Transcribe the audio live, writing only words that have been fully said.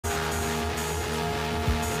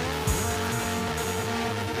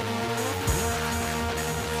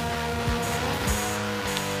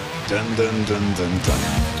Dun dun dun dun dun.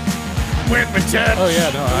 With the touch. Oh yeah,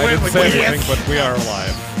 no, I didn't say anything, but we are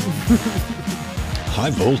alive.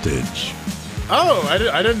 High voltage. Oh, I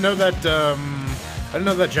didn't know that. I didn't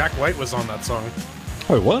know that Jack White was on that song.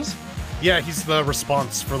 Oh, it was? Yeah, he's the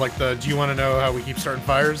response for like the. Do you want to know how we keep starting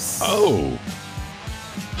fires? Oh.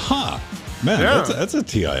 Huh. Man, Yeah. that's a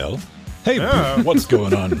TIL. Hey, Yeah. what's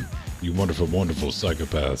going on? You wonderful, wonderful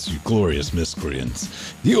psychopaths, you glorious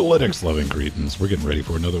miscreants, you Linux-loving cretins. We're getting ready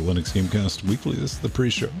for another Linux Gamecast Weekly. This is the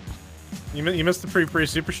pre-show. You missed the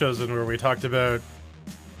pre-super shows in where we talked about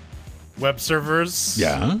web servers.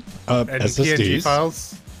 Yeah. And SSDs. PNG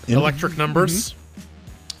files. Electric numbers.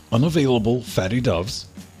 Unavailable fatty doves.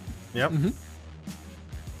 Yep.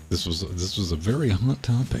 This was a very hot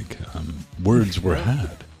topic. Words were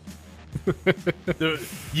had.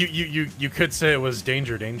 You could say it was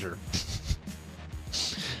danger.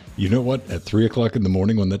 You know what? At 3 o'clock in the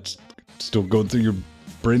morning, when that's still going through your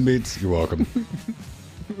brain mates, you're welcome.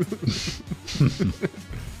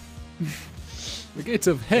 The gates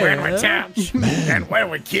of hell. When we touch Man. and when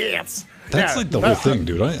we kiss. That's Yeah, like the whole thing,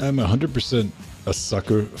 dude. I'm 100% a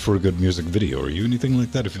sucker for a good music video. Are you anything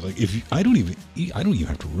like that? I don't even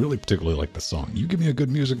have to really particularly like the song. You give me a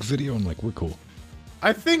good music video, and like we're cool.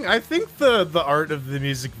 I think the art of the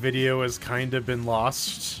music video has kind of been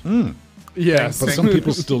lost. Yes. But some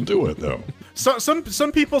people still do it though. So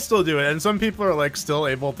some people still do it, and some people are like still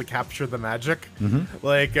able to capture the magic.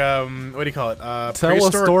 Like what do you call it? Tell a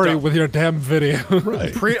Prehistoric story Dog- with your damn video.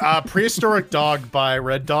 Right. Prehistoric Dog by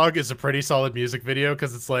Red Dog is a pretty solid music video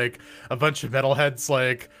because it's like a bunch of metalheads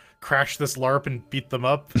like crash this LARP and beat them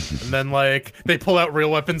up, and then like they pull out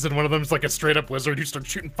real weapons, and one of them's like a straight up wizard who starts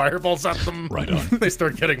shooting fireballs at them. Right on. They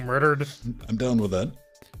start getting murdered. I'm down with that.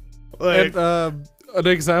 Like, And an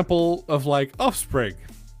example of like Offspring.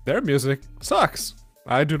 Their music sucks.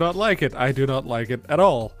 I do not like it. I do not like it at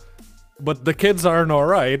all. But The Kids Aren't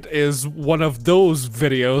Alright is one of those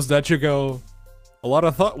videos that you go, a lot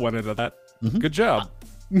of thought went into that. Good job.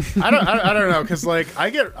 I don't know, because like I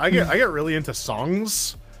get really into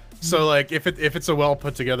songs. So like if it's a well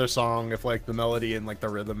put together song, if like the melody and like the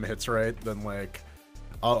rhythm hits right, then like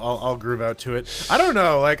I'll groove out to it. I don't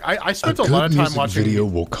know, like I spent a lot of time watching. Video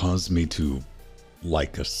will cause me to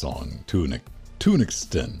like a song to an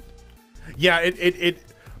extent. Yeah,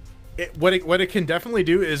 what it can definitely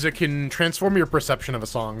do is it can transform your perception of a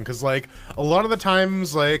song, because like a lot of the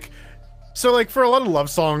times like. So, like, for a lot of love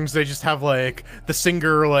songs, they just have, like, the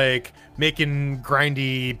singer, like, making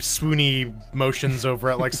grindy, swoony motions over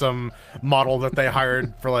at, like, some model that they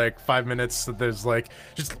hired for, like, 5 minutes. That there's, like,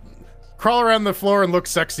 just crawl around the floor and look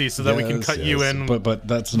sexy so that we can cut you in. But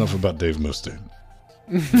that's enough about Dave Mustaine.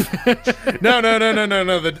 No.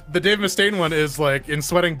 The Dave Mustaine one is like in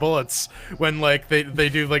Sweating Bullets when like they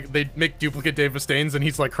do like they make duplicate Dave Mustaines and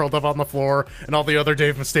he's like curled up on the floor and all the other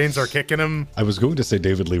Dave Mustaines are kicking him. I was going to say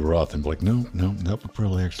David Lee Roth and be like, no, that would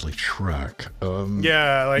probably actually track.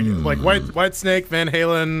 Yeah, like White Snake, Van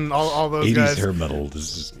Halen, all those 80s guys. hair metal.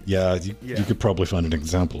 This is you could probably find an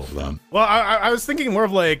example of that. Well, I was thinking more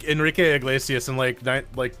of like Enrique Iglesias and like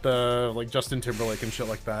Justin Timberlake and shit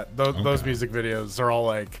like that. Those music videos are all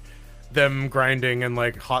like them grinding and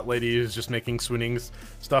like hot ladies just making swooning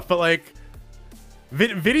stuff, but like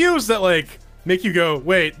videos that like make you go,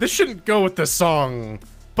 wait, this shouldn't go with the song,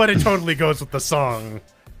 but it totally goes with the song.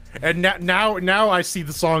 And now I see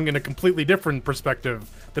the song in a completely different perspective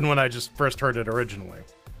than when I just first heard it originally.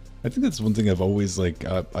 I think that's one thing I've always like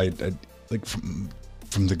I like from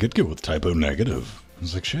the get-go with Typo Negative. I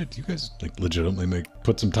was like, shit, you guys like legitimately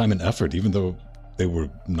put some time and effort, even though they were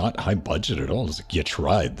not high budget at all. It's like, you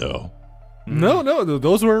tried though. No,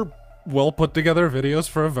 those were well put together videos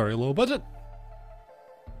for a very low budget.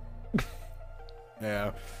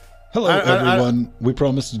 Yeah. Hello, everyone. We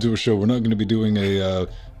promised to do a show. We're not going to be doing a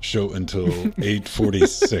show until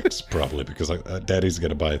 8:46 probably, because Daddy's got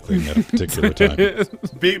to buy a thing at a particular time.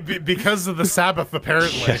 Because of the Sabbath,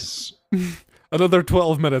 apparently. Yes. Another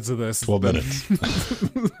 12 minutes of this. 12 minutes.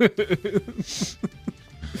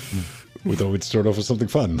 We thought we'd start off with something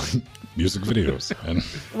fun, like music videos. And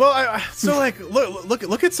well, so like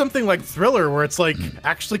look at something like Thriller, where it's like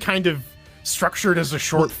actually kind of structured as a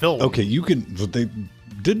short film. okay, you can. They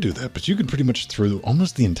did do that, but you can pretty much throw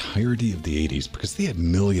almost the entirety of the 80s because they had $1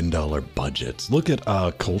 million budgets. Look at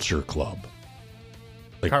Culture Club.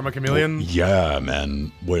 Like, Karma Chameleon? Yeah,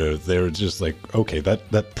 man. Where they're just like, okay,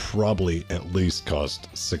 that probably at least cost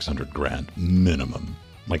 600 grand minimum,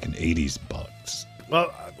 like an 80s bucks.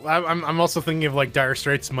 Well, I'm also thinking of like Dire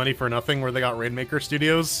Straits' Money for Nothing, where they got Rainmaker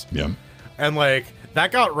Studios. Yeah. And like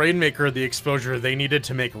that got Rainmaker the exposure they needed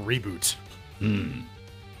to make Reboot.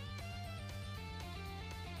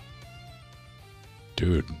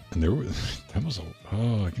 dude. And there was that was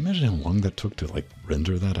I can imagine how long that took to like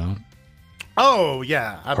render that out. Oh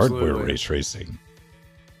yeah, absolutely. Hardware ray tracing.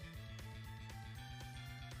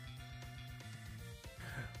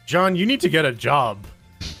 John, you need to get a job.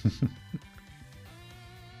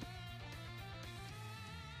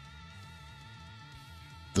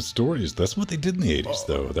 The stories, that's what they did in the 80s,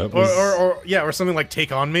 though. That was... or something like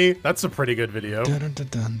Take On Me. That's a pretty good video. Dun, dun,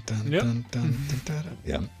 dun, dun, Yep. dun, dun, dun, dun, dun.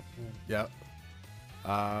 Yeah. Yeah.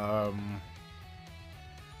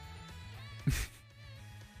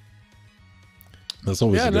 That's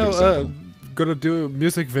always a good example. Gonna do a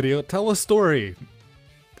music video. Tell a story.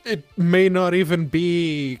 It may not even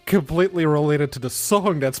be completely related to the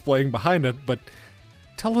song that's playing behind it, but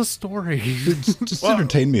tell a story. Just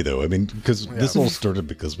entertain me, though. I mean, because this all started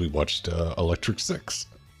because we watched Electric Six.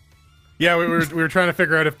 Yeah, we were trying to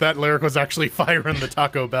figure out if that lyric was actually fire in the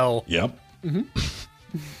Taco Bell. Yep.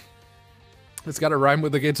 It's got to rhyme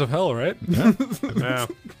with the gates of hell, right? Yeah. Yeah.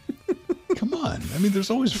 Come on. I mean, there's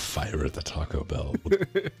always fire at the Taco Bell.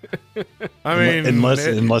 I mean, unless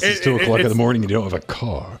it's 2 o'clock in the morning and you don't have a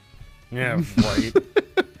car. Yeah, right.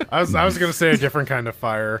 I was gonna say a different kind of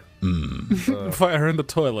fire. Fire in the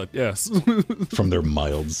toilet, yes. From their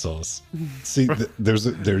mild sauce. See,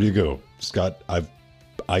 there you go, Scott.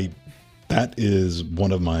 That is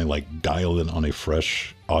one of my like dial in on a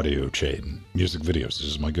fresh audio chain. Music videos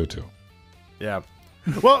is my go-to. Yeah.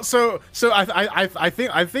 Well, so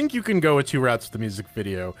I think you can go with 2 routes with the music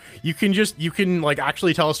video. You can like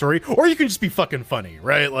actually tell a story, or you can just be fucking funny,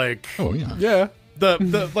 right? Like, oh yeah, Yeah.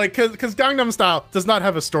 the like because Gangnam Style does not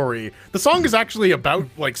have a story. The song is actually about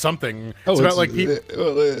like something. It's about like people.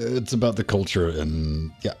 It's about the culture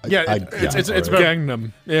and it's right. about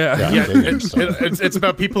Gangnam. Yeah. yeah, Gangnam Style. it's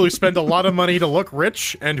about people who spend a lot of money to look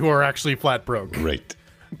rich and who are actually flat broke. Great.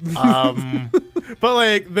 But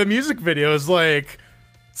like the music video is like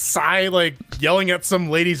Psy like yelling at some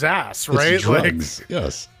lady's ass, right? It's drugs.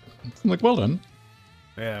 Yes. I'm like, well done.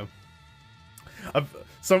 Like, yeah.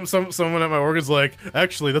 Someone at my work is like,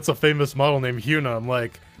 actually, that's a famous model named Hyuna. I'm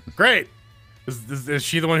like, great. Is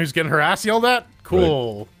she the one who's getting her ass yelled at?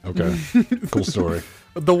 Cool. Right. Okay. Cool story.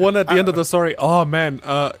 The one at the end of the story. Oh man,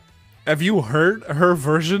 have you heard her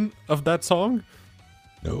version of that song?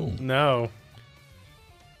 No. No.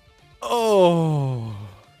 Oh,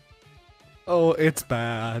 it's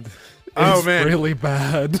bad. Oh, It's man. really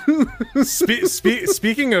bad.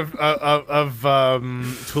 Speaking of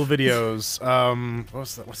Tool videos,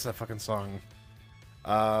 what's that fucking song?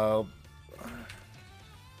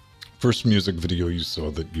 First music video you saw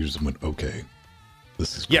that you just went, okay,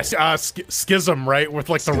 this is cool. Yes, Schism, right? With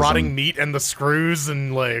like Schism. the rotting meat and the screws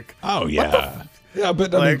and like. Oh yeah. Yeah,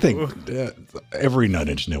 but I mean, Like, think every Nine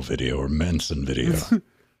Inch Nail video or Manson video.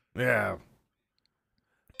 Yeah.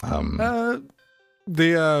 The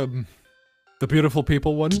beautiful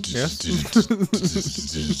people one. Yes.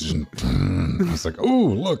 I was like, oh,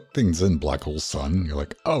 look, things in Black Hole Sun. You're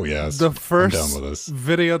like, oh yes, The I'm first down with this.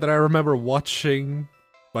 video that I remember watching,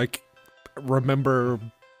 like, remember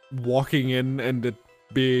walking in and it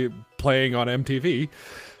be playing on MTV,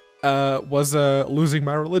 was Losing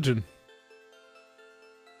My Religion.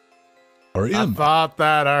 Or I thought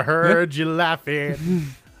that I heard you laughing.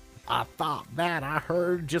 I thought that I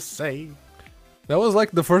heard you say. That was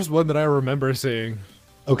like the first one that I remember seeing.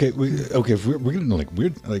 okay, if we're getting like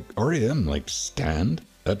weird, like REM, like Stand,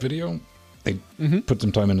 that video, they put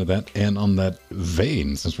some time into that, and on that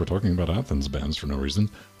vein, since we're talking about Athens bands for no reason,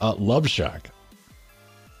 Love Shack,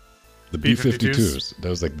 the B-52s. That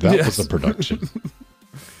was like that was a production.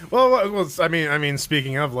 Well, I mean,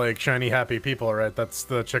 speaking of like shiny happy people, right? That's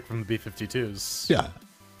the chick from the B-52s. Yeah,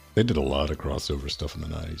 they did a lot of crossover stuff in the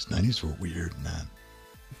 90s. 90s were weird, man.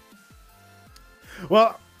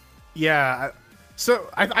 Well, yeah. So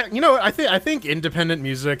I think independent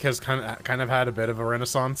music has kind of had a bit of a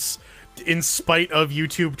renaissance, in spite of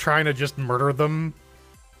YouTube trying to just murder them.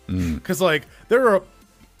 Because like there are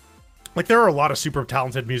a lot of super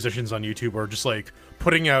talented musicians on YouTube who are just like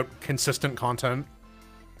putting out consistent content.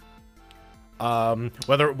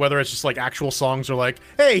 Whether it's just like actual songs or like,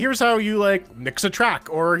 hey, here's how you like mix a track,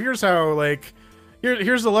 or here's how like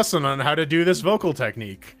here's a lesson on how to do this vocal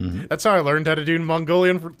technique. That's how I learned how to do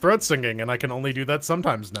Mongolian throat singing, and I can only do that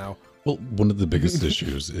sometimes now. Well, one of the biggest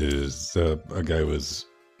issues is a guy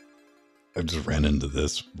I just ran into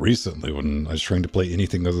this recently when I was trying to play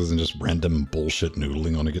anything other than just random bullshit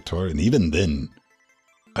noodling on a guitar, and even then,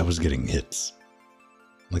 I was getting hits.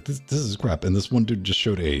 Like, this is crap. And this one dude just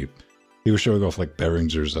he was showing off like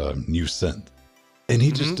Behringer's new synth, and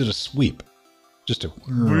he just did a sweep. Just a...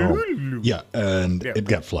 Yeah, and it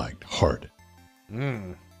got flagged hard.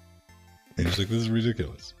 And he's like, this is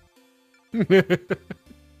ridiculous.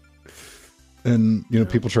 And, you know,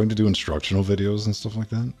 people trying to do instructional videos and stuff like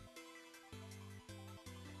that.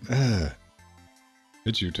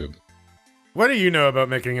 It's YouTube. What do you know about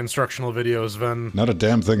making instructional videos, Ven? Not a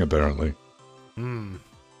damn thing, apparently.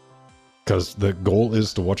 Because the goal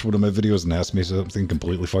is to watch one of my videos and ask me something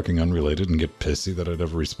completely fucking unrelated and get pissy that I'd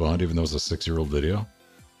ever respond, even though it's a 6-year-old video.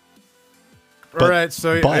 But, Alright,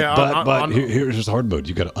 so here's hard mode.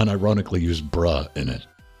 You gotta unironically use bruh in it.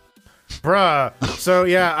 Bruh. So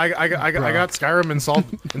yeah, I got Skyrim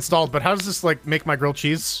installed, but how does this like make my grilled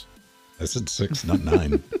cheese? I said 6, not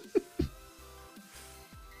 9.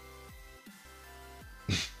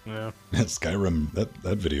 Yeah. Skyrim,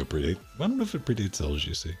 that video predates. I don't know if it predates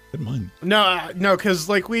LGC. It might. No, because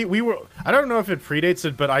like we were. I don't know if it predates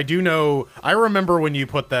it, but I do know. I remember when you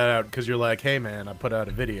put that out because you're like, "Hey man, I put out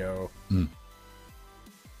a video."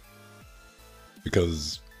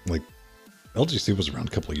 Because like LGC was around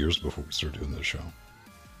a couple of years before we started doing this show.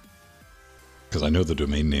 Because I know the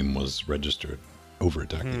domain name was registered over a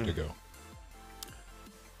decade ago.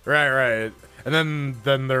 Right. And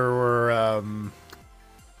then there were.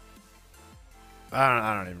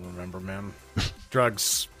 I don't even remember, man.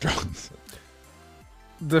 Drugs.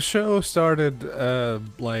 The show started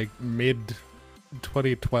like mid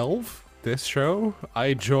 2012. This show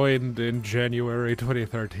I joined in January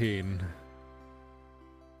 2013.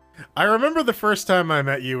 I remember the first time I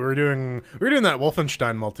met you. We were doing that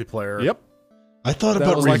Wolfenstein multiplayer. Yep. I thought That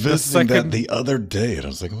about was, like, the revisiting that second- the other day, and I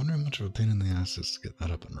was like, I wonder how much of a pain in the ass is to get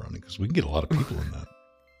that up and running, because we can get a lot of people in that.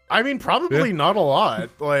 I mean, probably not a lot.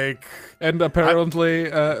 Like, And apparently,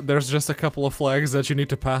 there's just a couple of flags that you need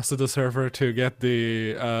to pass to the server to get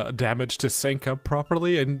the damage to sync up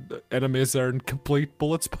properly, and enemies are in complete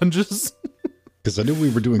bullet sponges. Because I knew we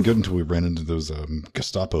were doing good until we ran into those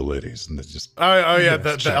Gestapo ladies, and they just oh yeah,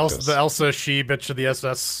 the checked us. Elsa she bitch of the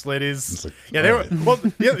SS ladies. It's like, Yeah, they were. alright. Well,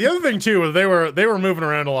 the other thing too was they were moving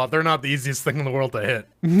around a lot. They're not the easiest thing in the world to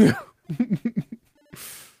hit.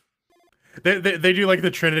 They do like the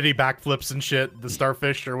Trinity backflips and shit, the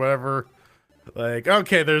starfish or whatever. Like,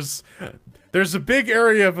 okay, there's a big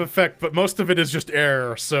area of effect, but most of it is just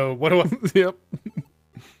air. So what do I? Yep.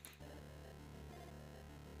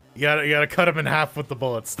 You gotta cut them in half with the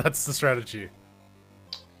bullets. That's the strategy.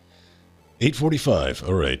 8:45.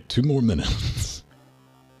 All right, 2 more minutes.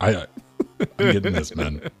 I'm getting this,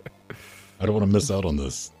 man. I don't want to miss out on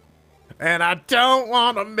this. And I don't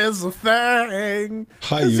want to miss a thing.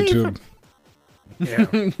 Hi, YouTube. Yeah.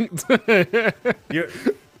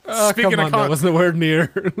 Speaking Come on, that was nowhere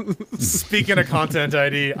near. Speaking of content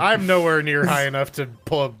ID, I'm nowhere near high enough to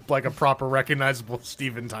pull up like a proper recognizable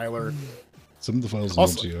Steven Tyler. Some of the files in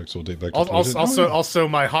Also- LGX will date back to Also,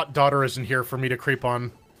 my hot daughter isn't here for me to creep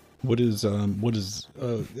on. we're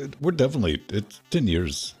definitely, it's 10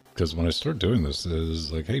 years, because when I started doing this, it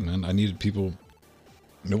was like, hey man, I needed people,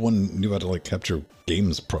 no one knew how to like capture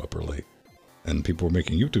games properly, and people were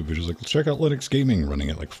making YouTube videos like, check out Linux gaming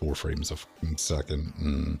running at like 4 frames a second,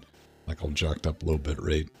 and like all jacked up low bit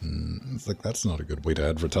rate, and it's like, that's not a good way to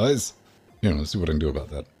advertise. You know, let's see what I can do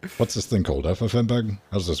about that. What's this thing called, FFmpeg?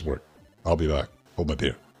 How does this work? I'll be back. Hold my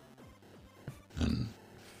beer. And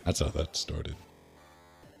that's how that started.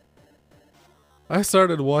 I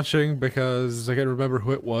started watching because I can't remember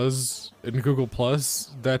who it was in Google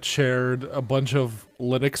Plus that shared a bunch of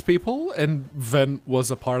Linux people, and Ven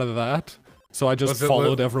was a part of that. So I just Was it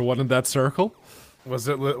followed everyone in that circle. Was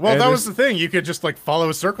it? Well, And that was the thing. You could just like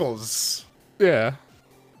follow circles. Yeah.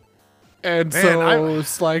 And Man, so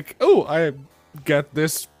it's like, oh, I get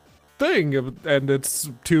this thing, and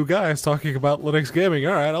it's 2 guys talking about Linux gaming.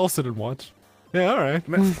 All right, I'll sit and watch. Yeah, all right.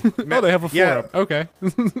 Oh, they have a forum. Yeah. Okay.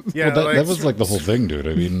 Yeah, Well, that was like the whole thing, dude.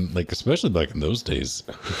 I mean, like, especially back in those days,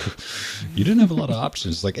 you didn't have a lot of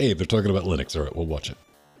options. Like, hey, they're talking about Linux. All right, we'll watch it.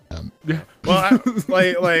 Yeah. Well,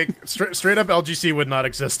 straight up LGC would not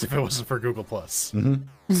exist if it wasn't for Google Plus.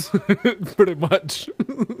 Pretty much.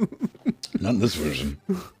 Not in this version.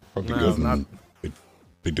 Probably No, good. not- And we'd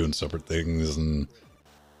be doing separate things and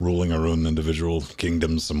ruling our own individual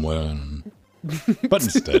kingdoms somewhere. But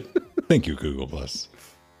instead, thank you, Google Plus.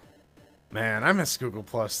 Man, I miss Google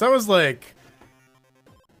Plus. That was like,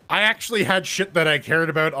 I actually had shit that I cared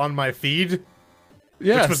about on my feed.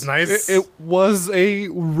 Yes, was nice. It was a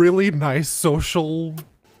really nice social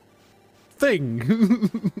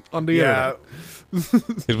thing on the Yeah.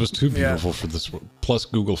 internet. It was too beautiful for this. Plus,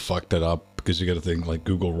 Google fucked it up because you got to think like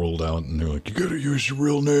Google rolled out and they're like, you got to use your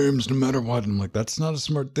real names no matter what. And I'm like, that's not a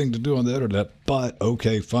smart thing to do on the internet, but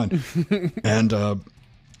okay, fine. And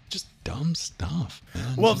just dumb stuff,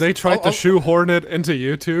 man. Well, They tried to shoehorn it into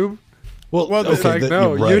YouTube, Well, It's like,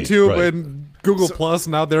 no, you're right, YouTube right. and Google Plus,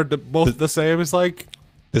 now they're both the same. It's like,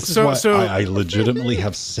 This is why I legitimately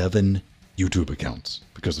have 7 YouTube accounts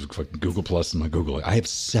because of fucking Google Plus and my Google. I have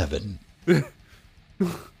 7.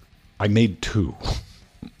 I made 2.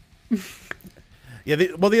 Yeah,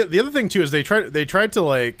 the other thing too is they tried to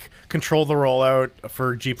like control the rollout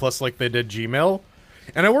for G Plus like they did Gmail,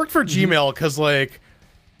 and I worked for Gmail because like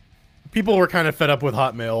people were kind of fed up with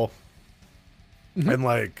Hotmail and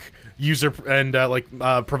like user and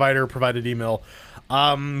provider provided email.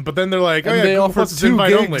 But then they're like, oh and yeah, they Google offer Plus is 2 invite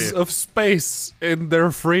gigs only. of space in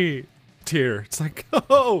their free tier. It's like,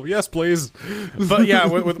 oh yes, please. But yeah,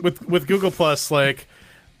 with Google Plus, like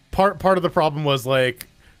part of the problem was like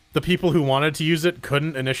the people who wanted to use it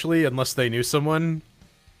couldn't initially unless they knew someone.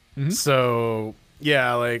 So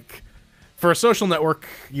yeah, like for a social network,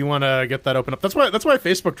 you want to get that open up. That's why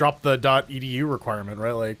Facebook dropped the .edu requirement,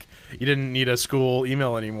 right? Like you didn't need a school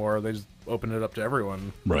email anymore. They just opened it up to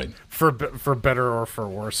everyone. Right. For better or for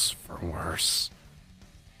worse. For worse.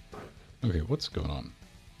 Okay, what's going on?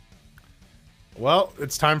 Well,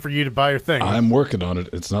 it's time for you to buy your thing. I'm working on it.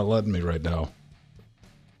 It's not letting me right now.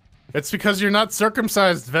 It's because you're not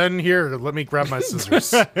circumcised, Ven. Here, let me grab my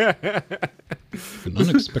scissors. An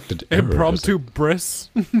unexpected error. Impromptu bris.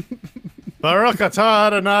 Baruch atah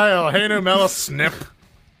Adonai Eloheinu melech snip.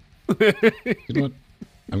 You know what?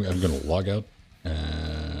 I'm gonna log out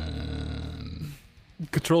and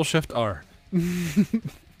Control Shift R.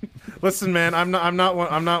 Listen, man, I'm not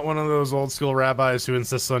one of those old school rabbis who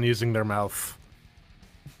insists on using their mouth.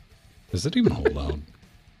 does it even hold out?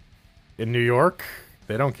 In New York,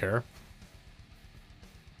 they don't care.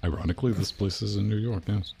 Ironically, this place is in New York.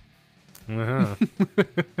 Yes. Uh-huh.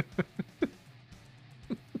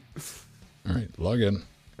 All right, log in.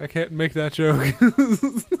 I can't make that joke.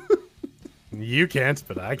 You can't,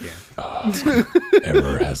 but I can.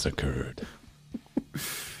 Error has occurred.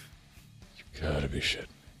 You gotta be shit.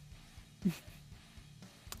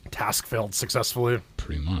 Task failed successfully.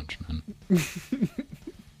 Pretty much, man.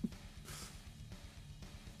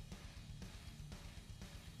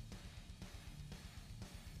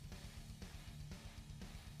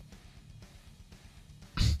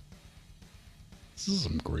 This is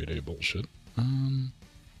some grade A bullshit.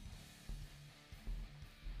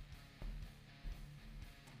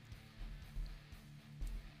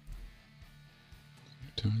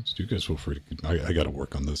 You guys feel free to. I gotta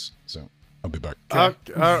work on this, so I'll be back. All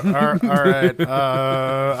right.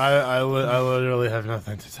 I literally have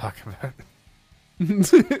nothing to talk about.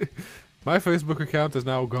 My Facebook account is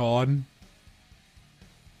now gone.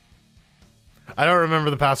 I don't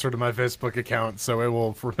remember the password to my Facebook account, so it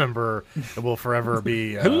will forever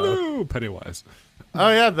be. Hello, Pennywise. Oh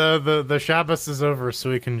yeah, the Shabbos is over,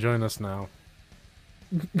 so he can join us now.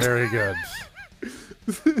 Very good.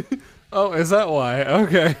 Oh, is that why?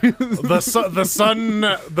 Okay. The sun,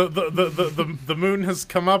 the moon has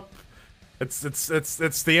come up. It's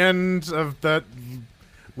the end of that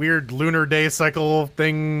weird lunar day cycle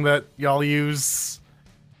thing that y'all use.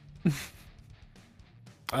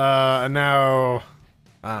 And now,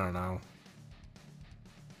 I don't know.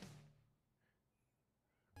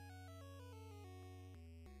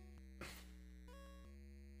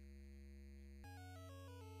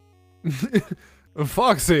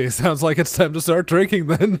 Foxy, sounds like it's time to start drinking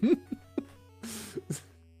then.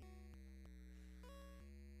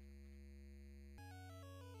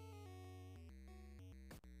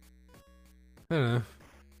 I don't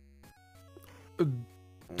know.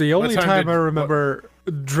 The only time I remember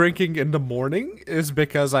drinking in the morning is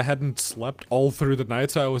because I hadn't slept all through the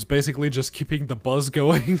night, so I was basically just keeping the buzz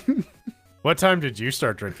going. What time did you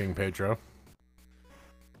start drinking, Pedro?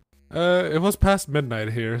 It was past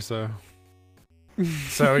midnight here, so...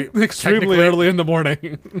 So extremely early in the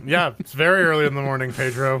morning. Yeah, it's very early in the morning,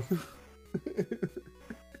 Pedro.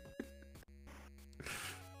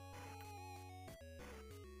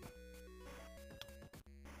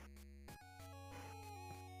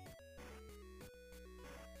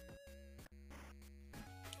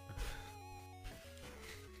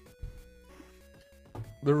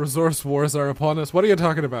 The resource wars are upon us. What are you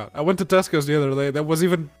talking about? I went to Tesco's the other day. There was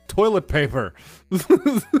even toilet paper.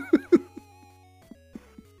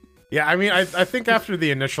 Yeah, I mean, I think after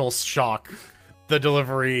the initial shock, the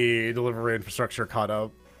delivery infrastructure caught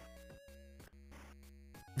up.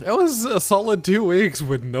 It was a solid 2 weeks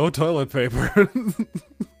with no toilet paper.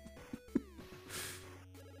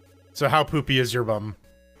 So how poopy is your bum?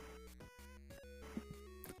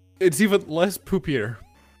 It's even less poopier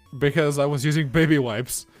because I was using baby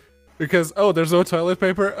wipes. Because, oh, there's no toilet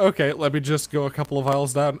paper? Okay, let me just go a couple of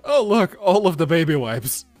aisles down. Oh, look, all of the baby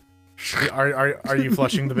wipes. Are you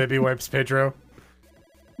flushing the baby wipes, Pedro?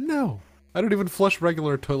 No. I don't even flush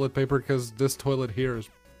regular toilet paper because this toilet here is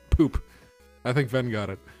poop. I think Ven got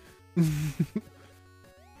it.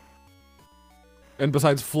 And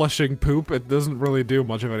besides flushing poop, it doesn't really do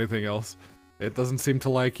much of anything else. It doesn't seem to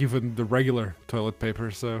like even the regular toilet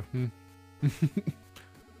paper, so...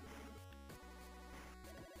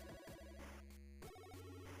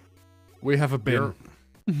 We have a bin.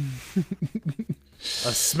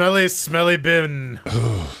 A smelly, smelly bin.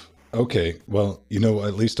 Okay, well, you know,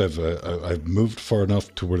 at least I've moved far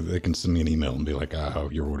enough to where they can send me an email and be like, ah,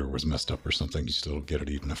 your order was messed up or something. You still get it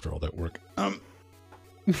even after all that work.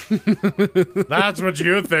 That's what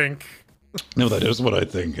you think. No, that is what I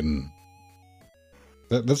think, and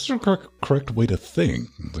that's the correct way to think.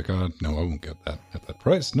 It's like, no, I won't get that at that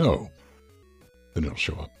price. No. Then it'll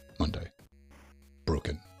show up Monday.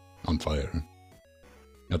 Broken. On fire.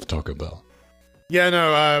 At the Taco Bell. Yeah,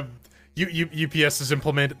 no, UPS has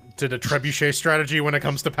implemented a trebuchet strategy when it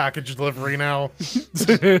comes to package delivery now.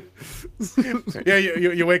 Yeah,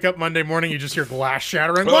 you wake up Monday morning, you just hear glass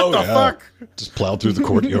shattering. What the fuck? Just plowed through the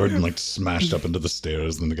courtyard and like smashed up into the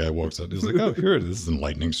stairs. And then the guy walks out. He's like, oh, here it is. And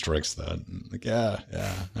lightning strikes that. And like, yeah,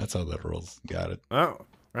 that's how that rolls. Got it. Oh,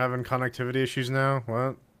 we're having connectivity issues now?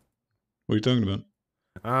 What? What are you talking about?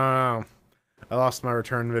 Oh, I lost my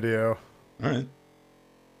return video. All right.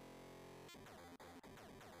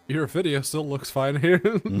 Your video still looks fine here.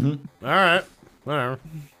 Mm-hmm. All right, whatever.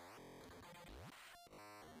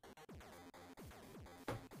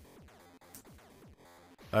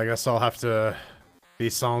 I guess I'll have to be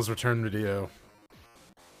Sans return video.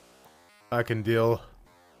 I can deal.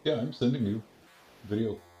 Yeah, I'm sending you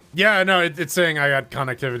video. Yeah, no, it's saying I got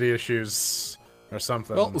connectivity issues or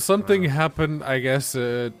something. Well, something happened. I guess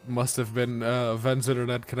it must have been Ven's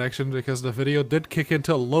internet connection because the video did kick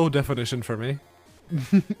into low definition for me.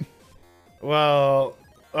 Well,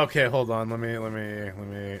 okay, hold on. Let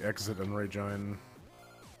me exit and rejoin.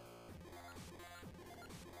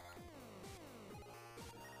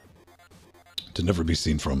 To never be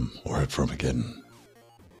seen from or heard from again.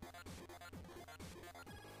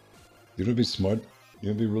 You know, be smart.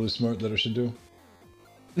 You know, be really smart that I should do.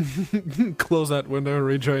 Close that window and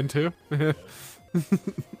rejoin too.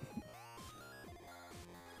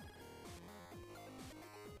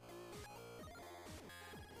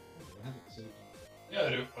 Yeah, I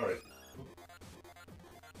do. All right.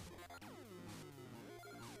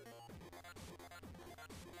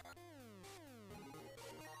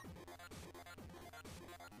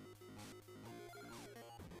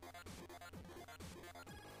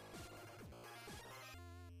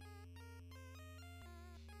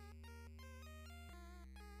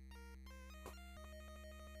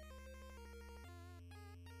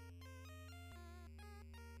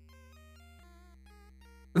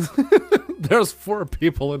 There's 4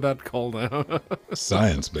 people in that call now.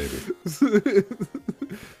 Science, baby.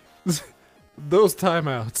 Those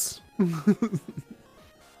timeouts.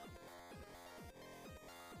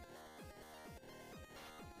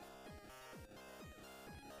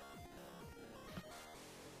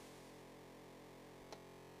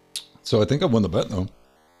 So I think I won the bet, though.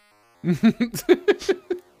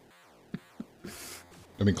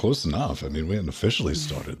 I mean, close enough. I mean, we hadn't officially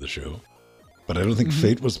started the show. But I don't think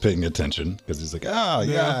Fate was paying attention, because he's like, oh,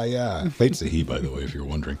 yeah. Fate's a he, by the way, if you're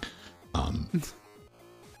wondering. I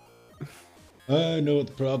know what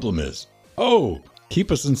the problem is. Oh, keep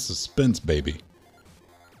us in suspense, baby.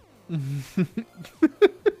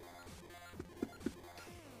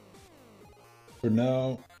 For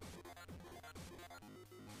now...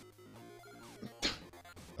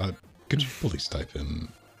 could you please type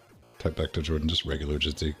back to Jordan, just regular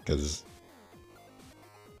Jitsi, because...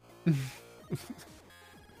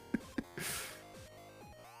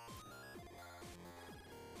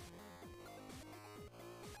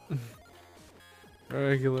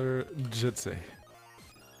 Regular Jitsi.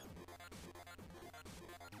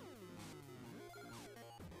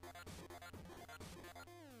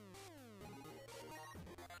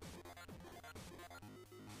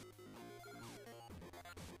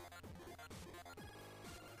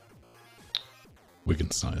 We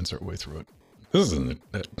can science our way through it. This isn't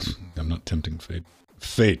it. I'm not tempting Fate.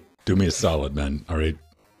 Fate, do me a solid, man. All right.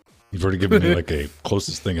 You've already given me like a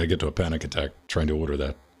closest thing I get to a panic attack trying to order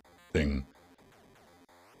that thing.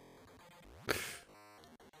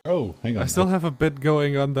 Oh, hang on. I still have a bid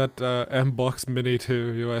going on that M-Box Mini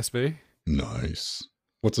 2 USB. Nice.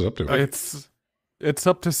 What's it up to? It's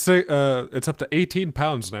up to 18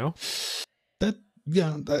 pounds now.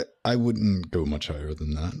 I wouldn't go much higher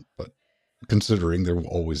than that, but considering there will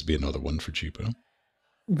always be another one for cheapo.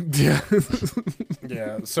 Yeah.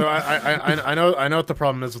 Yeah, so I know what the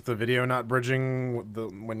problem is with the video not bridging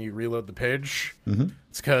when you reload the page. Mm-hmm.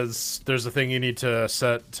 It's because there's a thing you need to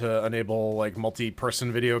set to enable like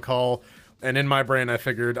multi-person video call, and in my brain I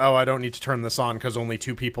figured, oh, I don't need to turn this on because only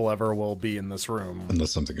 2 people ever will be in this room.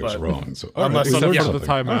 Unless something goes wrong. So unless we something- learned For the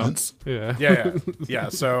something. timeouts. Yeah. Yeah.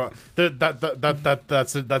 So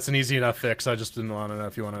that's an easy enough fix. I just didn't want to know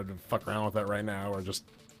if you wanted to fuck around with that right now or just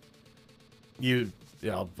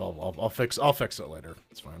Yeah, I'll fix it later.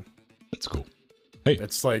 It's fine. That's cool. Hey,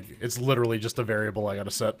 It's literally just a variable I gotta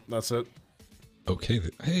set. That's it. okay.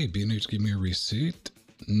 Hey, B&H, give me a receipt.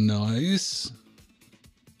 Nice.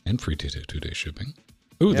 And free 2-day shipping.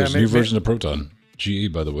 Ooh, there's a new version of Proton.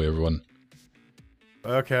 GE, by the way, everyone.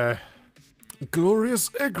 Okay. Glorious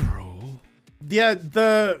egg roll. Yeah,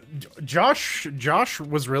 Josh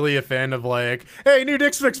was really a fan of like, hey, new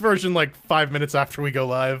Dix Fix version like 5 minutes after we go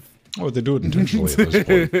live. Oh, they do it intentionally at this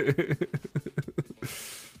point.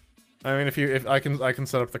 I mean, if I can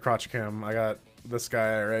set up the crotch cam. I got this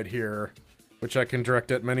guy right here, which I can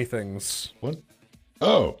direct at many things. What?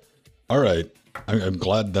 Oh, all right. I'm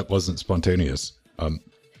glad that wasn't spontaneous.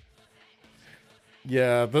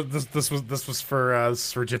 Yeah, this was for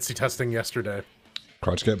Jitsi testing yesterday.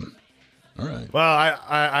 Crotch cap. All right. Well,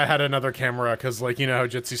 I had another camera because like you know how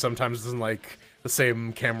Jitsi sometimes doesn't like the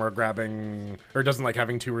same camera grabbing or doesn't like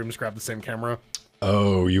having 2 rooms grab the same camera.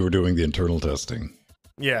 Oh, you were doing the internal testing.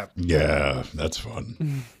 Yeah. Yeah, that's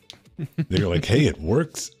fun. They're like, hey, it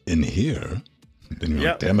works in here. Then you're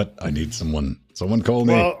like, damn it, I need someone. Someone call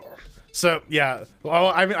me. Well, so yeah. Well,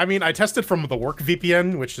 I mean, I tested from the work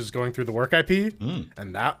VPN, which is going through the work IP,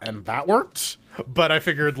 and that worked. But I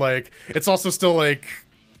figured like it's also still like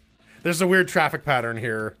there's a weird traffic pattern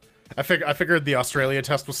here. I figured the Australia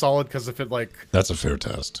test was solid because if it like That's a fair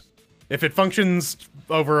test. if it functions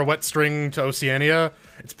over a wet string to Oceania,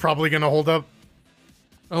 it's probably gonna hold up.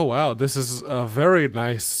 Oh wow, this is a very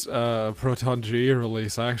nice Proton G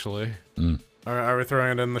release, actually. Are we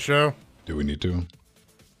throwing it in the show? Do we need to?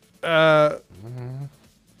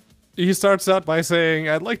 He starts out by saying,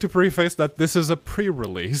 I'd like to preface that this is a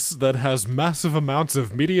pre-release that has massive amounts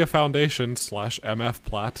of Media Foundation / MF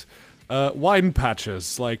Plat wine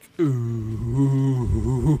patches, like, ooh.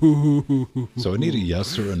 So I need a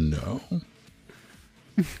yes or a no?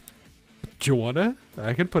 Do you wanna?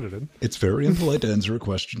 I can put it in. It's very impolite to answer a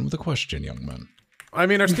question with a question, young man. I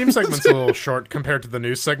mean, our Steam segment's a little short compared to the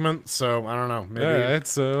news segment, so I don't know. Maybe Yeah,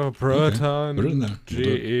 it's a Proton Put it in there. We'll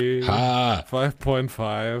do it. GE Ha!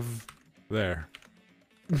 5.5. There.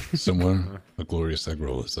 Somewhere, a glorious egg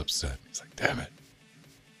roll is upset. He's like, damn it.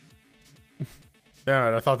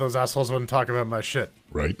 Yeah, I thought those assholes wouldn't talk about my shit.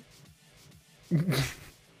 Right?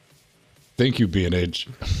 Thank you, B&H,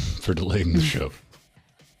 for delaying the show.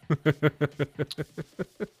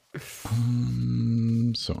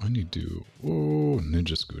 So I need to... Oh,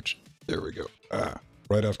 Ninja Scooch. There we go.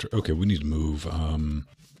 Right after... Okay, we need to move.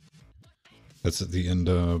 That's at the end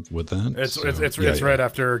of with that. It's right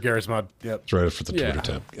after Gary's mod. Yep. It's right after the Twitter Yeah.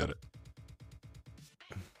 tab. Got it.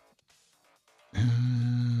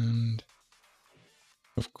 And...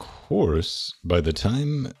 Of course, by the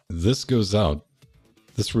time this goes out,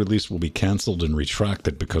 this release will be canceled and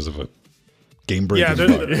retracted because of a game-breaking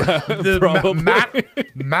bug.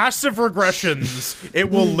 Massive regressions.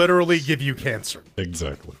 It will literally give you cancer.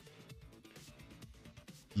 Exactly.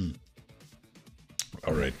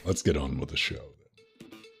 All right, let's get on with the show.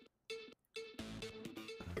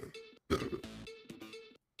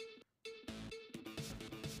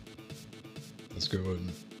 Let's go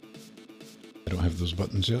and... I don't have those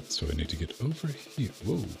buttons yet, so I need to get over here.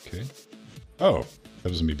 Whoa, okay. Oh, that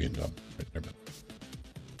was me being dumb. Right, never mind.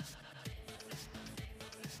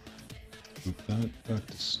 Move that back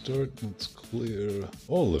to start. Let's clear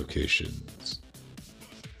all locations.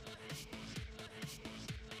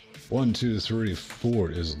 1, 2, 3,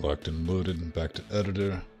 4 is locked and loaded. Back to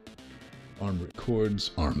editor. ARM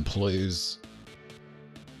records. ARM plays.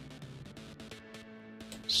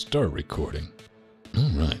 Start recording. All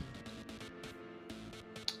right.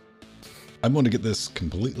 I'm going to get this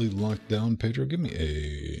completely locked down. Pedro, give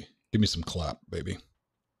me some clap, baby.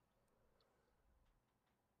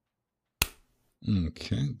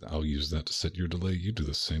 Okay, I'll use that to set your delay. You do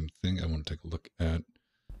the same thing. I want to take a look at...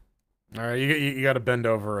 All right, you got to bend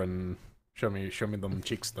over and show me them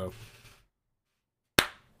cheeks though.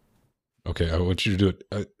 Okay, I want you to do it.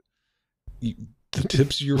 The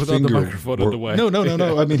tips of your Without the finger... microphone in the way. No.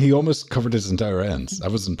 I mean, he almost covered his entire hands. I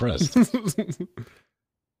was impressed.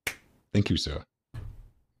 Thank you, sir.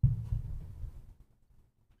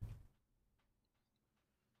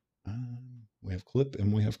 We have clip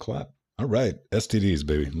and we have clap. All right, STDs,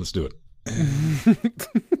 baby. Let's do it.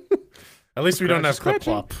 At least we don't have clip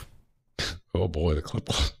clop. Oh boy, the clip.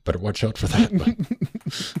 Better watch out for that.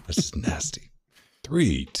 This is nasty.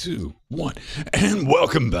 3, 2, 1, and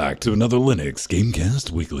welcome back to another Linux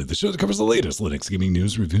GameCast Weekly, the show that covers the latest Linux gaming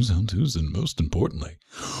news, reviews, how-tos, and most importantly,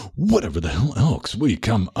 whatever the hell else we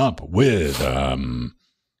come up with.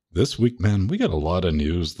 This week, man, we got a lot of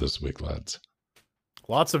news this week, lads.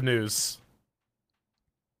 Lots of news.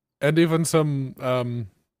 And even some,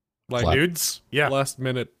 like, nudes? Yeah. last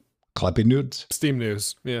minute Clappy nudes? Steam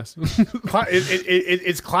news, yes.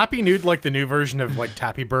 Is Clappy Nude like the new version of, like,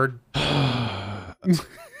 Tappy Bird?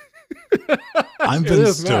 I'm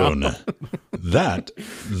Vince Stone. That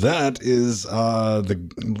is the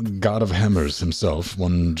god of hammers himself,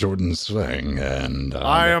 one Jordan Swing, and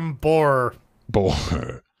I am Boar.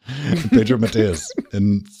 Pedro Mateus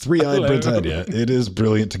in Three-Eyed Britannia. It is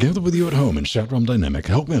brilliant. Together with you at home in Chatroom Dynamic,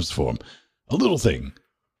 help us form a little thing,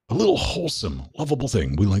 a little wholesome, lovable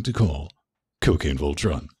thing we like to call Cocaine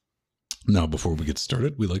Voltron. Now, before we get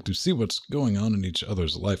started, we like to see what's going on in each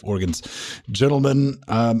other's life organs. Gentlemen,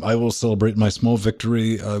 I will celebrate my small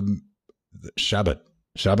victory. Shabbat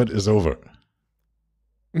is over.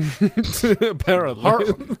 Apparently.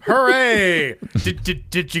 Hooray!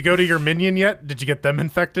 Did you go to your minion yet? Did you get them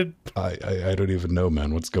infected? I don't even know,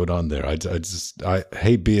 man. What's going on there?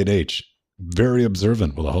 Hey, B&H, very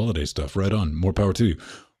observant with the holiday stuff. Right on. More power to you.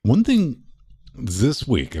 One thing this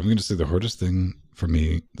week, I'm going to say the hardest thing for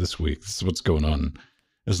me this week, this is what's going on,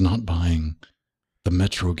 is not buying the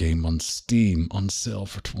Metro game on Steam on sale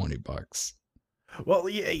for $20. Well,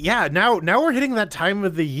 yeah. Now we're hitting that time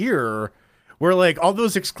of the year where, like, all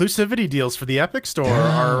those exclusivity deals for the Epic Store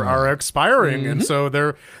are expiring, and so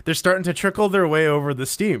they're starting to trickle their way over the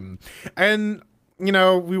Steam. And you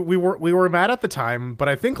know, we were mad at the time, but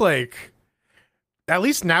I think, like, at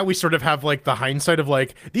least now we sort of have, like, the hindsight of,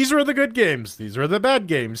 like, these are the good games, these are the bad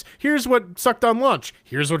games. Here's what sucked on launch.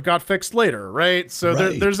 Here's what got fixed later, right? So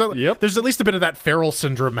right. there's at least a bit of that feral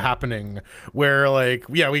syndrome happening, where, like,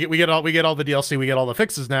 yeah, we get all the DLC, we get all the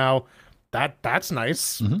fixes now. That's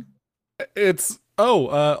nice. Mm-hmm. It's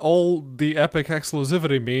all the Epic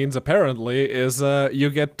exclusivity means apparently is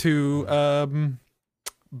you get to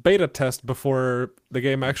beta test before the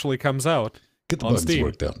game actually comes out. Get the on bugs Steam.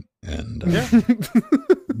 worked out. And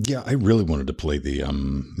yeah, I really wanted to play the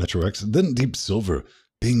Metro X. Then Deep Silver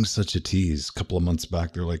being such a tease a couple of months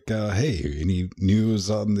back, they're like, hey, any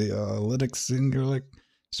news on the Linux thing? You're like,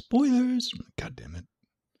 spoilers. God damn it.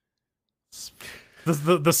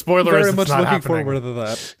 The spoiler Very is much not looking happening. forward to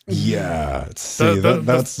that. Yeah, see,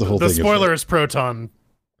 that's the whole thing. The spoiler is Proton.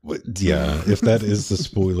 Yeah, if that is the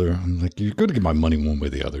spoiler, I'm like, you're going to get my money one way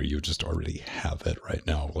or the other. You just already have it right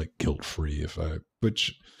now, like guilt-free.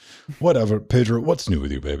 Which, whatever. Pedro, what's new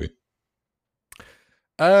with you, baby?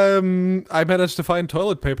 I managed to find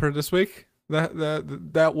toilet paper this week.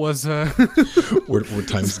 That was Were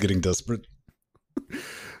times getting desperate?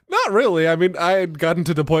 Not really. I mean, I had gotten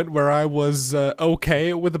to the point where I was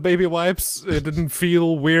okay with the baby wipes. It didn't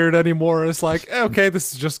feel weird anymore. It's like, okay,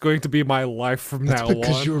 this is just going to be my life from now on.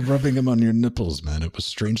 Because you were rubbing them on your nipples, man. It was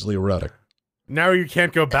strangely erotic. Now you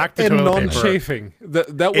can't go back to and toilet paper. non-chafing.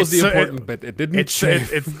 That was the important bit. It didn't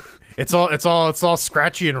chafe. It's all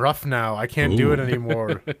scratchy and rough now. I can't do it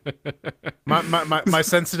anymore. My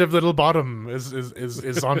sensitive little bottom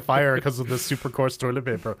is on fire because of this super coarse toilet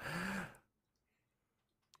paper.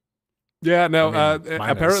 Yeah, no, I mean,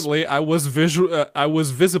 apparently I was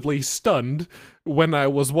visibly stunned when I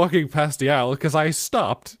was walking past the aisle because I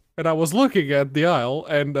stopped and I was looking at the aisle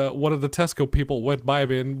and one of the Tesco people went by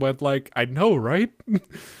me and went like, I know, right?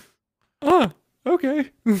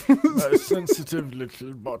 Okay. My sensitive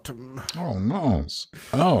little bottom. Oh, no.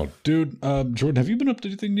 Oh, dude, Jordan, have you been up to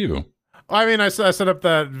anything new? I mean, I set up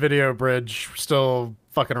that video bridge, still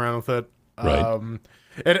fucking around with it. Right.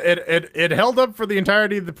 It held up for the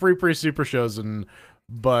entirety of the pre super shows,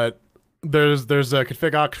 but there's a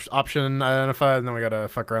config option identified, and then we gotta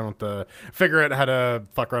figure out how to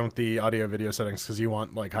fuck around with the audio video settings because you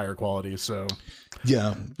want, like, higher quality. So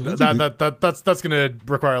yeah, that's gonna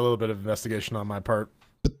require a little bit of investigation on my part.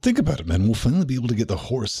 But think about it, man. We'll finally be able to get the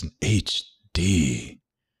horse in HD.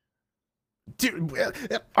 Dude,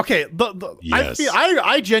 okay, Yes.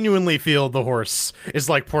 I genuinely feel the horse is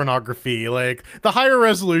like pornography. Like, the higher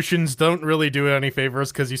resolutions don't really do it any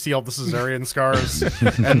favors because you see all the cesarean scars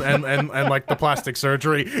and like the plastic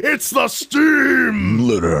surgery. It's the Steam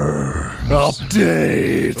Litter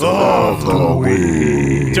update of the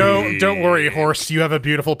week. Don't worry, horse. You have a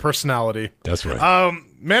beautiful personality. That's right.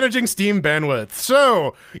 Managing Steam bandwidth.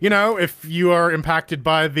 So, you know, if you are impacted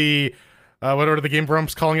by the what are the Game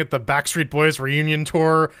Grumps calling it? The Backstreet Boys reunion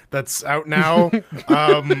tour that's out now.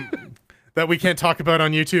 That we can't talk about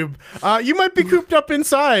on YouTube. You might be cooped up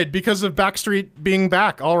inside because of Backstreet being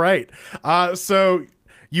back. All right. So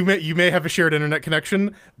you may have a shared internet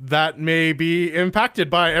connection that may be impacted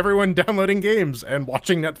by everyone downloading games and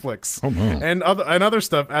watching Netflix and other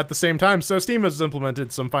stuff at the same time. So Steam has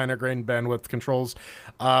implemented some finer grained bandwidth controls.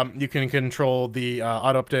 You can control the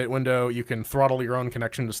auto update window. You can throttle your own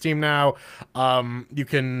connection to Steam now.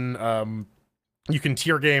 You can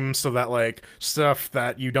tier games so that like stuff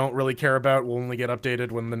that you don't really care about will only get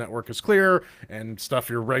updated when the network is clear, and stuff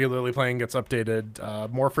you're regularly playing gets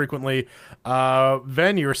updated more frequently.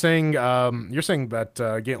 Ven, you're saying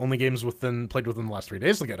that only games played within the last 3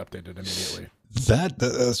 days will get updated immediately.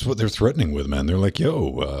 That's what they're threatening with, man. They're like,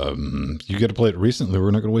 yo, you got to play it recently. We're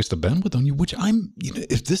not going to waste the bandwidth on you. Which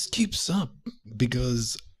if this keeps up,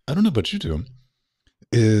 because I don't know about you two,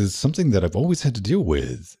 is something that I've always had to deal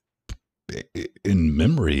with in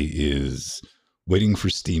memory is waiting for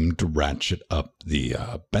Steam to ratchet up the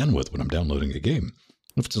bandwidth when I'm downloading a game.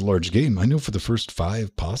 If it's a large game, I know for the first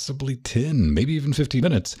 5, possibly 10, maybe even 15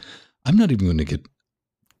 minutes, I'm not even going to get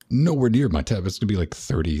nowhere near my tab. It's going to be like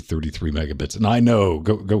 30, 33 megabits. And I know,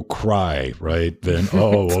 go cry, right? Then,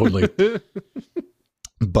 only.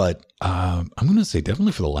 But I'm going to say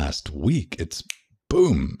definitely for the last week, it's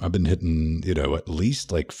boom. I've been hitting, at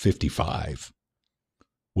least like 55,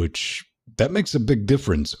 which that makes a big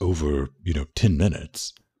difference over, 10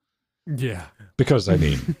 minutes. Yeah. Because,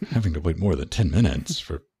 having to wait more than 10 minutes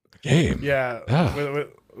for a game. Yeah.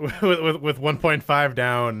 With 1.5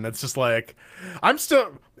 down, it's just like,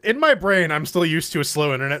 in my brain, I'm still used to a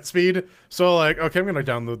slow internet speed. So like, okay, I'm going to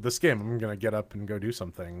download this game. I'm going to get up and go do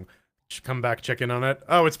something. Come back, check in on it.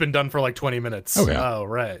 Oh, it's been done for like 20 minutes. Oh, yeah. Oh,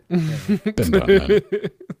 right. Yeah. Been done, man.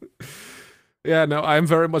 Yeah, no, I'm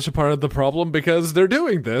very much a part of the problem because they're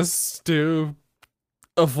doing this to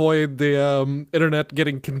avoid the internet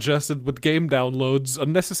getting congested with game downloads,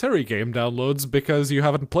 unnecessary game downloads, because you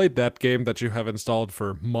haven't played that game that you have installed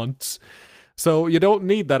for months. So you don't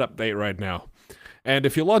need that update right now. And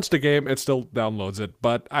if you launch the game, it still downloads it.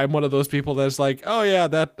 But I'm one of those people that's like, oh yeah,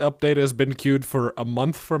 that update has been queued for a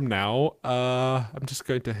month from now. I'm just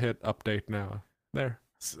going to hit update now. There.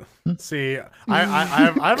 See, I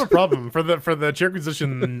have a problem for the chair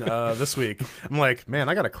position this week. I'm like, man,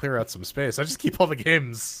 I gotta clear out some space. I just keep all the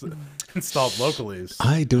games installed locally.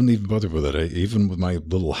 I don't even bother with it. Even with my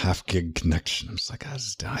little half-gig connection, I'm just like,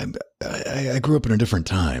 I grew up in a different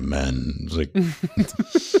time, man. It's like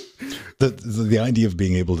the idea of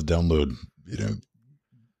being able to download,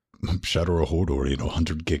 Shadow or Hodor,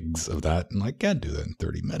 100 gigs of that, and I can't do that in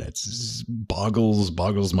 30 minutes. It just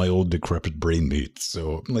boggles my old decrepit brain meat.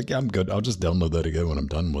 So I'm like, yeah, I'm good. I'll just download that again when I'm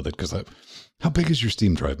done with it. Because how big is your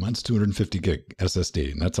Steam drive? Mine's 250 gig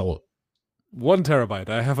SSD, and that's all. 1 terabyte.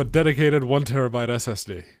 I have a dedicated 1 terabyte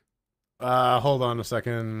SSD. Hold on a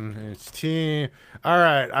second. HT. All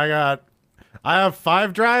right, I have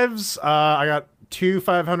 5 drives. I got 2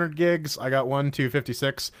 500 gigs. I got 1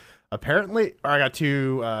 256. Apparently, or I got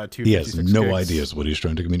 2 He has no ideas what he's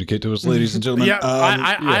trying to communicate to us, ladies and gentlemen. Yeah,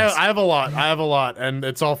 yes. I have a lot. I have a lot, and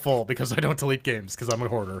it's all full because I don't delete games because I'm a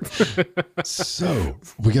hoarder. So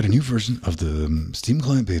we got a new version of the Steam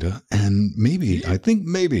client beta, and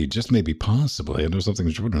just maybe, possibly, I know something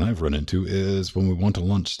Jordan and I've run into is when we want to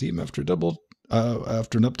launch Steam after an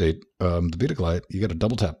update, the beta client, you got to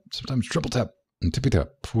double tap, sometimes triple tap, and tippy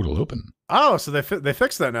tap before it'll open. Oh, so they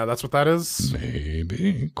fixed that now. That's what that is?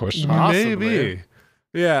 Maybe. Question mark. Maybe.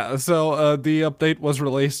 Yeah, so the update was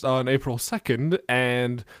released on April 2nd,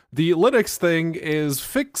 and the Linux thing is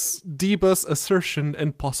fix dbus assertion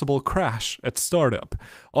and possible crash at startup.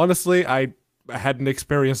 Honestly, I hadn't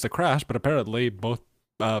experienced a crash, but apparently both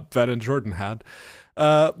Ven and Jordan had.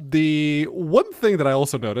 The one thing that I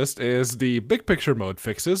also noticed is the big picture mode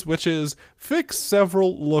fixes, which is fix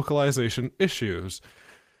several localization issues.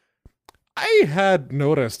 I had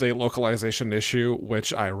noticed a localization issue,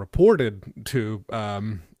 which I reported to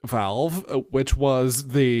Valve, which was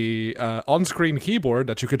the on-screen keyboard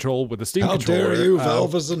that you control with the Steam controller. How dare you,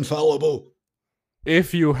 Valve is infallible.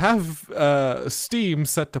 If you have Steam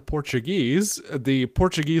set to Portuguese, the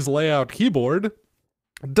Portuguese layout keyboard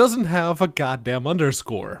doesn't have a goddamn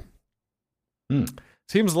underscore.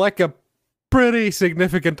 Seems like a pretty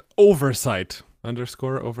significant oversight.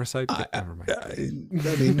 Oversight? Never mind.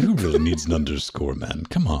 I mean, who really needs an underscore, man?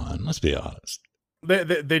 Come on, let's be honest. They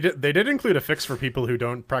did include a fix for people who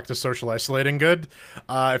don't practice social isolating good.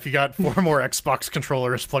 If you got 4 more Xbox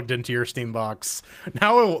controllers plugged into your Steam box,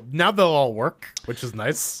 now they'll all work, which is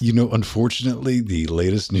nice. Unfortunately, the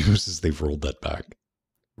latest news is they've rolled that back.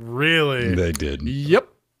 Really? They did. Yep.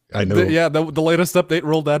 I know. The latest update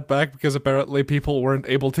rolled that back because apparently people weren't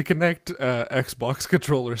able to connect Xbox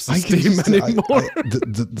controllers to Steam anymore.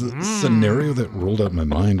 The scenario that rolled out in my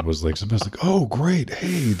mind was like, somebody's like, oh, great.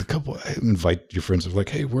 Hey, the couple, invite your friends. Like,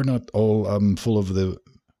 hey, we're not all full of the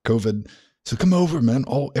COVID. So come over, man.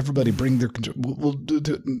 Everybody bring their control. We'll do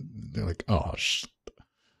it. They're like, oh,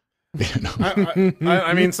 you know?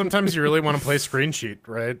 I mean, sometimes you really want to play screen sheet,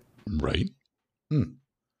 right? Right.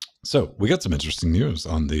 So we got some interesting news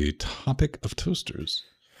on the topic of toasters.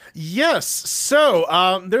 Yes.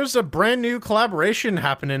 So there's a brand new collaboration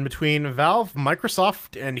happening between Valve,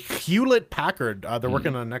 Microsoft, and Hewlett-Packard. They're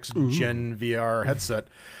working on a next-gen VR headset.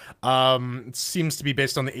 It seems to be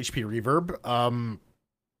based on the HP Reverb.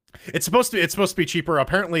 It's supposed to be cheaper.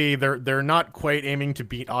 Apparently, they're not quite aiming to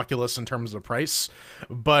beat Oculus in terms of price,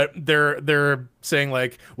 but they're saying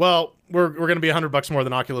like, well, we're going to be $100 more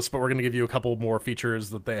than Oculus, but we're going to give you a couple more features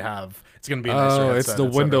that they have. It's going to be a nicer headset, it's the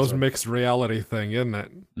Windows mixed reality thing, isn't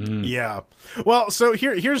it? Yeah. Well, so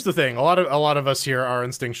here's the thing. A lot of us here, our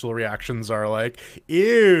instinctual reactions are like,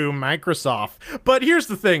 ew, Microsoft. But here's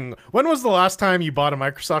the thing. When was the last time you bought a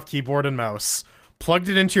Microsoft keyboard and mouse, plugged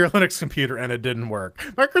it into your Linux computer, and it didn't work?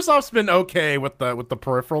 Microsoft's been okay with the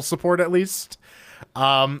peripheral support, at least.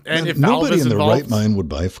 And if nobody in their right mind would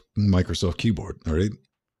buy a Microsoft keyboard, all right?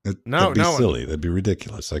 That'd be silly. That'd be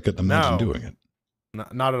ridiculous. I couldn't imagine doing it.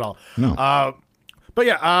 Not at all. No. But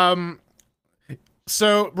yeah.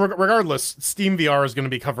 So regardless, Steam VR is going to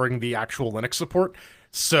be covering the actual Linux support.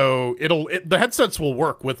 So the headsets will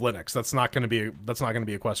work with Linux. That's not going to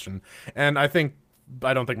be a question. And I don't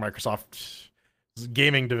think Microsoft's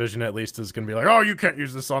gaming division, at least, is going to be like, oh, you can't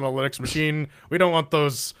use this on a Linux machine. We don't want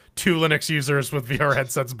those 2 Linux users with VR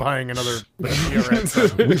headsets buying another VR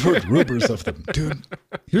headset. We've heard rumors of them. Dude,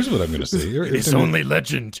 here's what I'm going to say. It's only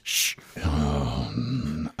legend. Shh.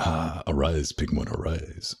 Arise, Pigmon,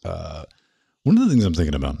 arise. One of the things I'm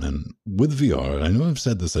thinking about, man, with VR, and I know I've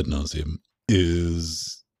said this ad nauseum,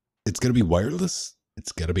 is it's got to be wireless,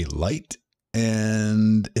 it's got to be light,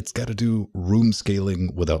 and it's got to do room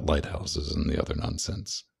scaling without lighthouses and the other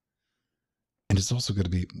nonsense. And it's also got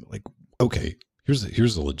to be like, okay,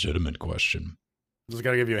 here's a legitimate question. Does it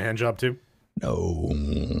got to give you a hand job too? No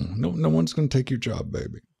one's going to take your job,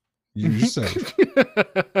 baby. You're safe.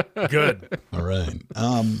 Good. All right.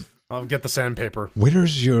 I'll get the sandpaper.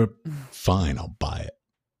 Where's your fine? I'll buy it.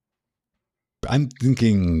 I'm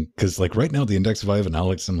thinking, because like right now the Index Vive and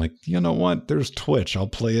Alex, I'm like, you know what? There's Twitch. I'll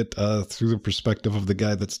play it through the perspective of the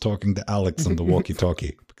guy that's talking to Alex on the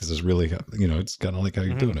walkie-talkie, because it's really, it's kind of like how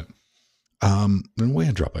you're doing it. And way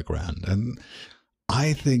I drop $1,000. And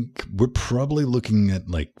I think we're probably looking at,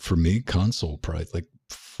 like, for me, console price, like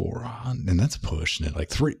 400, and that's pushing it.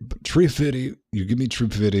 Like 350, you give me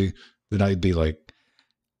 350, then I'd be like,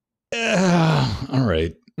 all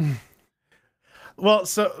right. Well,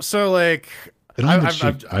 so like, and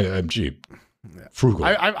I'm cheap. Yeah. Frugal.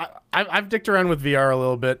 I've dicked around with VR a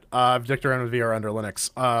little bit. I've dicked around with VR under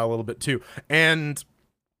Linux a little bit too. And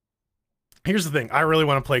here's the thing: I really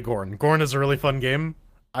want to play Gorn. Gorn is a really fun game.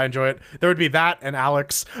 I enjoy it. There would be that and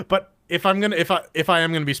Alex, but if I am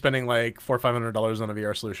gonna be spending like $400 or $500 on a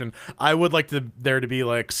VR solution, I would like there to be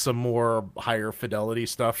like some more higher fidelity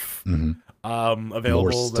stuff. Available.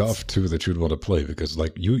 More stuff too that you'd want to play, because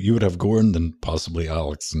like you would have Gorn, then possibly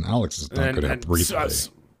Alex, and Alex is not going to have replay.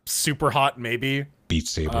 Super hot, maybe Beat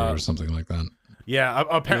Saber or something like that. Yeah,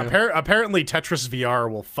 apparently Tetris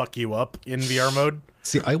VR will fuck you up in VR mode.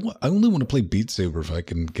 See, I only want to play Beat Saber if I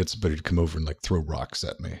can get somebody to come over and like throw rocks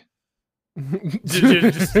at me.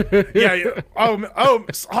 Dude,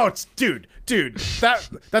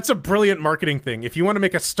 that's a brilliant marketing thing. If you want to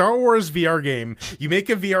make a Star Wars VR game, you make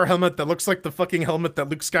a VR helmet that looks like the fucking helmet that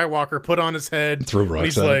Luke Skywalker put on his head. Throw rocks.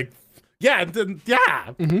 He's like,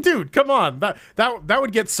 dude, come on. That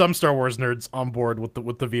would get some Star Wars nerds on board with the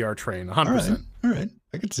VR train. 100%. All right,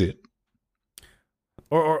 I can see it.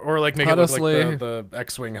 Or like make Honestly, it look like the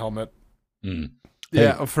X-wing helmet.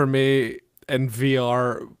 Yeah, for me and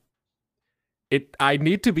VR, I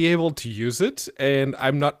need to be able to use it, and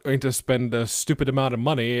I'm not going to spend a stupid amount of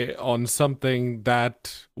money on something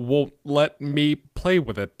that won't let me play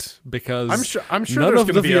with it, because I'm sure there's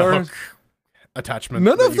going to be a hook attachment.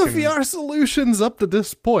 None of the VR solutions up to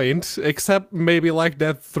this point, except maybe like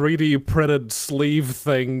that 3D printed sleeve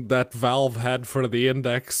thing that Valve had for the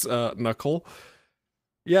Index knuckle.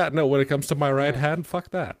 Yeah, no, when it comes to my right hand,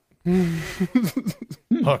 fuck that.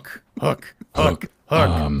 Hook.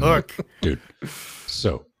 Dude,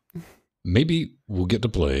 so maybe we'll get to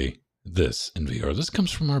play this in VR. This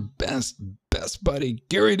comes from our best buddy,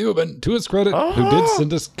 Gary Newman, to his credit, who did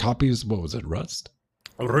send us copies. What was it, Rust?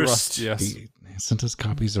 Rust. Yes. He sent us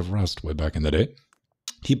copies of Rust way back in the day.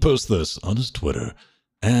 He posts this on his Twitter,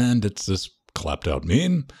 and it's this clapped out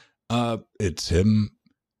meme. It's him,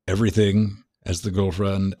 everything as the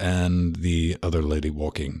girlfriend, and the other lady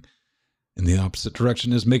walking in the opposite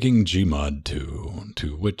direction is making Gmod 2,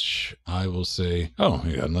 to which I will say, oh,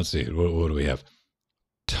 yeah, let's see, what do we have?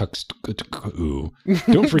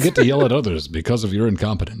 Don't forget to yell at others because of your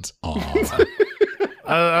incompetence. Aw.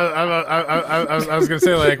 I was gonna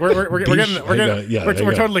say, like, we're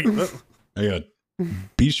totally. I got.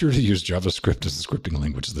 Be sure to use JavaScript as a scripting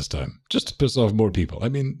language this time, just to piss off more people. I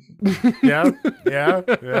mean, yeah.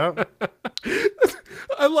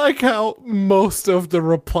 I like how most of the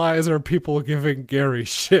replies are people giving Gary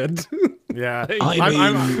shit. Yeah.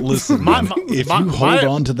 Listen, if you hold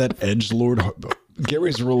on to that edgelord,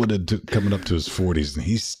 Gary's rolling into coming up to his 40s, and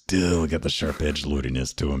he's still got the sharp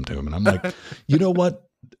edgelordiness to him. And I'm like, you know what?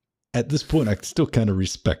 At this point, I still kind of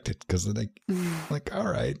respect it because, like, all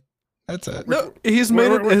right. That's it. No, he's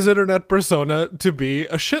made it his internet persona to be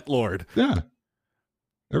a shitlord. Yeah.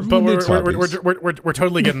 But we're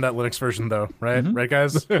totally getting that Linux version though, right? Mm-hmm. Right,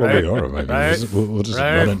 guys? Well, right? we are. We'll just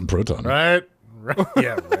run it in Proton. Right?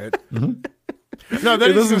 Yeah, right. Mm-hmm. No, then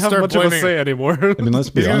he doesn't have much of a say anymore. I mean, let's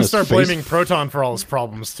be honest. He's going to start blaming Proton for all his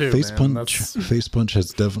problems too. Facepunch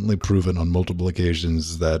has definitely proven on multiple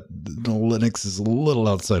occasions that Linux is a little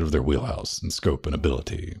outside of their wheelhouse in scope and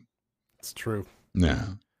ability. It's true. Yeah.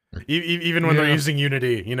 Even when they're using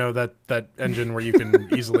Unity, you know, that engine where you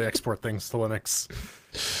can easily export things to Linux.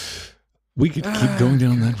 We could keep going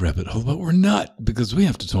down that rabbit hole, but we're not, because we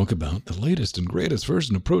have to talk about the latest and greatest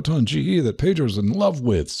version of Proton GE that Pedro's in love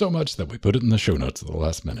with so much that we put it in the show notes at the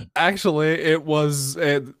last minute. Actually,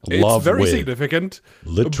 it's very significant.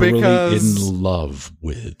 Literally in love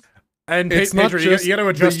with. And it's Pedro, you got to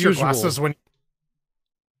adjust your glasses when...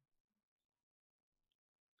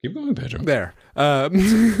 Keep going, Pedro. There.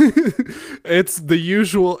 It's the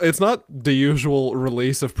usual. It's not the usual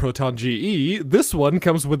release of Proton GE. This one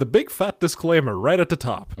comes with a big fat disclaimer right at the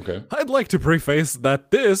top. Okay. I'd like to preface that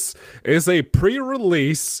this is a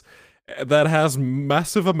pre-release that has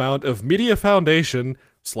massive amount of Media Foundation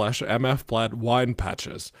 / MF Plaid wine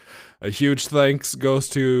patches. A huge thanks goes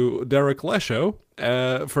to Derek Lesho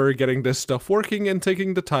for getting this stuff working and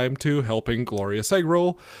taking the time to helping Glorious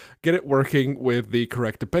Eggroll get it working with the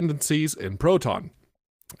correct dependencies in Proton.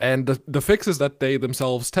 And the fixes that they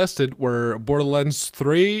themselves tested were Borderlands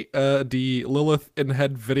 3, the Lilith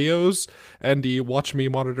in-head videos, and the Watch Me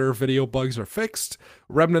Monitor video bugs are fixed.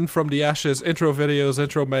 Remnant from the Ashes intro videos,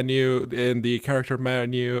 intro menu, and the character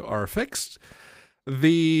menu are fixed.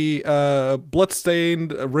 The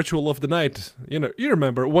Bloodstained Ritual of the Night, you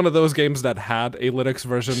remember, one of those games that had a Linux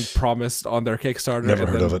version promised on their Kickstarter. Never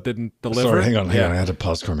heard of it. Didn't deliver. Sorry, hang on. I had to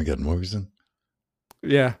pause Carmageddon. What were you saying?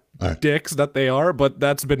 Yeah, right. Dicks that they are, but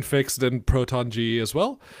that's been fixed in Proton GE as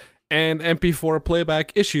well. And MP4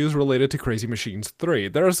 playback issues related to Crazy Machines 3.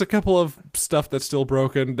 There's a couple of stuff that's still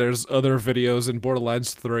broken. There's other videos in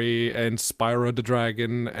Borderlands 3 and Spyro the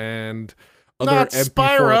Dragon and other Not MP4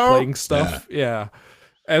 Spyro. playing stuff. Yeah.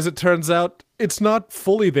 As it turns out, it's not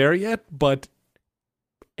fully there yet, but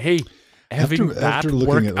hey, having that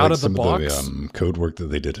work out of the box. The code work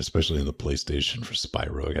that they did, especially in the PlayStation for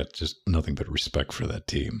Spyro, I got just nothing but respect for that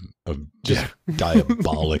team of just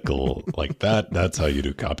diabolical like that. That's how you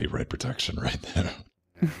do copyright protection right there.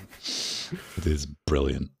 It is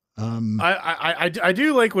brilliant. I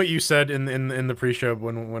do like what you said in the pre-show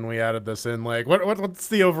when we added this in. Like, what's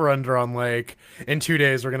the over/under on, like, in 2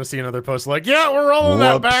 days we're gonna see another post like, yeah, we're rolling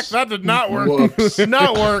that back. That did not work. Did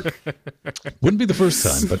not work. Wouldn't be the first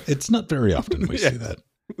time, but it's not very often we see that.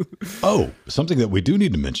 Oh, something that we do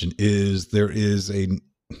need to mention is there is a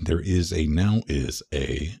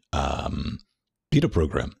beta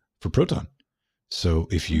program for Proton. So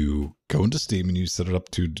if you go into Steam and you set it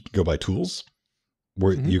up to go by tools,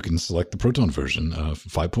 where you can select the Proton version of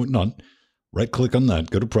 5.0, right-click on that,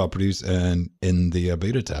 go to Properties, and in the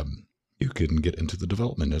Beta tab, you can get into the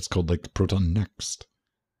development. It's called, like, Proton Next.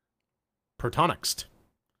 Protonixt.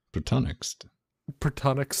 It's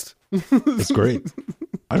great.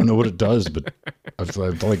 I don't know what it does, but I've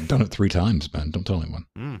like done it 3 times, man. Don't tell anyone.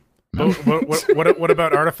 No. What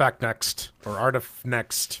about Artifact Next or Artif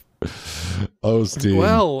Next? Oh, Steve.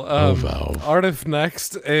 Well, Valve. Artif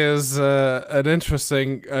Next is an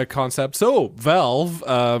interesting concept. So Valve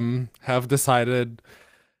have decided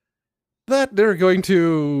that they're going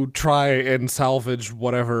to try and salvage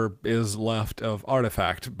whatever is left of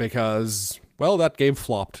Artifact because, well, that game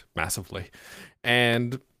flopped massively.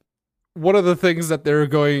 And one of the things that they're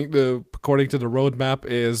going to, according to the roadmap,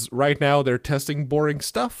 is right now they're testing boring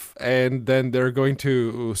stuff, and then they're going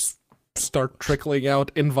to start trickling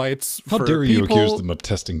out invites How for dare you people. accuse them of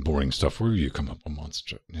testing boring stuff? Where you come up with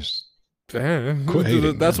monster? Quit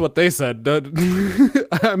hating, That's man. what they said.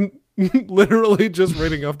 I'm literally just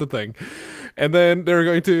reading off the thing. And then they're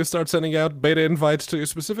going to start sending out beta invites to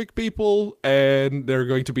specific people, and they're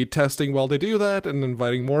going to be testing while they do that and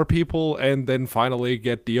inviting more people, and then finally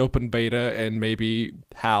get the open beta and maybe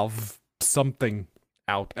have something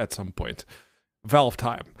out at some point. Valve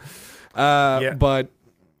time. But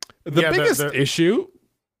the biggest issue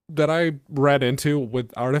that I ran into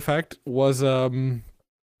with Artifact was the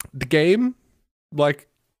game, like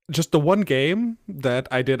just the one game that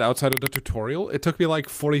I did outside of the tutorial. It took me like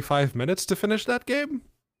 45 minutes to finish that game.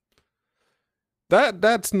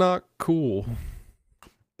 That's not cool.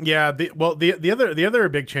 Yeah, the other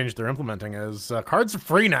big change they're implementing is cards are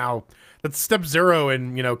free now. That's step 0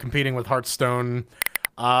 in competing with Hearthstone.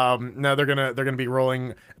 Now they're gonna be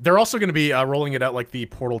rolling. They're also gonna be rolling it out like the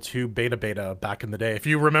Portal 2 beta back in the day. If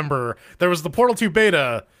you remember, there was the Portal 2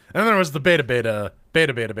 beta, and then there was the beta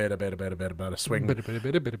swing.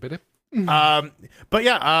 But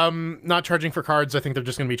yeah, not charging for cards. I think they're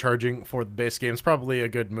just gonna be charging for the base game. It's probably a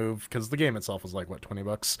good move because the game itself is like what,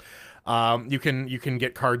 $20. You can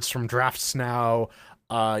get cards from drafts now.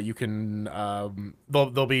 You can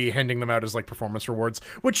they'll be handing them out as like performance rewards,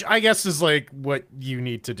 which I guess is like what you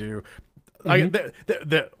need to do.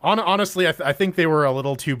 Honestly, I think they were a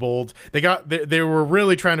little too bold. They were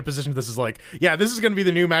really trying to position this as like, yeah, this is going to be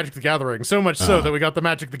the new Magic the Gathering. So much so that we got the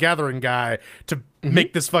Magic the Gathering guy to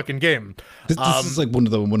make this fucking game. This is like one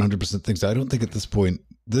of the 100% things. I don't think at this point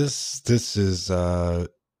this is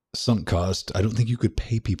sunk cost. I don't think you could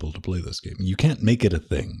pay people to play this game. You can't make it a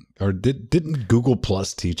thing. Or didn't Google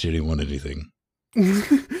Plus teach anyone anything?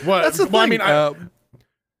 What? That's the thing. I mean,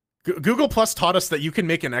 Google Plus taught us that you can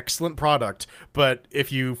make an excellent product, but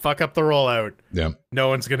if you fuck up the rollout, no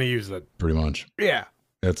one's gonna use it. Pretty much. Yeah.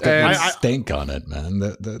 It's got stank on it, man.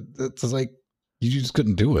 That's like you just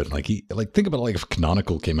couldn't do it. Like think about like if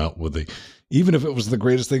Canonical came out with even if it was the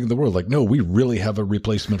greatest thing in the world, like, no, we really have a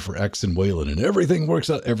replacement for X and Wayland and everything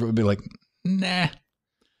works out. Everyone would be like, nah.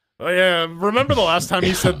 Oh yeah, remember the last time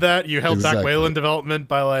you said that? You held back Wayland development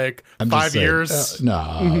by like 5 years.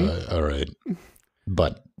 All right.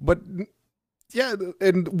 But yeah,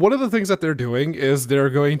 and one of the things that they're doing is they're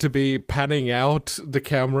going to be panning out the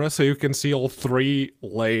camera so you can see all 3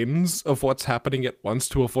 lanes of what's happening at once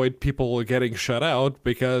to avoid people getting shut out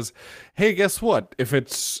because, hey, guess what? If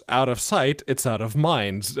it's out of sight, it's out of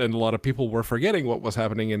mind. And a lot of people were forgetting what was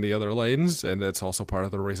happening in the other lanes, and that's also part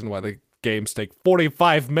of the reason why the games take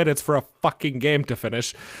 45 minutes for a fucking game to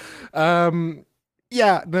finish.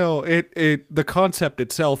 Yeah, no, the concept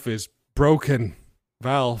itself is broken.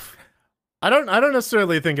 Valve. I don't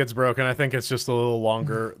necessarily think it's broken. I think it's just a little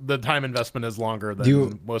longer. The time investment is longer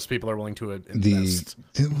than most people are willing to invest.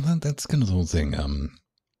 That's kind of the whole thing. One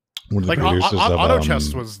of the like producers Auto of,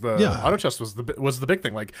 Chess was the big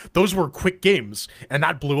thing. Like those were quick games, and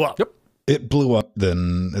that blew up. Yep, it blew up.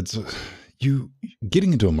 Then it's you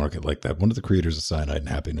getting into a market like that. One of the creators of Cyanide and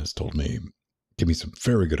Happiness told me, give me some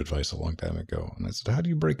very good advice a long time ago, and I said, how do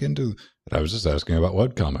you break into? And I was just asking about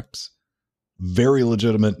webcomics. Very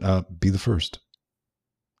legitimate. Be the first.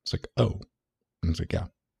 It's like, oh, and it's like, yeah.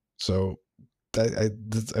 So,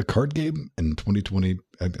 a card game in 2020.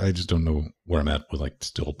 I just don't know where I'm at with like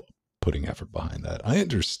still putting effort behind that. I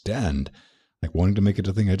understand like wanting to make it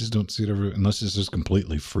a thing. I just don't see it ever unless it's just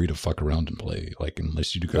completely free to fuck around and play. Like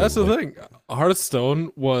unless you do. That's the thing.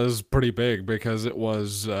 Hearthstone was pretty big because it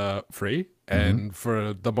was free. And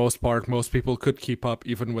for the most part, most people could keep up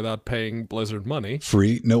even without paying Blizzard money.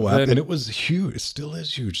 Free, no app, and it was huge. It still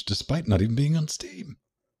is huge, despite not even being on Steam.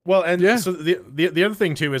 Well, and so the other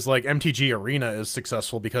thing too is like MTG Arena is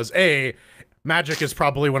successful because Magic is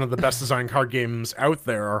probably one of the best designed card games out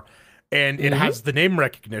there, and it has the name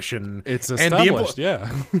recognition. It's established,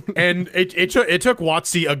 and it took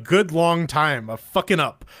WotC a good long time of fucking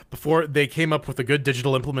up before they came up with a good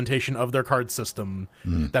digital implementation of their card system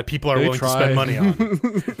that people are willing to spend money on.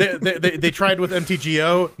 they tried with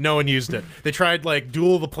MTGO, no one used it. They tried like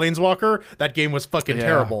Duel of the Planeswalker, that game was fucking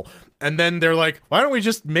terrible. And then they're like, why don't we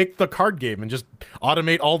just make the card game and just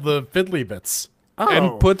automate all the fiddly bits?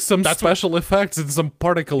 And put some special effects and some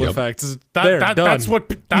particle effects. Done. That's what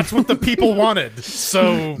the people wanted.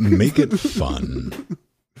 So make it fun.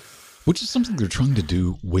 Which is something they're trying to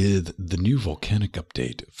do with the new Volcanic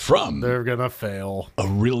update from... They're gonna fail. A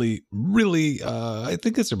really, really, I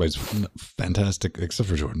think everybody's fantastic, except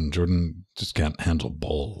for Jordan. Jordan just can't handle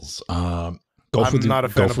balls. Golf with not a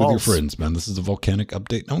fan of your balls. friends, man. This is a volcanic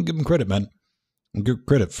update. Don't give them credit, man. Don't give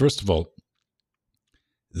credit. First of all,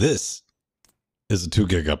 this is a 2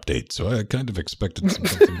 gig update, so I kind of expected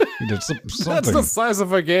something. Something. That's the size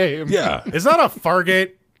of a game. Yeah. Is that a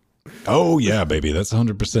Fargate? Oh yeah, baby. That's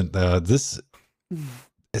 100%.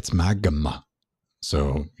 It's magma,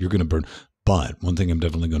 so you're gonna burn. But one thing I'm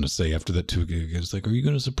definitely going to say after that 2 gig is like, are you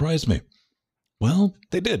going to surprise me? Well,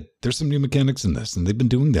 they did. There's some new mechanics in this, and they've been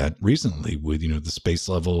doing that recently with, the space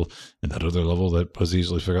level and that other level that was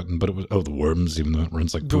easily forgotten. But it was, the worms, even though it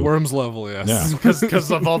runs like The poop. worms level, yes. Yeah.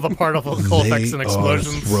 Because of all the particle effects and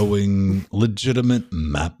explosions. They are throwing legitimate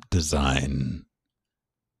map design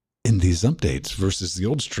in these updates versus the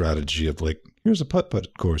old strategy of like, here's a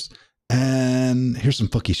putt-putt course, and here's some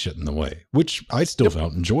fucky shit in the way, which I still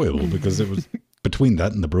found enjoyable because it was between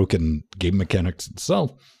that and the broken game mechanics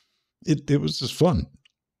itself. It was just fun.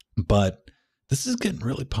 But this is getting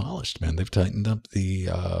really polished, man. They've tightened up the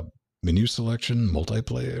menu selection,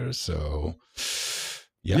 multiplayer, so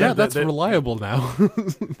yeah, that's reliable now.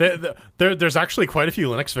 There's actually quite a few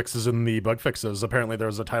Linux fixes in the bug fixes. Apparently there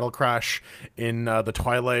was a title crash in the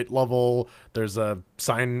Twilight level. There's a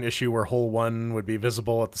sign issue where hole 1 would be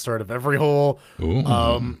visible at the start of every hole. Ooh.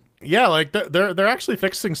 Yeah, like they're actually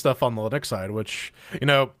fixing stuff on the Linux side, which,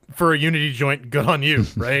 for a Unity joint, good on you,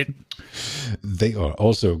 right? They are.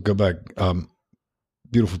 Also, go back,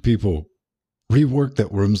 beautiful people, rework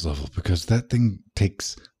that worms level because that thing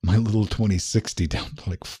takes my little 2060 down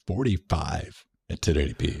to like 45 at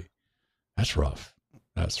 1080p. That's rough.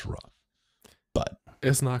 That's rough. But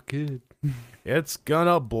it's not good. It's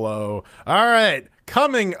gonna blow. All right,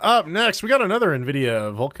 coming up next, we got another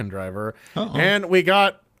NVIDIA Vulkan driver, and we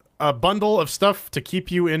got a bundle of stuff to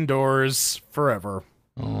keep you indoors forever.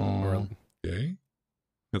 Oh, okay.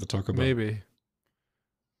 Got to talk about maybe.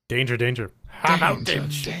 Danger, danger. How about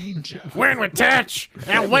danger? When we touch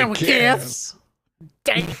and when we kiss.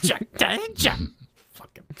 Danger, danger.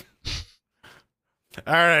 Fucking.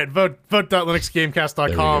 All right,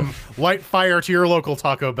 vote.linuxgamecast.com. Light fire to your local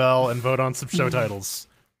Taco Bell and vote on some show titles.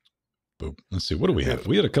 Boop. Let's see. What do we have?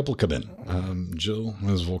 We had a couple come in. Jill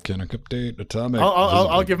has volcanic update. Atomic.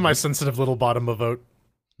 I'll give my sensitive little bottom a vote.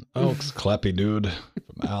 Alex Clappy Dude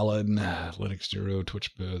from Alan. Linux Zero.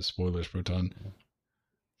 Twitch spoilers. Proton.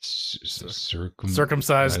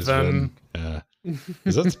 Circumcised Ven.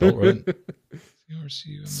 Is that spelled right?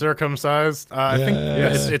 Circumcised. I think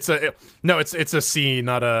it's a C,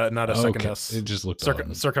 not a second S. It just looked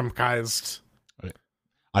circumcised.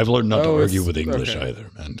 I've learned not to argue with English either,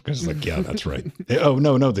 man. Because yeah, that's right. Oh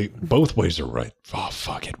no, both ways are right. Oh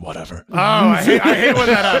fuck it, whatever. Oh, I hate when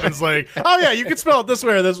that happens. Like, oh yeah, you can spell it this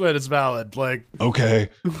way or this way, and it's valid. Like, okay,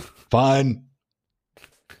 fine.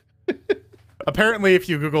 Apparently, if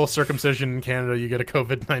you Google circumcision in Canada, you get a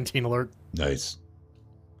COVID-19 alert. Nice.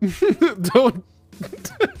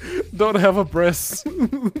 Don't have a breast.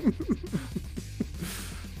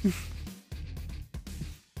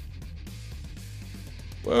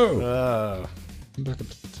 Whoa. Come back up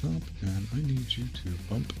to the top, and I need you to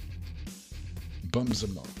bums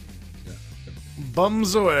them up. Yeah.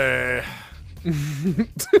 Bums away.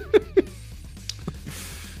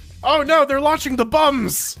 Oh no, they're launching the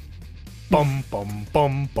bums. Bum bum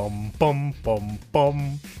bum bum bum bum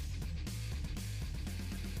bum.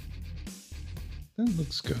 That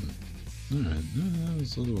looks good. All right, that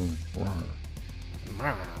was a little.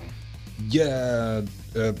 Yeah,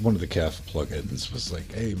 one of the CAF plugins was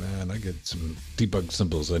like, "Hey man, I get some debug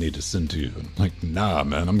symbols I need to send to you." I'm like, "Nah,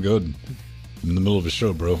 man, I'm good. I'm in the middle of a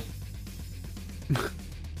show, bro."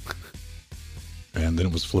 And then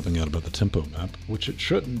it was flipping out about the tempo map, which it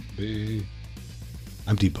shouldn't be.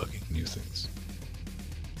 I'm debugging new things.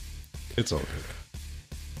 It's all good.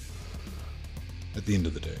 At the end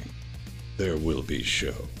of the day, there will be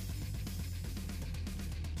show.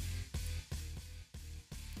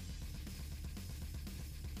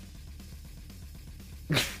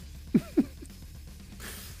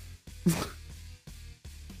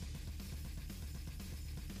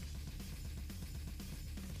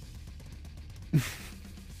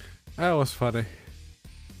 That was funny.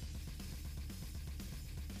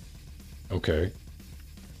 Okay.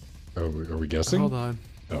 Are we guessing? Hold on.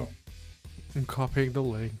 Oh. I'm copying the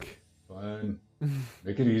link. Fine.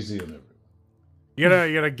 Make it easy on everyone. You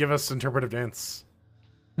gotta give us interpretive dance.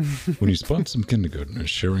 When you spot some kindergartners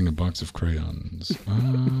sharing a box of crayons.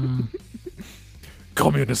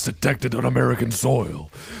 Communists detected on American soil.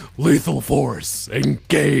 Lethal force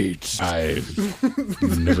engaged. I've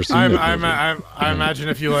never seen that. I imagine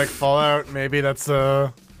if you like Fallout, maybe that's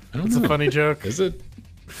a funny joke. Is it?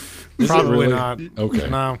 Probably really? not. Okay.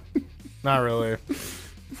 No, not really.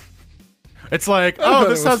 It's like, I oh, thought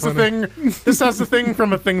this it has was the thing. This has the thing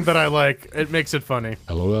from a thing that I like. It makes it funny.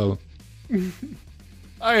 LOL.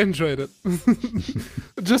 I enjoyed it.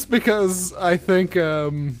 Just because I think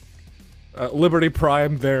Liberty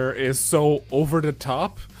Prime there is so over the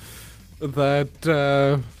top that,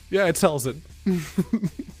 yeah, it sells it.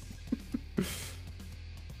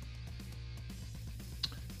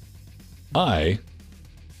 I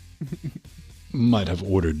might have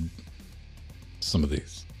ordered some of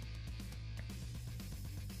these.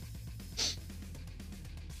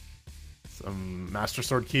 Some Master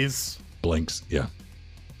Sword keys. Blanks, yeah.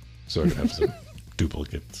 So I can have some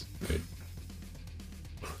duplicates. Okay.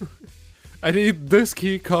 I need this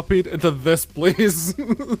key copied into this, please.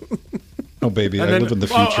 Oh, baby, And I then- live in the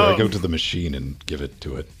future. I go to the machine and give it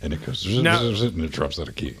to it, and it goes, Now- and it drops out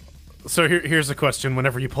a key. So here's a question.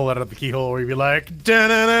 Whenever you pull it out of the keyhole, where you be like,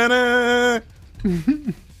 da-na-na-na,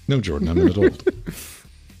 No, Jordan, I'm an adult.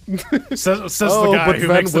 says the guy but who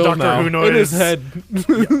Van makes the will Doctor now. Who noise. In his head.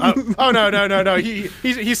 Oh no.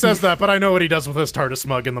 He says that, but I know what he does with his TARDIS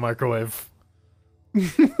mug in the microwave.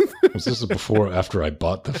 Was this before or after I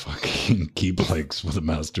bought the fucking key blanks with a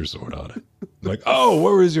Master Sword on it? Like, oh,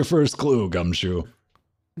 where is your first clue, Gumshoe?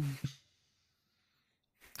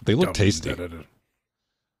 They look tasty.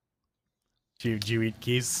 Do you eat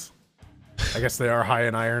keys? I guess they are high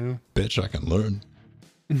in iron. Bitch, I can learn.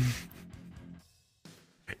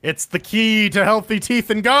 It's the key to healthy teeth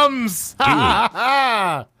and gums! Ha ha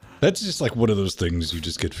ha! That's just like one of those things you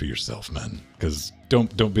just get for yourself, man. Because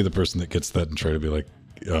don't be the person that gets that and try to be like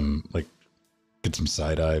get some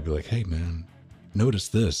side eye. Be like, hey, man, notice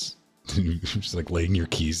this. You're just like laying your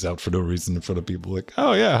keys out for no reason in front of people. Like,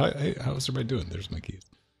 oh yeah, hey, how's everybody doing? There's my keys.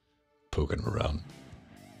 Poking them around.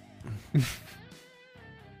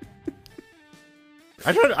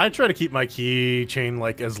 I try to keep my keychain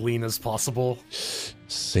like as lean as possible.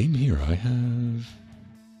 Same here. I have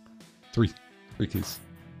three keys.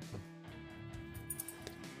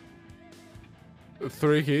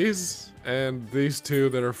 3 keys, and these 2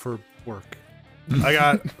 that are for work. I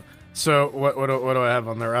got so what do I have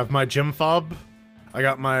on there? I have my gym fob. I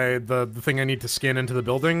got my the thing I need to scan into the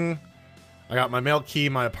building. I got my mail key,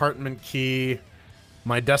 my apartment key,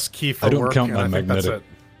 my desk key for I don't work. count and my I think that's magnetic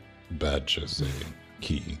it. badge as a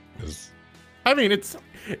key. 'Cause- I mean, it's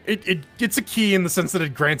a key in the sense that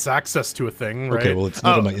it grants access to a thing, right? Okay, well, it's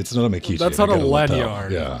not on my keychain. That's I not a got lapel.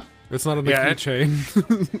 lanyard. Yeah. It's not on the Yeah,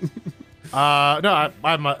 keychain. No,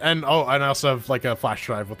 I'm and I also have like a flash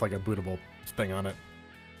drive with like a bootable thing on it.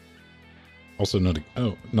 Also not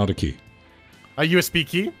a key. A USB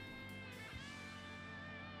key.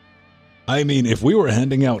 I mean, if we were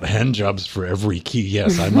handing out hand jobs for every key,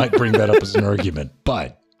 yes, I might bring that up as an argument.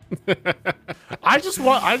 But I just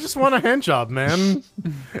want a hand job, man.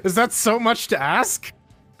 Is that so much to ask?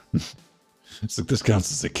 it's like this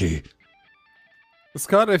counts as a key.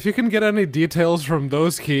 Scott, if you can get any details from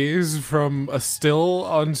those keys from a still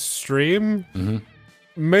on stream,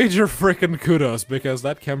 major frickin' kudos, because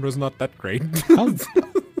that camera's not that great.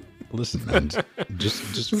 Listen, man,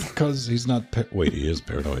 just because he's not wait, he is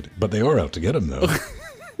paranoid, but they are out to get him though.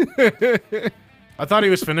 I thought he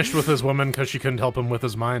was finished with his woman because she couldn't help him with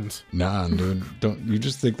his mind. Nah, dude, don't you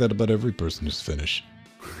just think that about every person who's Finnish?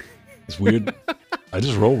 It's weird. I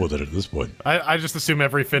just roll with it at this point. I just assume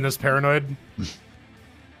every Finn is paranoid.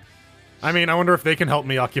 I mean, I wonder if they can help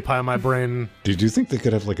me occupy my brain. Do you think they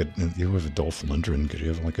could have like you have a Dolph Lundgren? Could you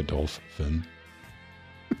have like a Dolph Finn?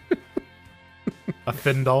 A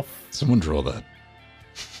Findolph. Someone draw that.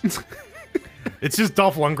 It's just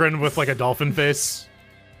Dolph Lundgren with like a dolphin face.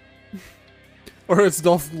 Or it's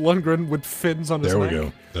Dolph Lundgren with fins on his There we neck.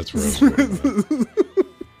 go. That's where I was going with that.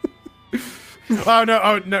 Oh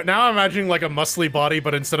no! Now I'm imagining like a muscly body,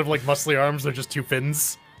 but instead of like muscly arms, they're just 2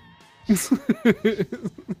 fins.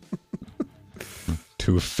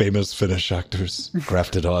 2 famous Finnish actors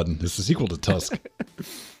grafted on. This is equal to Tusk.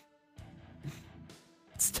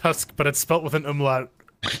 It's Tusk, but it's spelt with an umlaut.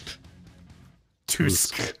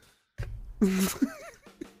 Tusk.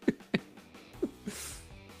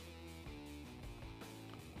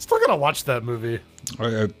 Still gotta watch that movie.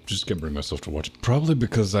 I just can't bring myself to watch it. Probably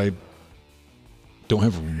because I don't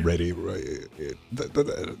have ready.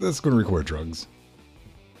 That's going to require drugs.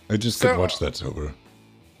 I just could watch that sober.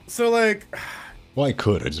 So like, Well, I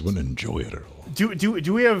could. I just wouldn't enjoy it at all.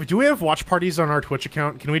 do we have watch parties on our Twitch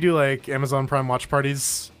account? Can we do like Amazon Prime watch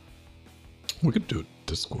parties? We could do it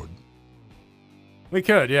Discord. We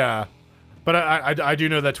could, yeah. But I do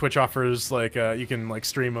know that Twitch offers like you can like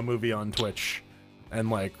stream a movie on Twitch and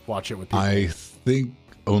like watch it with people. I think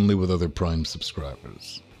only with other Prime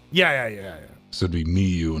subscribers. Yeah. So it'd be me,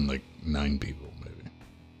 you, and like 9 people, maybe.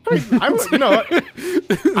 I I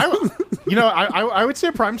would say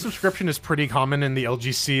a Prime subscription is pretty common in the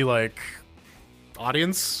LGC like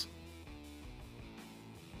audience.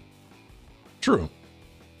 True.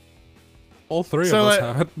 All three of us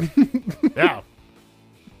have it. Yeah.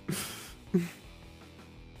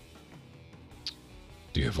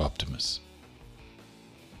 Do you have Optimus?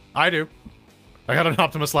 I do. I got an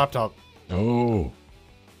Optimus laptop Oh.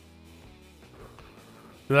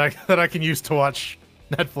 that I can use to watch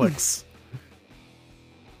Netflix.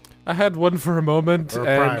 I had one for a moment, Or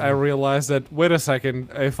and Prime. I realized that, wait a second,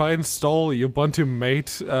 if I install Ubuntu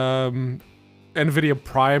Mate, NVIDIA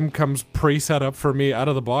Prime comes pre-set up for me out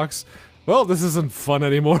of the box. Well, this isn't fun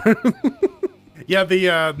anymore. Yeah, the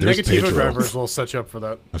There's Negativo Pedro. drivers will set you up for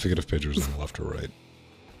that. I forget if Pedro's on the left or right.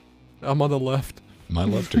 I'm on the left. My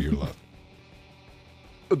left or your left?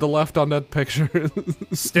 The left on that picture.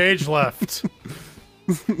 Stage left.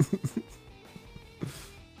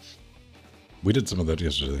 We did some of that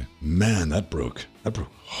yesterday. Man, that broke. That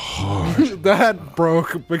broke hard. That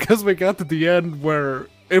broke because we got to the end where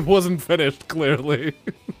it wasn't finished, clearly.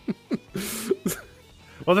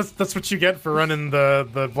 Well, that's what you get for running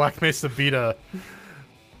the Black Mesa beta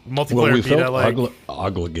multiplayer Well, we beta. felt Like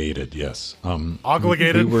obligated, yes.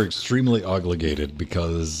 Obligated? We were extremely obligated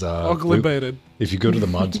because... Oglibated. if you go to the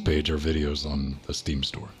mods page, our videos on the Steam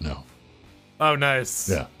store. No. oh, nice.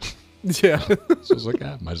 Yeah. Yeah. So I was like,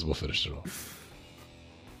 might as well finish it off.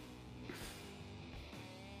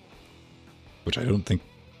 Which I don't think...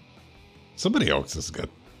 Somebody else has got...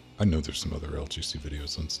 I know there's some other LGC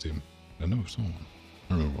videos on Steam. I know someone.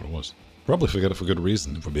 I don't remember what it was. Probably forgot it for good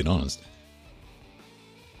reason, if we're being honest.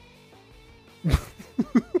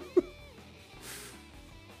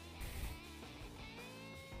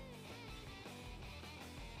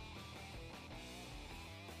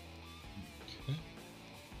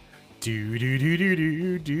 Do do do do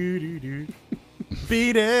do do do do.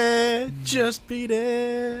 Beat it, just beat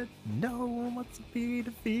it. No one wants to be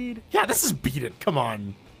defeated. Yeah, this is beat it. Come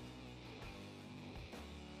on.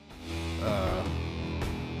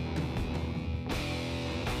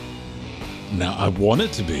 Now, I want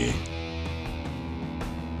it to be...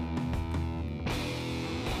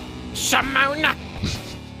 Shamona.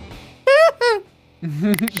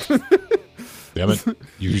 Damn it.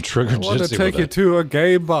 You triggered I want to Jitsi take with you that. to a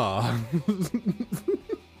gay bar.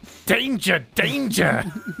 Danger, danger.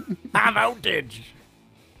 High voltage.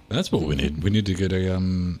 That's what we need. We need to get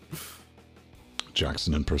a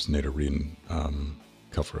Jackson impersonator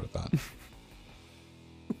cover of that.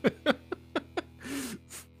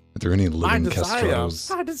 Are there any living castratos?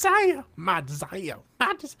 My desire. My desire.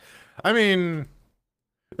 My desire. I mean,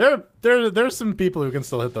 there's some people who can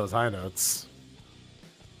still hit those high notes.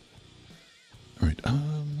 All right, let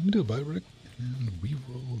me do a bye, Rick, and we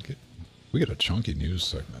will get... We got a chunky news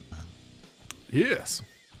segment, man. Yes.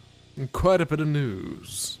 Quite a bit of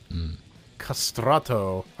news.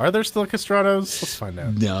 Castrato. Are there still castratos? Let's find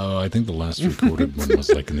out. No, I think the last recorded one was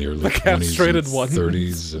like in the early 20s castrated and ones.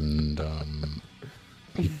 30s, and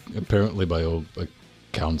he apparently by all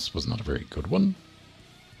accounts was not a very good one.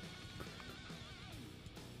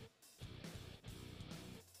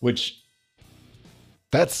 Which,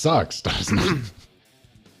 that sucks, doesn't it?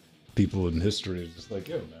 People in history are just like,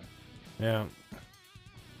 yo, man. Yeah.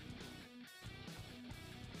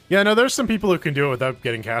 Yeah, no, there's some people who can do it without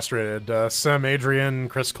getting castrated. Sam Adrian,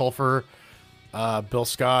 Chris Colfer, Bill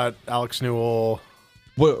Scott, Alex Newell.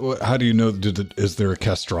 What how do you know? Is there a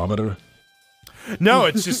castrometer? No,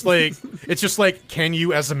 it's just like, can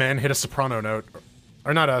you as a man hit a soprano note?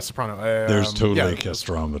 Or not a soprano. There's totally yeah, a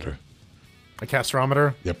castrometer. a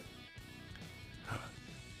castrometer. Yep.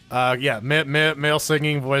 Yeah, male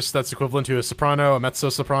singing voice that's equivalent to a soprano, a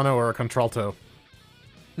mezzo-soprano, or a contralto.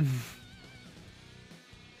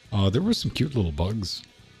 There were some cute little bugs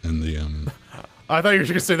in the I thought you were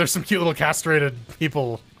going to say there's some cute little castrated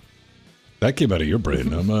people. that came out of your brain,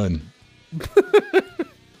 not mine.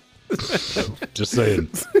 Just saying.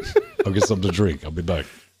 I'll get something to drink. I'll be back.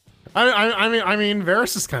 I mean,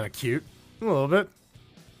 Varys is kind of cute, a little bit.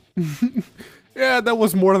 Yeah, that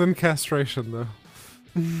was more than castration, though.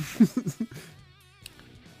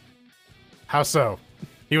 How so?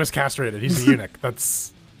 He was castrated. He's a eunuch.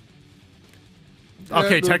 That's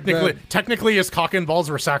okay. Technically, his cock and balls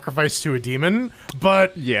were sacrificed to a demon,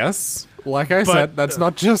 but Yes. Like I said, that's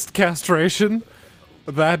not just castration.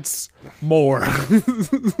 That's more.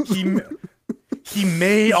 he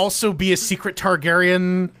may also be a secret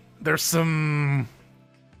Targaryen. There's some,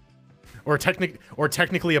 or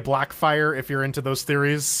technically a Blackfire if you're into those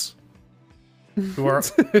theories. Who are?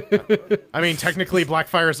 I mean, technically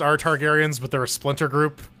Blackfires are Targaryens, but they're a splinter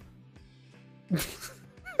group.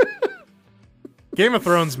 Game of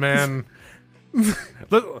Thrones, man.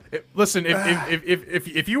 Listen,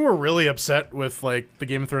 if you were really upset with like the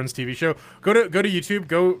Game of Thrones TV show, go to YouTube,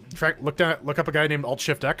 look up a guy named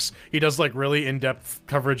Alt-Shift-X. He does like really in-depth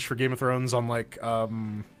coverage for Game of Thrones on like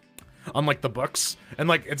the books, and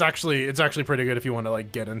like it's actually pretty good if you want to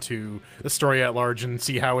like get into the story at large and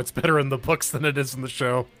see how it's better in the books than it is in the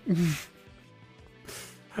show.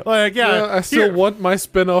 Like yeah, I still want my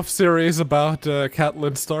spin-off series about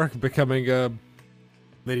Catelyn Stark becoming a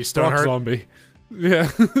Lady rock Stoneheart zombie. Yeah.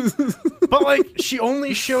 But like she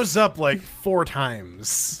only shows up like 4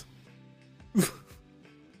 times.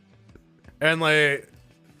 And like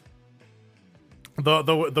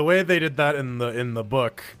the way they did that in the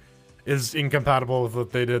book is incompatible with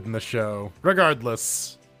what they did in the show.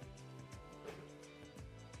 Regardless.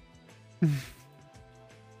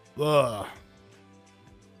 Ugh.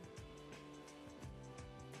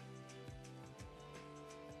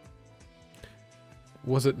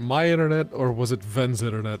 Was it my internet or was it Ven's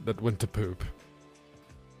internet that went to poop?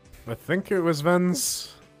 I think it was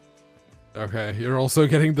Ven's. Okay, you're also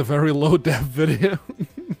getting the very low def video.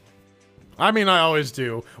 I mean, I always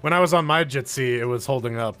do. When I was on my Jitsi, it was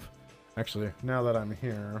holding up. Actually, now that I'm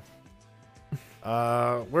here.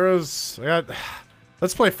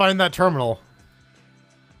 Let's play Find That Terminal.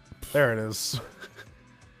 There it is.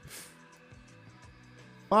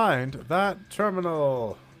 Find that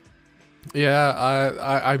terminal. Yeah,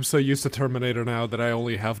 I'm so used to Terminator now that I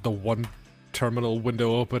only have the one terminal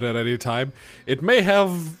window open at any time. It may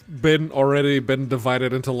have already been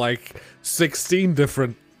divided into like 16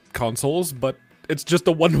 different consoles, but it's just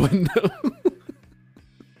the one window.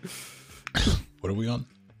 What are we on?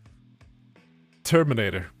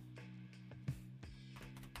 Terminator.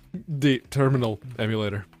 The terminal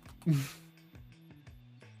emulator.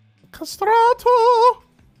 Castrato.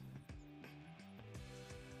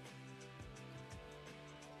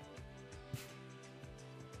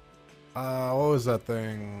 What was that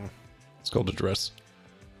thing? It's called Address.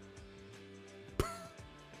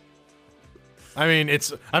 I mean,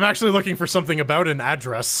 I'm actually looking for something about an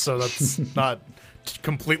address, so that's not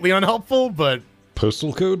completely unhelpful, but...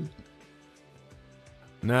 Postal code?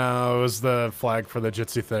 No, it was the flag for the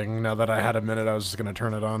Jitsi thing. Now that I had a minute, I was just gonna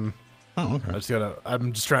turn it on. Oh, okay.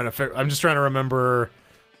 I'm just trying to remember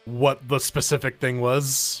what the specific thing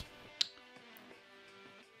was.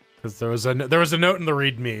 Because there was a note in the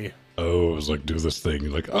README. Oh, it was like, do this thing.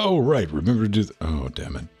 You're like, oh, right, remember to do oh,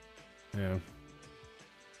 damn it. Yeah.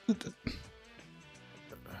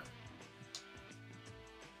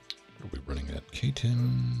 Are we running at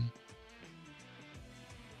K10?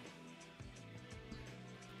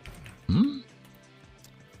 Hmm?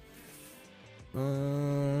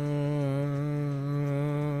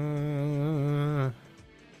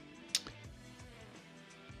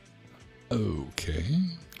 Okay.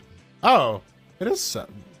 Oh, it is.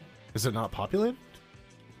 Is it not populated?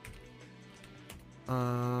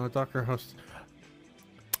 Docker host.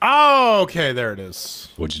 Oh, okay, there it is.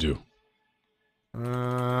 What'd you do?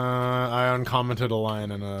 I uncommented a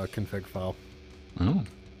line in a config file. Oh.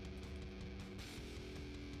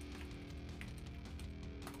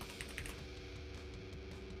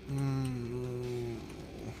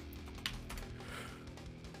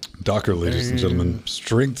 Docker, ladies and gentlemen,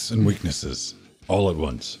 strengths and weaknesses, all at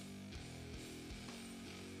once.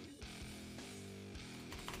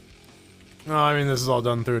 No, I mean, this is all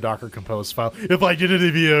done through a Docker Compose file. If I did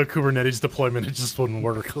it via Kubernetes deployment, it just wouldn't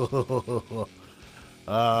work.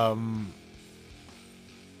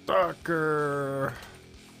 Docker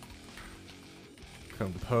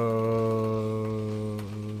Compose.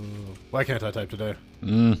 Why can't I type today?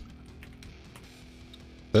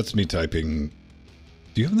 That's me typing.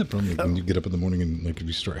 Do you have that problem like, when you get up in the morning and like if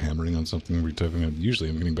you start hammering on something and retyping? Usually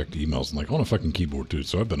I'm getting back to emails and like on a fucking keyboard too.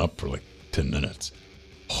 So I've been up for like 10 minutes.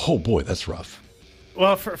 Oh boy, that's rough.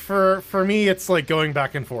 Well, for me, it's like going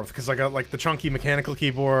back and forth because I got like the chunky mechanical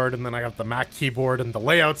keyboard, and then I got the Mac keyboard, and the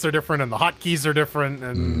layouts are different, and the hotkeys are different,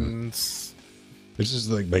 and it's just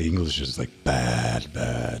like my English is like bad.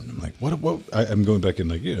 I'm like, what? I'm going back and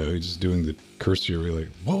like just doing the cursor. Like,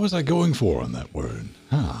 what was I going for on that word?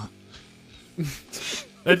 Huh?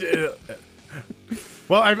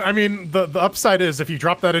 Well, I mean, the upside is if you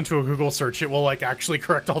drop that into a Google search, it will like actually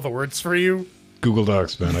correct all the words for you. Google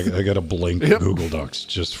Docs, man. I got a blank Google Docs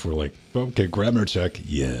just for like, okay, grammar check,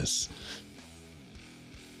 yes.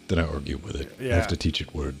 Then I argue with it. Yeah. I have to teach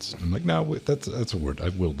it words. I'm like, no, that's a word.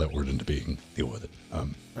 I've willed that word into being. Deal with it. All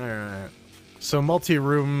right. So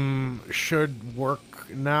multi-room should work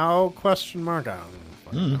now? Question mark. I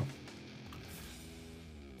don't know.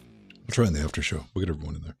 We'll try in the after show. We'll get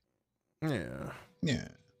everyone in there. Yeah.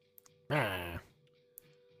 Yeah.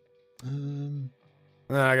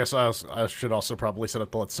 I guess I should also probably set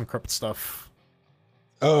up the Let's Encrypt stuff.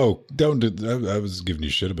 Oh, don't do. I was giving you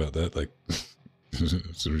shit about that. Like, as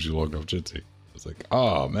soon as you logged off Jitsi, I was like,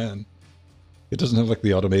 oh man, it doesn't have like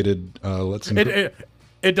the automated Let's Encrypt.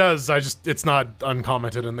 It does. It's not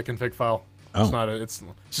uncommented in the config file. Oh. It's not. It's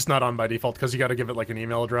just not on by default because you got to give it like an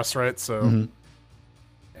email address, right? So.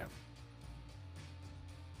 Yeah.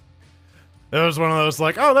 It was one of those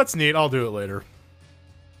like, oh, that's neat. I'll do it later.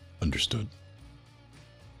 Understood.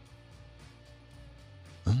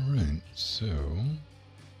 All right, so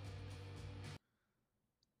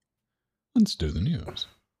let's do the news.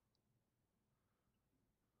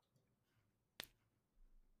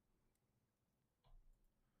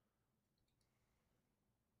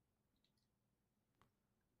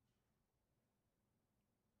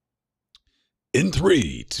 In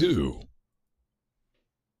 3, 2.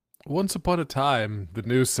 Once upon a time, the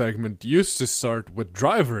news segment used to start with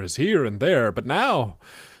drivers here and there, but now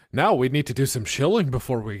we need to do some shilling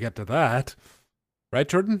before we get to that. Right,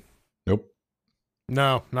 Jordan? Nope.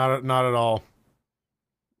 No, not at all.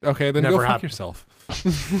 Okay, then Never go fuck happened. yourself.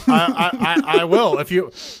 I will. If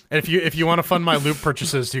you want to fund my loop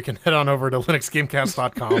purchases, you can head on over to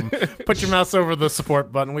linuxgamecast.com. Put your mouse over the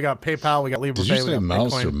support button. We got PayPal, we got LibrePay. Did you we say got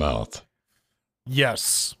mouse Bitcoin. or mouth?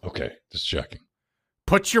 Yes. Okay, just checking.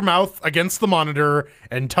 Put your mouth against the monitor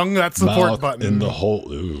and tongue that support Mouth button in the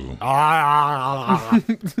hole. Ooh.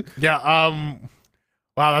 Yeah.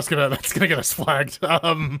 Wow, that's gonna get us flagged.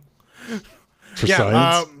 For yeah,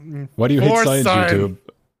 science? Why do you hate science, YouTube?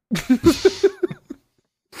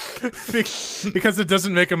 Because it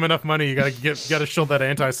doesn't make them enough money. You gotta shield that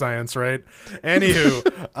anti-science, right?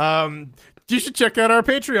 Anywho, you should check out our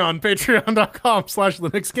Patreon,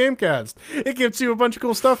 patreon.com/LinuxGamecast. It gives you a bunch of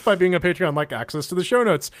cool stuff by being a Patreon, like access to the show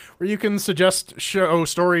notes, where you can suggest show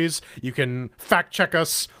stories, you can fact check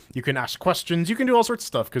us, you can ask questions, you can do all sorts of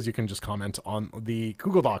stuff, because you can just comment on the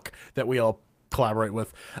Google Doc that we all collaborate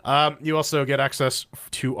with. You also get access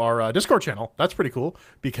to our Discord channel. That's pretty cool,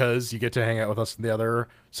 because you get to hang out with us the other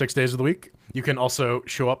 6 days of the week. You can also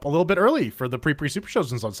show up a little bit early for the pre-super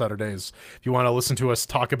shows on Saturdays. If you want to listen to us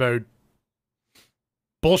talk about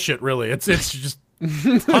bullshit, really. It's just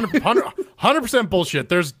 100% bullshit.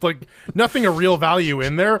 There's like nothing of real value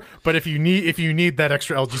in there, but if you need that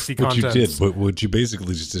extra LGC content. What you did, what you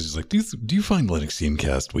basically just did is like, do you find Linux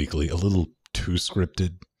Gamecast Weekly a little too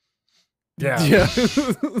scripted? Yeah.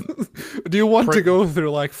 Do you want to go through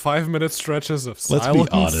like 5-minute stretches of silence? Let's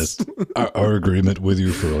be honest. Our agreement with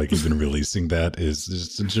you for like even releasing that is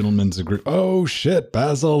just a gentleman's agreement. Oh shit,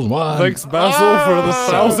 Basil, why? Thanks, Basil, for the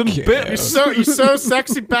 1,000 bits. You're so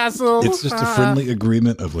sexy, Basil. It's just a friendly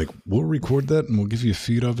agreement of like, we'll record that and we'll give you a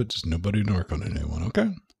feed of it. Just nobody narc on anyone, okay?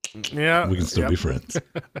 Yeah, we can still be friends.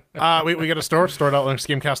 We got a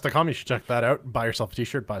store.linuxgamecast.com. You should check that out. Buy yourself a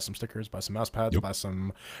t-shirt, buy some stickers, buy some mouse pads, buy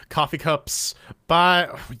some coffee cups.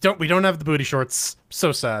 We don't have the booty shorts.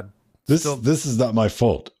 So sad. This is not my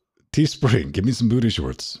fault. Teespring, give me some booty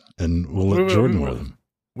shorts and we'll let Jordan wear them.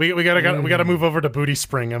 We gotta move over to Booty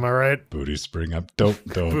Spring, am I right? Booty Spring.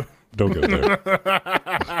 Don't go there.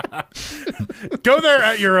 Go there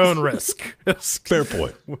at your own risk. Fair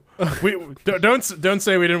point. We don't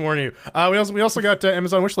say we didn't warn you. We also got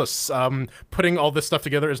Amazon wishlists. Putting all this stuff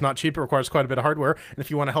together is not cheap. It requires quite a bit of hardware. And if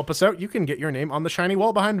you want to help us out, you can get your name on the shiny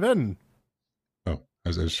wall behind Ven. Oh, I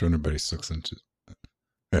was showing everybody 6 inches.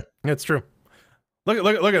 Yeah, it's true. Look at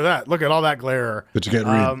that. Look at all that glare. But you can't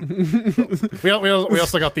read. We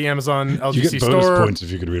also got the Amazon LGC you get store. bonus points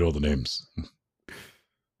if you could read all the names.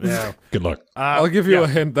 Yeah. Good luck. I'll give you a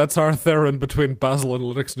hint. That's our Theron between Basil and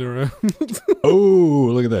Linux Neuro. Oh,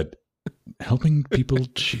 look at that. Helping people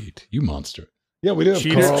cheat. You monster. Yeah, we do have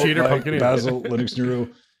Cheater, Carl, pumpkin. Basil, Linux Neuro.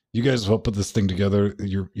 You guys help put this thing together.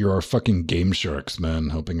 You're our fucking game sharks, man,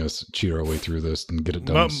 helping us cheat our way through this and get it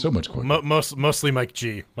done so much quicker. Mostly Mike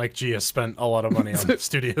G. Mike G has spent a lot of money on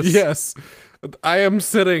studios. Yes. I am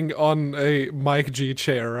sitting on a Mike G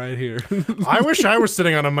chair right here. I wish I was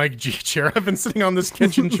sitting on a Mike G chair. I've been sitting on this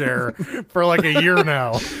kitchen chair for like a year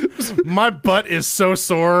now. My butt is so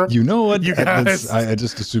sore. You know what? You guys. I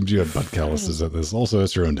just assumed you had butt calluses at this. Also,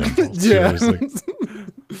 it's your own damn fault. Yeah.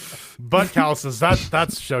 Butt calluses.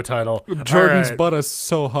 That's show title. Jordan's right. butt is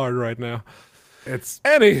so hard right now. It's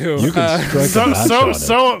anywho. You can strike a match on it.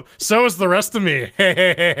 So is the rest of me.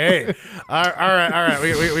 Hey. All right.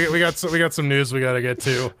 We got some news we got to get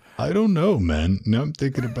to. I don't know, man. Now I'm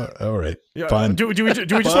thinking about. All right, yeah, fine. Do we just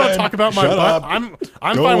want to talk about my Shut butt? up. I'm Go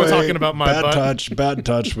fine away. with talking about my butt. Bad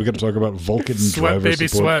touch. We got to talk about Vulkan Sweat, driver baby,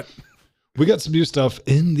 support. sweat. We got some new stuff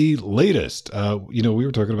in the latest. We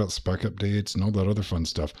were talking about spec updates and all that other fun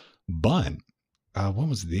stuff, but when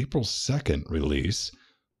was it? The April 2nd release,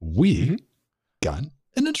 we got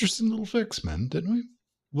an interesting little fix, man, didn't we?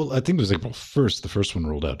 Well, I think it was April 1st, the first one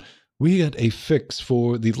rolled out. We had a fix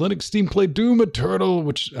for the Linux Steam Play Doom Eternal,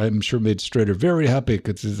 which I'm sure made Strader very happy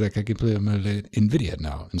because it's like I can play on my NVIDIA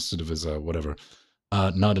now instead of his whatever.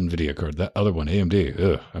 Not NVIDIA card, that other one, AMD.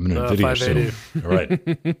 Ugh, I'm an NVIDIA. 580. So, all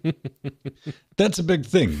right. That's a big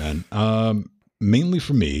thing, man. Mainly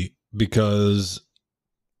for me, because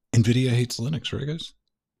NVIDIA hates Linux, right, guys?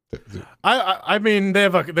 I mean they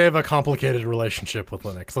have a complicated relationship with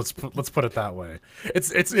Linux. Let's put it that way.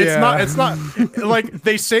 It's not like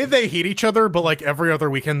they say they hate each other, but like every other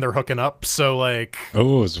weekend they're hooking up. So like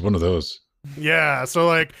it's one of those. Yeah. So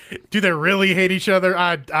like, do they really hate each other?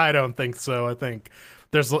 I don't think so. I think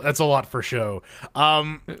that's a lot for show.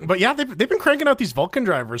 But yeah, they've been cranking out these Vulkan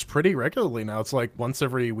drivers pretty regularly now. It's like once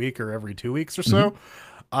every week or every 2 weeks or so.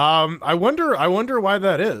 I wonder why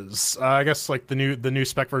that is. I guess like the new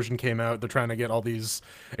spec version came out. They're trying to get all these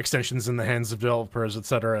extensions in the hands of developers, et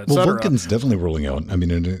cetera, et cetera. Well, Vulkan's definitely rolling out. I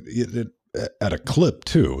mean, at a clip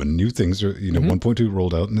too, and new things are 1.2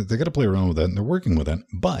 rolled out, and they got to play around with that, and they're working with that.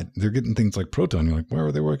 But they're getting things like Proton. You're like, why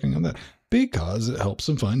are they working on that? Because it helps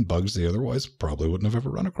them find bugs they otherwise probably wouldn't have ever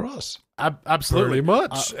run across. Absolutely. Pretty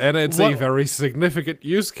much. And it's a very significant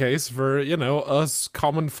use case for, us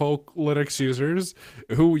common folk Linux users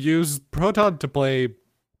who use Proton to play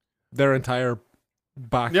their entire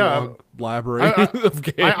backlog library of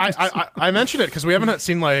games. I mentioned it because we haven't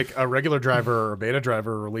seen like a regular driver or a beta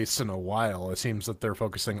driver release in a while. It seems that they're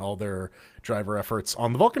focusing all their driver efforts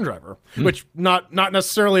on the Vulkan driver, which not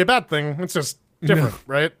necessarily a bad thing. It's just different,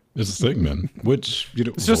 right? It's a thing, man. Which,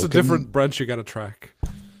 it's just a different branch you got to track.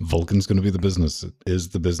 Vulkan's going to be the business. It is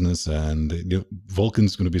the business, and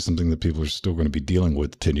Vulkan's going to be something that people are still going to be dealing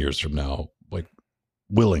with 10 years from now, like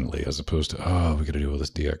willingly, as opposed to, we got to do all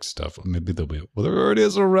this DX stuff. Maybe they'll be, well, there already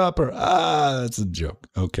is a wrapper. That's a joke.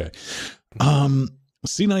 Okay.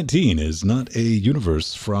 C19 is not a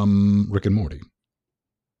universe from Rick and Morty.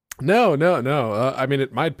 No. I mean,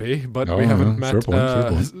 it might be, but we haven't met fair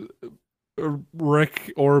point.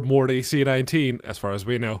 Rick or Morty C19, as far as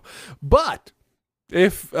we know. But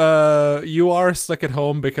if you are stuck at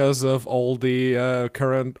home because of all the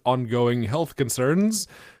current ongoing health concerns,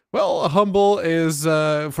 well, Humble is,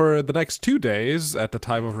 for the next 2 days at the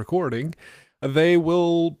time of recording, they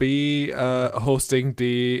will be hosting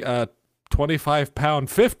the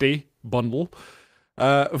 £25.50 bundle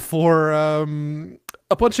for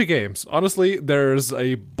a bunch of games. Honestly, there's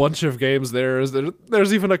a bunch of games. There's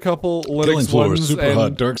even a couple Linux ones. Super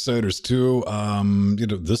Hot, Darksiders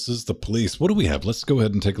 2. This is the police. What do we have? Let's go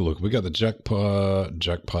ahead and take a look. We got the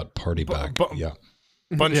Jackpot Party Pack.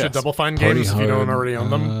 Bunch of Double Fine games if you don't already own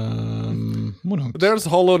them. There's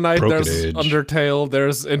Hollow Knight, there's Undertale,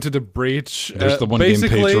 there's Into the Breach. There's the one game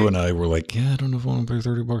Pedro and I were like, I don't know if I want to pay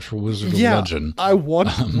 $30 for Wizard of Legend. I want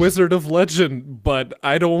Wizard of Legend, but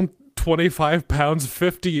I don't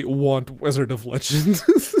 £25.50 want Wizard of Legend.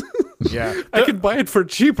 Yeah, I can buy it for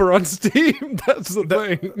cheaper on Steam. That's the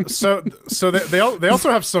thing. So they also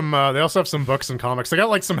have some books and comics. They got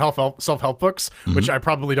like some self-help books, which I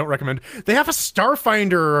probably don't recommend. They have a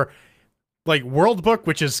Starfinder like world book,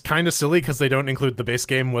 which is kind of silly because they don't include the base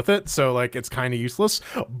game with it, so like it's kind of useless.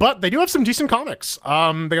 But they do have some decent comics.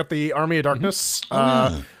 They got the Army of Darkness.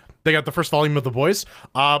 They got the first volume of The Boys.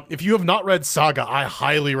 If you have not read Saga, I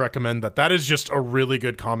highly recommend that. That is just a really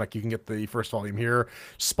good comic. You can get the first volume here.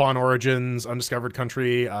 Spawn Origins, Undiscovered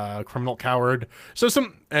Country, Criminal Coward,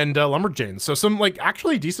 and Lumberjanes. So some like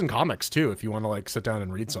actually decent comics too, if you want to like sit down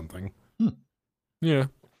and read something. Yeah.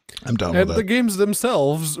 I'm down with that. The games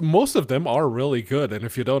themselves, most of them are really good. And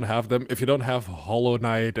if you don't have them, if you don't have Hollow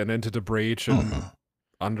Knight and Into the Breach and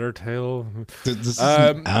Undertale. This is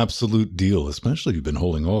an absolute deal, especially if you've been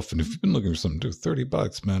holding off. And if you've been looking for something to do,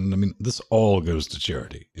 $30, man. I mean, this all goes to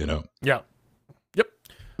charity, Yeah. Yep.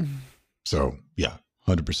 So, yeah,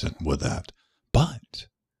 100% with that. But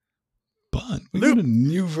we got a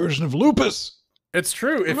new version of Lupus. It's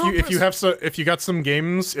true. If you got some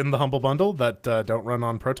games in the Humble Bundle that don't run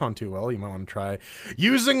on Proton too well, you might want to try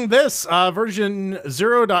using this. Version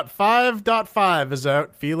 0.5.5 is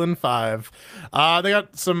out. Feelin' 5. They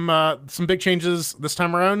got some big changes this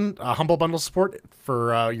time around. Humble Bundle support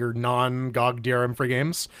for your non-GOG DRM free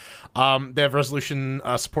games. They have resolution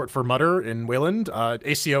support for Mutter in Wayland.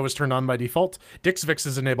 ACO is turned on by default. DixVix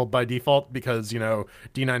is enabled by default because,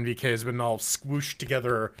 D9VK has been all squooshed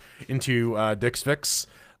together into DixVix.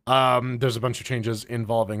 There's a bunch of changes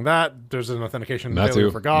involving that. There's an authentication failure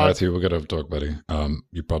for GOG. Matthew, we got to talk, buddy.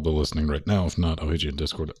 You're probably listening right now. If not, I'll hit you in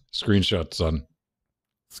Discord. Screenshot, son.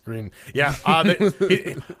 screen. Yeah,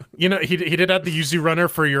 he did add the Yuzu Runner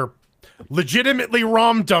for your legitimately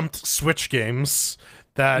ROM dumped Switch games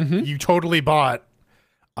that you totally bought.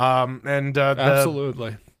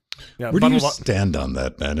 Absolutely. Yeah, Where do you stand on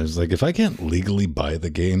that, man? It's like, if I can't legally buy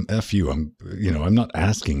the game, F you. I'm not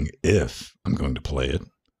asking if I'm going to play it.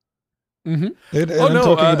 And I'm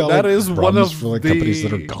talking about that like, is one of for like companies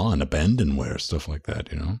that are gone, abandonware, stuff like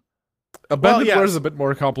that, you know? Abandonware is a bit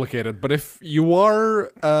more complicated, but if you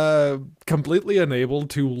are completely unable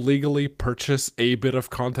to legally purchase a bit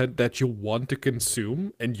of content that you want to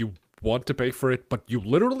consume and you want to pay for it, but you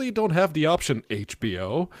literally don't have the option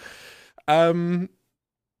HBO,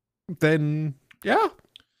 then yeah.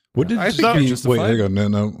 What did I think you're justified. Wait, hang on,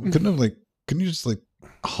 no. Couldn't you just like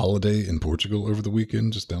holiday in Portugal over the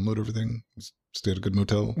weekend? Just download everything, stay at a good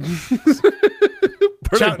motel.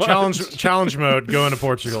 Challenge mode, going to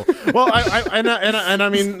Portugal. Well, I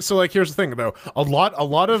mean, so like, here's the thing though. A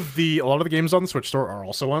lot of the games on the Switch store are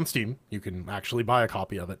also on Steam. You can actually buy a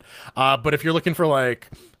copy of it. But if you're looking for like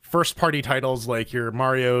first party titles like your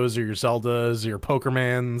Marios or your Zeldas or your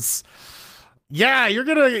Pokémons, yeah, you're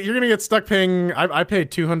gonna get stuck paying. I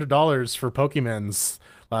paid $200 for Pokemons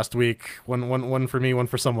last week, one for me, one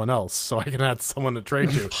for someone else, so I can add someone to trade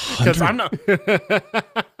to. Because I'm not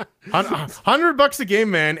 $100 a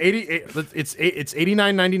game, man. It's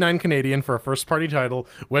 $89.99 Canadian for a first party title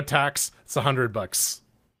with tax. It's $100.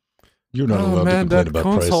 You're not allowed to complain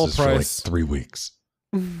about prices for like 3 weeks.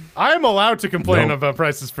 I'm allowed to complain about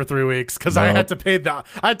prices for 3 weeks because I had to pay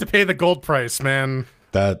the gold price, man.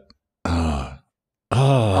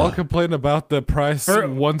 I'll complain about the price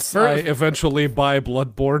once I eventually buy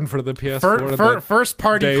Bloodborne for the PS4. First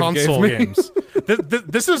party console games.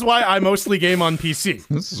 This is why I mostly game on PC.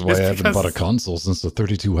 This is why I haven't bought a console since the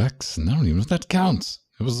 32X, and I don't even know if that counts.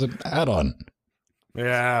 It was an add-on.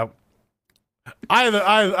 Yeah.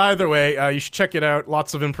 Either way, you should check it out.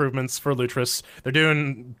 Lots of improvements for Lutris.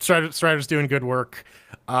 Strider's doing good work.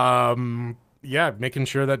 Yeah, making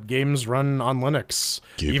sure that games run on Linux,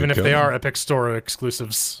 even if they are Epic Store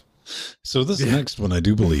exclusives. So this next one, I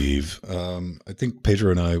do believe, I think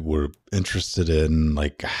Pedro and I were interested in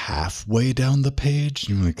like halfway down the page.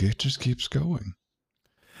 And like, it just keeps going.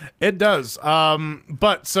 It does.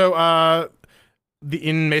 But so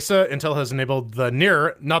in Mesa, Intel has enabled the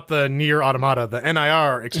NIR, not the NIR Automata, the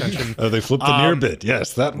NIR extension. Oh, they flipped the NIR bit.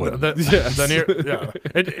 Yes, that one. The NIR, yeah.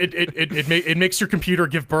 It makes your computer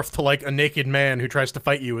give birth to like a naked man who tries to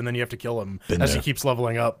fight you, and then you have to kill him as he keeps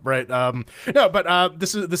leveling up. Right?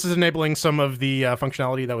 This is enabling some of the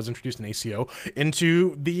functionality that was introduced in ACO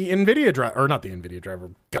into the NVIDIA driver, or not the NVIDIA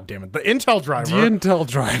driver. God damn it, the Intel driver. The Intel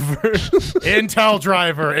driver. Intel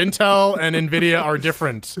driver. Intel and NVIDIA are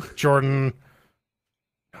different, Jordan.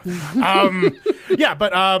 This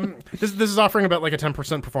is offering about like a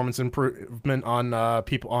 10% performance improvement on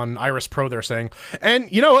people on Iris Pro, they're saying.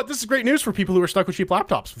 And you know what? This is great news for people who are stuck with cheap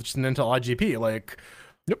laptops with just an Intel IGP. Like,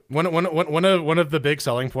 one of the big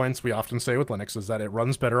selling points we often say with Linux is that it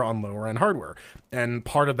runs better on lower end hardware, and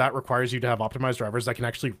part of that requires you to have optimized drivers that can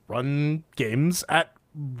actually run games at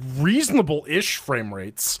reasonable-ish frame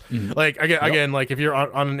rates. Like again, like if you're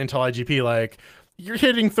on an Intel IGP, like, you're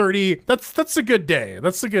hitting 30. That's a good day.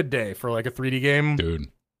 That's a good day for like a 3D game, dude.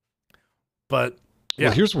 But yeah,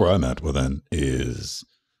 well, here's where I'm at with that is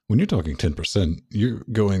when you're talking 10%, you're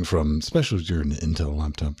going from, especially if you're an Intel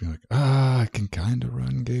laptop, you're like, I can kind of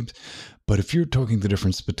run games. But if you're talking the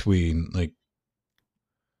difference between like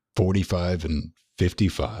 45 and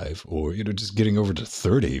 55, or just getting over to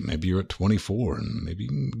 30, maybe you're at 24, and maybe you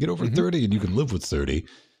can get over 30, and you can live with 30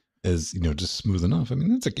 as just smooth enough. I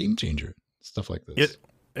mean, that's a game changer. Stuff like this.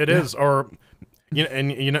 It is, or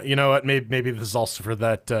you know what? Maybe this is also for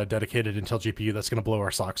that dedicated Intel GPU that's going to blow our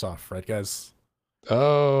socks off, right, guys?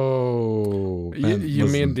 Oh, man, you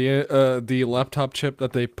mean the laptop chip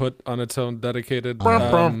that they put on its own dedicated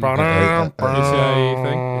PCIe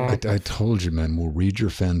thing? I told you, man. We'll read your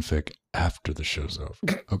fanfic after the show's over.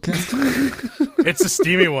 Okay, it's a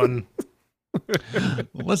steamy one.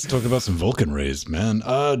 Let's talk about some Vulkan rays, man.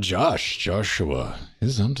 Joshua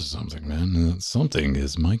is onto something, man. Something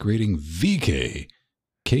is migrating VK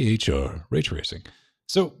KHR ray tracing.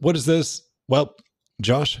 So what is this? Well,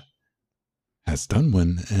 Josh has done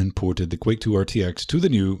one and ported the Quake 2 RTX to the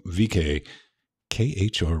new VK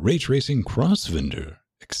KHR ray tracing cross-vendor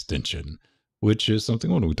extension, which is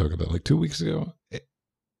something, what did we talk about, like 2 weeks ago?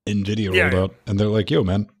 NVIDIA rolled out, and they're like, yo,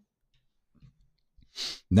 man,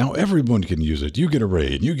 now everyone can use it. You get a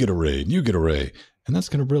ray, and you get a ray, and you get a ray. And that's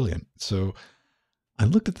kind of brilliant. So I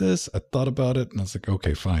looked at this, I thought about it, and I was like,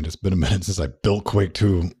 okay, fine. It's been a minute since I built Quake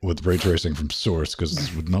 2 with ray tracing from source, because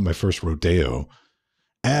this was not my first rodeo.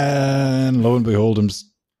 And lo and behold,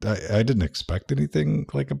 I didn't expect anything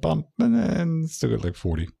like a bump, and then still got like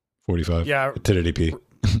 40, 45. Yeah. 1080p.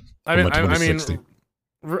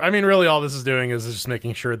 I mean, really, all this is doing is just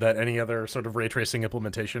making sure that any other sort of ray tracing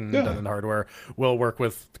implementation done in hardware will work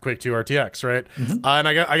with Quake 2 RTX, right? And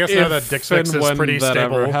I guess now that DixFix is pretty that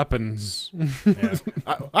stable, ever happens. yeah.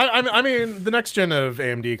 I mean, the next gen of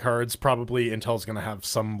AMD cards, probably Intel's going to have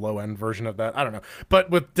some low end version of that. I don't know,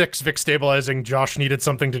 but with DixFix stabilizing, Josh needed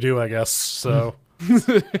something to do, I guess. So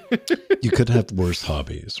You could have worse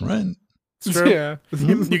hobbies, right? it's true. Yeah.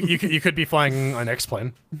 You could be flying an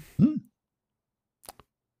X-plane.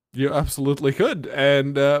 You absolutely could,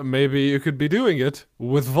 and maybe you could be doing it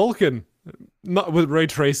with Vulkan. Not with ray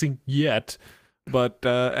tracing yet, but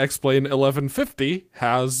X-Plane 1150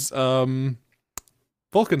 has Vulkan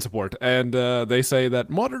support, and they say that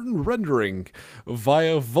modern rendering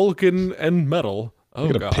via Vulkan and metal. Oh, I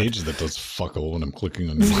got a God. page that does fuck all when I'm clicking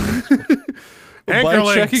on it.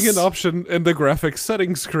 By checking an option in the graphics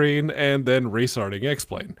settings screen and then restarting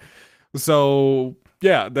X-Plane. So,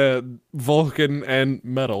 yeah, the Vulkan and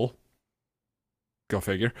Metal, go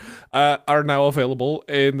figure, are now available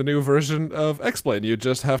in the new version of X-Plane. You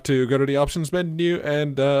just have to go to the options menu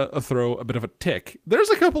and throw a bit of a tick. There's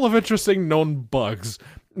a couple of interesting known bugs,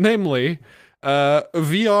 namely,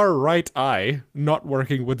 VR right eye not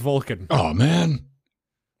working with Vulkan. Oh, man.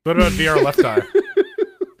 What about VR left eye?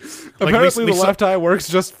 Apparently, the left eye works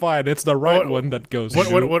just fine. It's the right one that goes. What,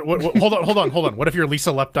 hold on. What if you're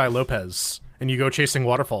Lisa Left Eye Lopez and you go chasing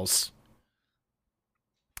waterfalls?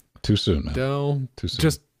 Too soon, man. Don't. Too soon.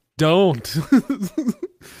 Just don't.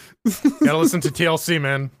 Gotta listen to TLC,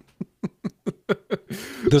 man.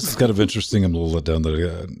 This is kind of interesting. I'm a little let down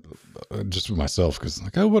there, just for myself, because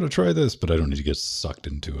like I want to try this, but I don't need to get sucked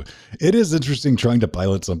into it. It is interesting trying to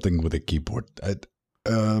pilot something with a keyboard.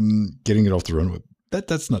 Getting it off the run with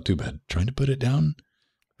that's not too bad. Trying to put it down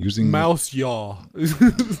using mouse yaw.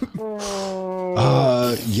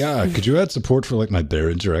 Yeah. Could you add support for like my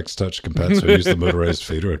Behringer X Touch compat? So I use the motorized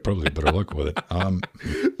fader. I'd probably better luck with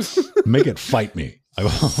it. Make it fight me. I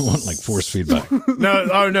want like force feedback.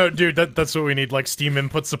 No, dude, that's what we need. Like Steam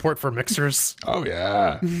input support for mixers. Oh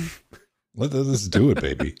yeah. Let's do it,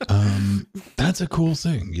 baby. That's a cool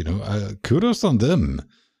thing, you know. Kudos on them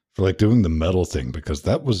for like doing the metal thing, because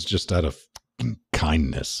that was just out of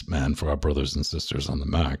kindness, man, for our brothers and sisters on the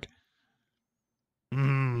Mac.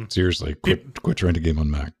 Seriously, quit trying to game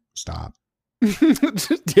on Mac. Stop.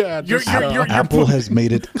 Yeah, Apple has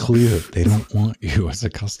made it clear they don't want you as a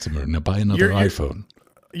customer. Now buy another iPhone.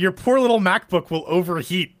 Your poor little MacBook will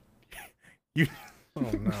overheat.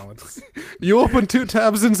 Oh no! You open 2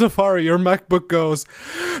 tabs in Safari, your MacBook goes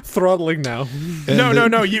throttling now.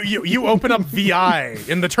 No. You open up VI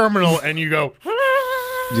in the terminal and you go.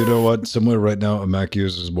 You know what? Somewhere right now, a Mac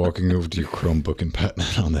user is walking over to your Chromebook and patting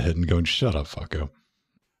it on the head and going, "Shut up, fucko."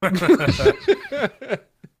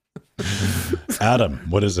 Adam,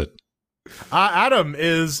 what is it? Adam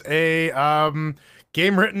is a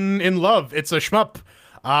game written in love. It's a shmup.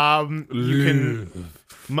 You can.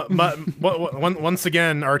 Once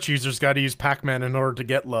again, Arch users got to use Pac-Man in order to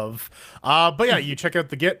get love. But yeah, you check out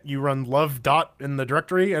the Git, you run love dot in the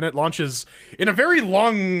directory, and it launches in a very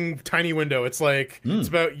long, tiny window. It's like it's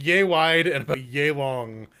about yay wide and about yay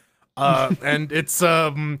long. And it's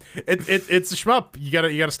a shmup. You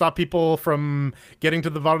gotta stop people from getting to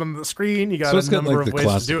the bottom of the screen. You got a number of ways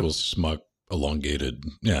to do it. Classical shmup elongated.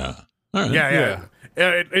 Yeah. All right. Yeah.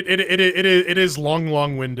 It is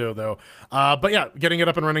long window though. But yeah, getting it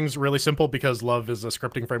up and running is really simple because Love is a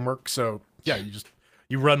scripting framework. So yeah,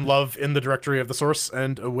 you run Love in the directory of the source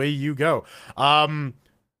and away you go.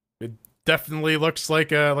 It definitely looks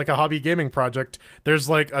like a hobby gaming project. There's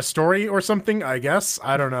like a story or something, I guess.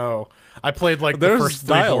 I don't know. I played like the first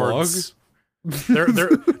 3 boards.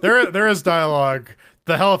 There is dialogue.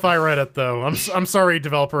 The hell if I read it though. I'm sorry,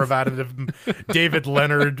 developer of Additive, David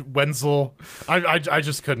Leonard Wenzel. I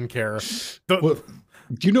just couldn't care. Well,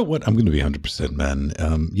 do you know what? I'm going to be 100%, man.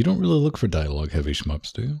 You don't really look for dialogue heavy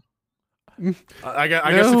shmups, do you? I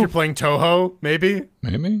guess if you're playing Toho, maybe.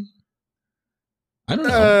 Maybe. I don't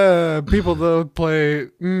know. People don't play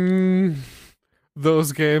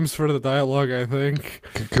those games for the dialogue, I think.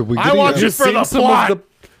 Could we I watch it for the plot.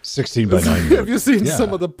 16 by 9. Have you seen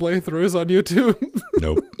some of the playthroughs on YouTube?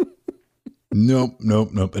 Nope.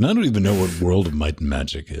 Nope. And I don't even know what World of Might and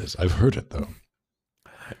Magic is. I've heard it though.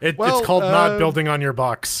 It's called not building on your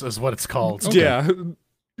box, is what it's called. Okay. Yeah,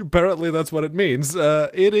 apparently that's what it means.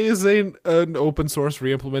 It is an open source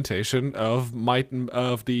re-implementation of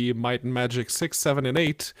the Might and Magic 6, 7, and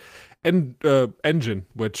 8 and engine,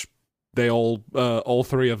 which they all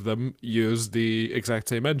three of them use the exact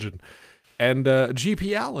same engine. And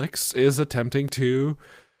GP Alex is attempting to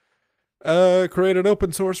create an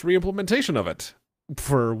open source reimplementation of it.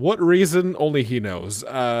 For what reason, only he knows.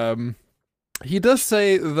 He does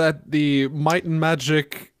say that the Might and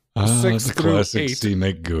Magic 6 the through classic 8...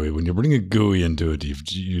 CMake GUI. When you bring a GUI into it,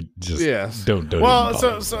 you just don't.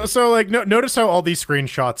 Well, so like, notice how all these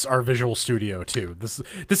screenshots are Visual Studio too. This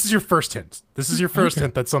is your first hint. This is your first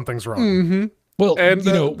hint that something's wrong. Mm-hmm. Well, and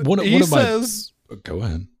one of says, go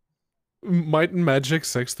ahead. Might and Magic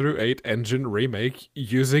 6 through 8 engine remake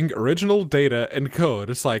using original data and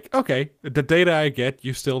code. It's like, okay, the data I get,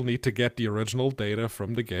 you still need to get the original data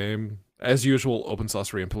from the game. As usual, open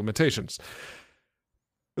source reimplementations.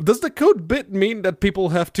 Does the code bit mean that people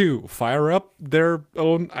have to fire up their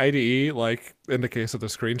own IDE, like in the case of the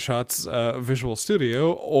screenshots, Visual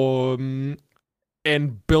Studio,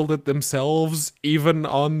 and build it themselves even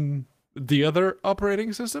on the other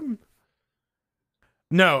operating system?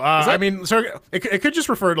 No, I mean, so it could just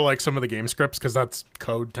refer to like some of the game scripts because that's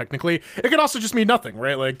code technically. It could also just mean nothing,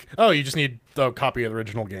 right? Like, oh, you just need a copy of the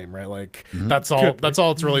original game, right? Like that's all. That's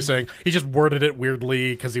all it's really saying. He just worded it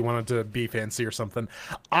weirdly because he wanted to be fancy or something.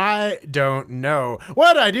 I don't know.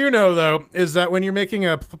 What I do know though is that when you're making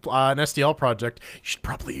an SDL project, you should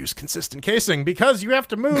probably use consistent casing because you have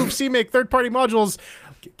to move CMake third-party modules.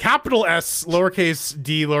 Capital S, lowercase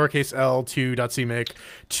d, lowercase l, to .cmake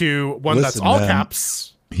to one that's all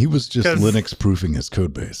caps. He was just Linux proofing his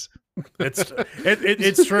code base. It's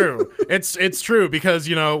true. It's true because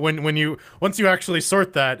once you actually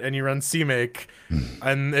sort that and you run CMake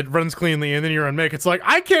and it runs cleanly and then you run make, it's like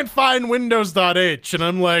I can't find Windows.h and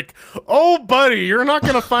I'm like, oh buddy, you're not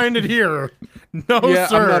gonna find it here. No, yeah,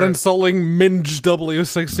 sir. I'm not installing Minge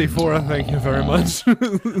W64, thank you very much.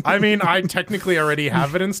 I mean, I technically already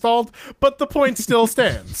have it installed, but the point still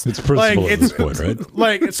stands. It's principle at this point, right?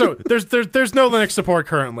 Like, so there's no Linux support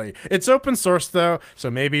currently. It's open source though, so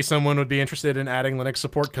maybe someone would be interested in adding Linux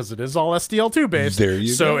support because it is all SDL2 based. There you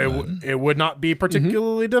go. So it would not be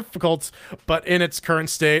particularly difficult, but in its current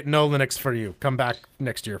state, no Linux for you. Come back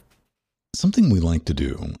next year. Something we like to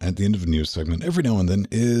do at the end of a news segment every now and then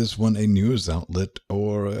is when a news outlet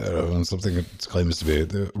or something that claims to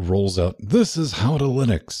be rolls out, this is how to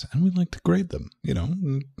Linux, and we like to grade them,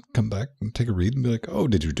 and come back and take a read and be like, oh,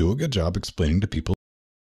 did you do a good job explaining to people?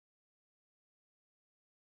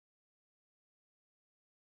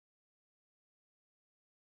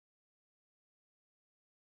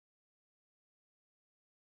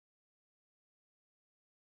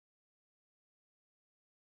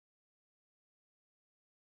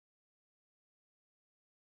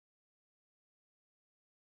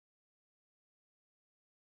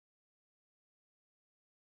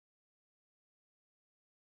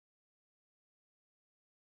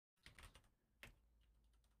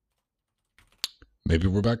 Maybe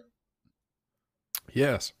we're back.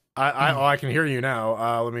 Yes. I can hear you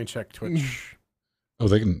now. Let me check Twitch. Oh,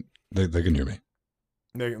 they can hear me.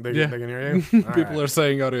 They can hear you. People are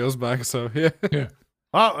saying audio's back, so yeah.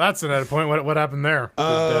 Oh, that's an edit point. What happened there?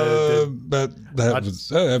 That was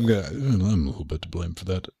I'm a little bit to blame for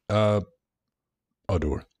that.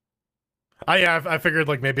 Ardor. I figured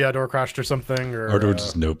like maybe Ardor crashed or something, or Ardor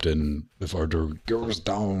just noped in. If Ardor goes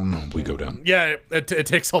down, we go down. Yeah, it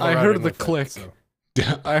takes all the. I heard the click. So.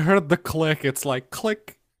 I heard the click. It's like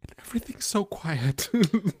click. And everything's so quiet.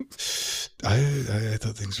 I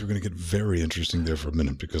thought things were going to get very interesting there for a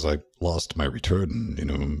minute because I lost my return.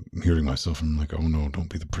 I'm hearing myself and I'm like, oh no, don't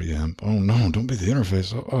be the preamp. Oh no, don't be the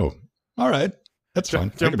interface. Oh, all right. That's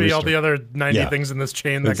fine. Don't be all the other 90 things in this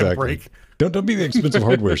chain that can break. Don't be the expensive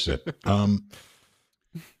hardware shit.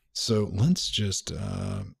 So let's just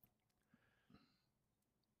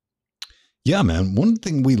yeah, man. One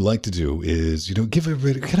thing we like to do is, give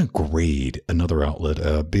everybody kind of grade another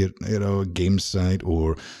outlet, be it, a game site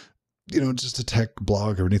or, just a tech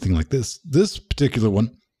blog or anything like this. This particular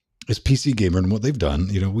one is PC Gamer, and what they've done,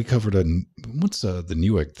 we covered what's the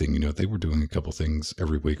Newegg thing? They were doing a couple things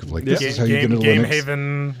every week of like, this is how you get into Game Linux.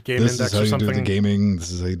 Haven, Game this Index is how or you something. do the gaming.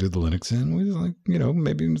 This is how you do the Linux. And we like,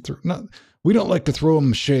 maybe not. We don't like to throw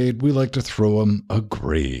them shade. We like to throw them a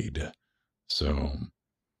grade. So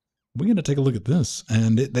we're going to take a look at this.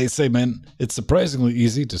 And they say, man, it's surprisingly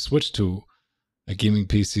easy to switch to a gaming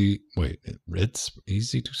PC. Wait, it's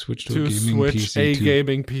easy to switch to a gaming PC.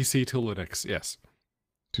 Gaming PC to Linux, yes.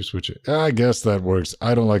 To switch it. I guess that works.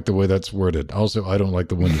 I don't like the way that's worded. Also, I don't like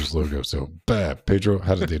the Windows logo. So, Pedro,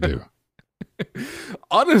 how did they do?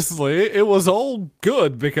 Honestly, it was all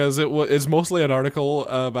good because it's mostly an article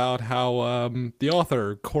about how the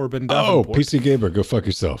author, Corbin Davenport... Oh, PC Gamer, go fuck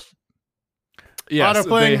yourself. Yes,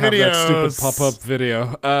 Auto-playing they have that videos. stupid pop-up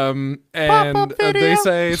video. And they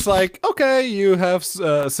say it's like, okay, you have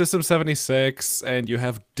System 76 and you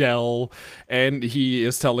have Dell, and he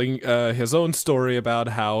is telling his own story about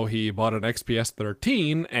how he bought an XPS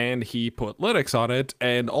 13 and he put Linux on it,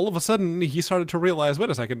 and all of a sudden he started to realize, wait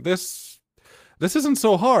a second, this isn't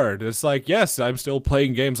so hard. It's like, yes, I'm still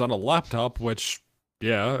playing games on a laptop, which,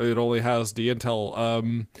 yeah, it only has the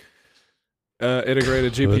Intel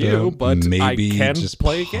integrated GPU, but I can just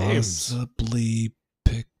play games. Possibly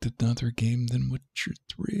picked another game than Witcher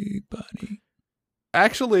 3, buddy.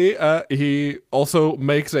 Actually, he also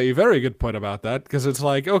makes a very good point about that, because it's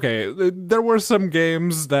like, okay, there were some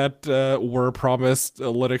games that were promised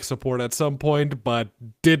Linux support at some point, but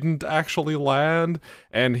didn't actually land,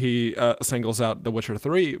 and he singles out The Witcher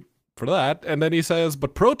 3 for that, and then he says,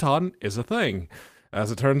 but Proton is a thing. As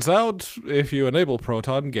it turns out, if you enable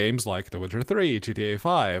Proton, games like The Witcher 3, GTA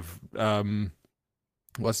 5,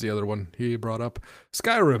 what's the other one he brought up?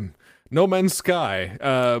 Skyrim, No Man's Sky,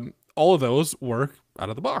 all of those work out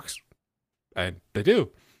of the box. And they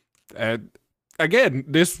do. And again,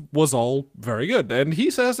 this was all very good. And he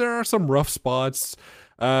says there are some rough spots.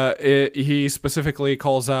 He specifically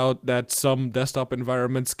calls out that some desktop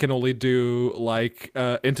environments can only do like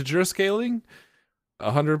integer scaling.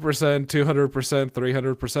 100%, 200%,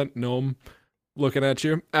 300% gnome looking at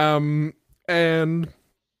you. And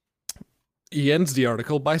he ends the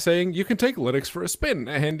article by saying you can take Linux for a spin.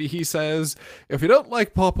 And he says, if you don't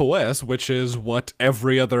like Pop! OS, which is what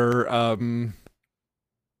every other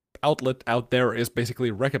outlet out there is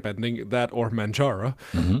basically recommending, that or Manjaro.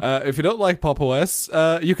 If you don't like Pop! OS,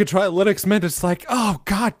 you could try Linux Mint. It's like, oh,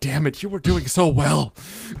 god damn it, you were doing so well.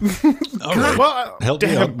 All right. Well, help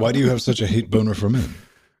me out. Why do you have such a hate boner for Mint?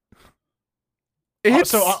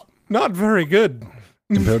 It's not very good.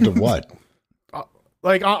 Compared to what?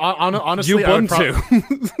 Like honestly, Ubuntu.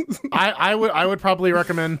 I would probably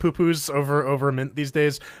recommend Poo-Poo's over Mint these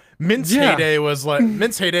days. Mint's heyday was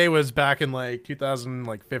back in like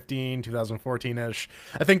 2015, 2014-ish.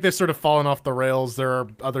 I think they've sort of fallen off the rails. There are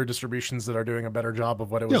other distributions that are doing a better job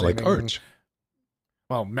of what it was. Yeah, like Arch.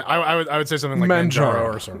 Well, I would say something like Manjaro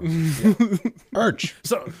or something. Yeah. Arch.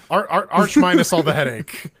 So Arch minus all the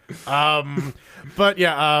headache. But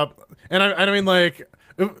yeah, and I mean, like,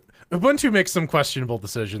 Ubuntu makes some questionable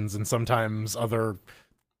decisions, and sometimes other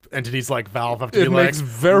entities like Valve have to be like... It makes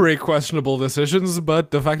very questionable decisions,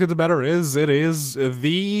 but the fact of the matter is, it is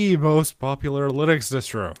the most popular Linux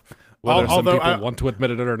distro. Whether some people want to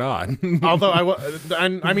admit it or not. Although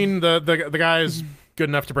I mean, the guy is good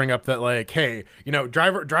enough to bring up that, like, hey, you know,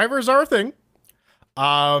 drivers are a thing.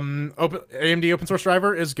 AMD open source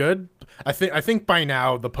driver is good. I think by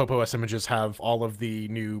now the Pop! OS images have all of the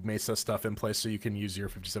new Mesa stuff in place, so you can use your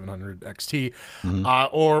 5700 XT,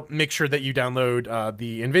 or make sure that you download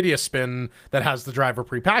the NVIDIA spin that has the driver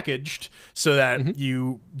prepackaged, so that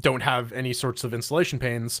you don't have any sorts of installation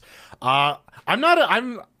pains. As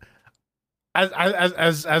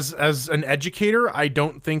an educator, I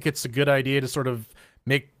don't think it's a good idea to sort of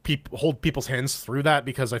hold people's hands through that,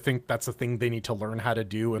 because I think that's a thing they need to learn how to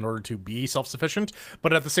do in order to be self-sufficient.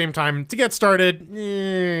 But at the same time, to get started,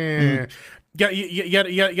 you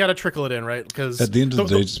gotta trickle it in, right? Because at the end of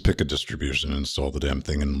the day, just pick a distribution, install the damn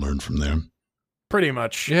thing, and learn from there. Pretty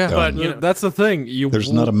much, yeah. But you know, that's the thing.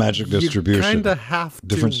 There's not a magic distribution. You kind of have to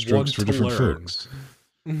different strokes for different folks.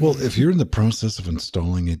 Well, if you're in the process of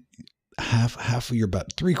installing it, half of your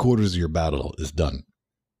 3/4 of your battle is done.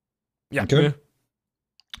 Yeah. Okay. Yeah.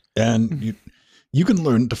 And you can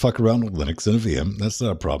learn to fuck around with Linux and a VM. That's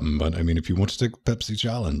not a problem. But I mean, if you want to take a Pepsi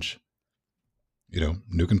challenge, you know,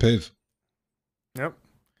 nuke and pave. Yep.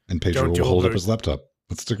 And Pedro will hold up his laptop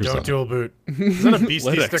with stickers on. Don't dual boot. Is that a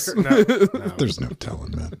Beastie sticker? No. There's no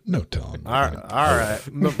telling, man. No telling. All right.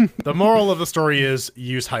 The moral of the story is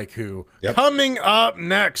use haiku. Yep. Coming up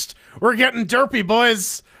next, we're getting derpy,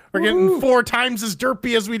 boys. We're getting 4 times as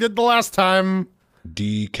derpy as we did the last time.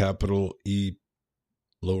 D capital E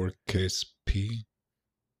lowercase p.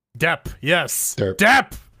 Dep, yes. Derp.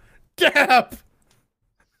 Dep.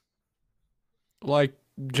 Like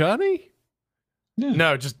Johnny?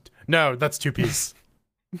 Yeah. No, that's 2 P's.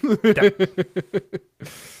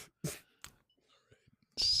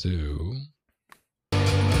 So.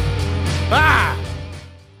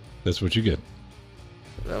 That's what you get.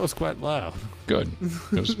 That was quite loud. Good.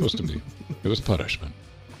 It was supposed to be. It was punishment.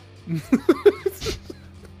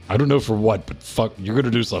 I don't know for what, but fuck, you're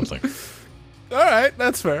gonna do something. All right,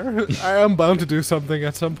 that's fair. I am bound to do something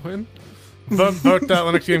at some point.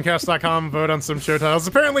 Vote.linuxgamecast.com. Vote on some show titles.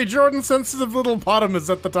 Apparently, Jordan's sensitive little bottom is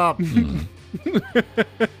at the top. It's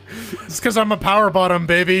because I'm a power bottom,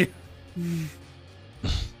 baby.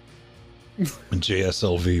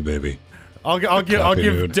 JSLV, baby. I'll give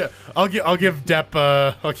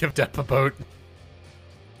Depp a boat.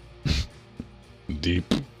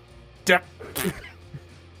 Deep. Depp.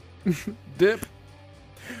 Dip.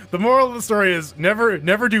 The moral of the story is never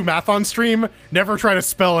do math on stream. Never try to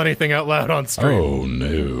spell anything out loud on stream. Oh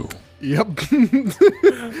no. Yep.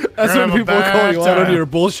 That's when people call you out on your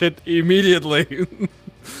bullshit immediately.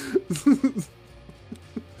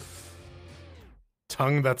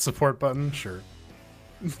 Tongue that support button, sure.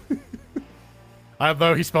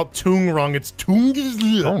 Although he spelled tung wrong, it's tung.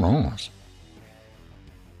 Oh no.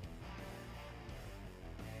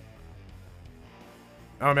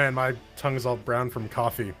 Oh man, my tongue's all brown from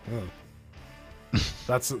coffee.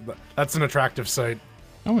 That's an attractive sight.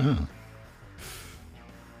 Oh yeah.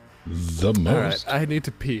 The most. Alright, I need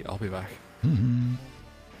to pee. I'll be back. Mm-hmm.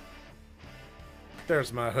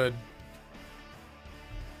 There's my hood.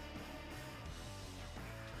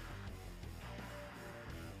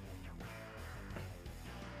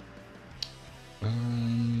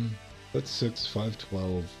 That's 6, 5,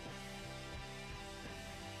 12.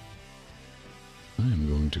 I am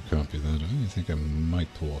going to copy that. I think I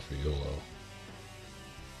might pull off a YOLO.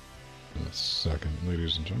 In a second,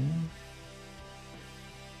 ladies and gentlemen.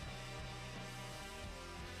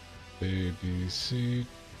 ABC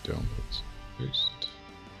downloads. Paste.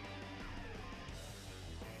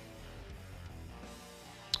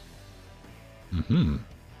 Mm-hmm.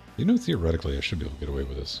 You know, theoretically, I should be able to get away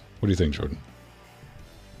with this. What do you think, Jordan?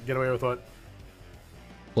 Get away with what?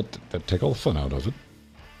 Well, take all the fun out of it.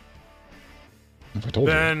 If I told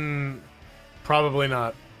you. Then probably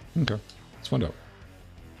not. Okay, let's find out.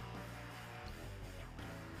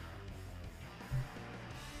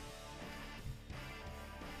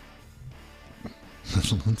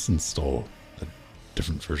 Let's install a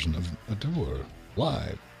different version of Adore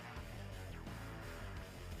live.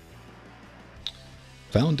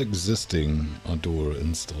 Found existing Adore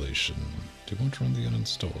installation. Do you want to run the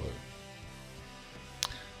uninstaller?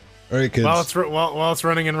 All right, kids. While it's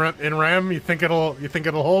running in RAM, you think it'll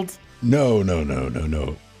hold? No.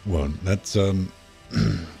 Won't. That's our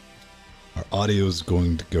audio's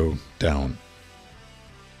going to go down.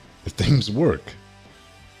 If things work,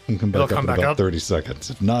 it'll come back up in about 30 seconds.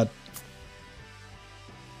 If not,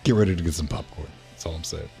 get ready to get some popcorn. That's all I'm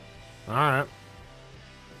saying. All right.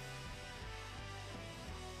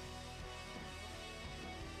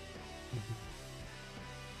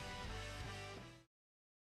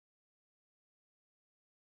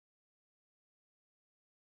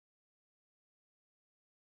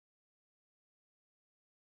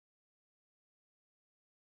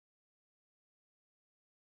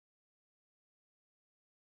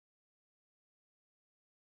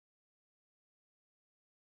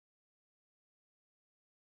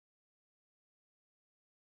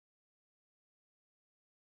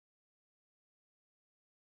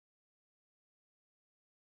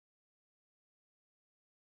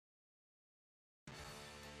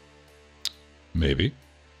 Maybe.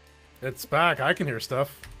 It's back. I can hear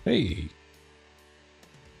stuff. Hey.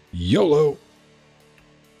 YOLO.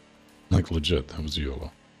 Like legit, that was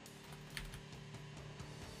YOLO.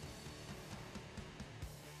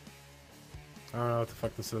 I don't know what the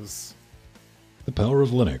fuck this is. The power of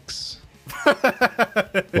Linux.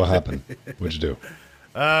 What happened? What'd you do?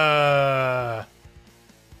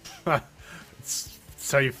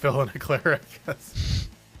 It's how you fill in a clear, I guess.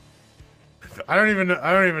 I don't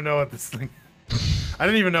even know what this thing. I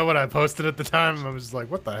didn't even know what I posted at the time. I was just like,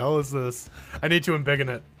 what the hell is this? I need to embiggen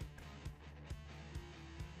it.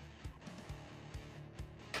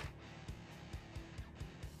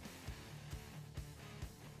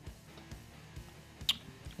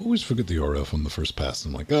 Always forget the URL on the first pass.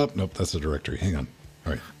 I'm like, oh, nope, that's the directory. Hang on.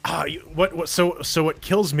 All right. So what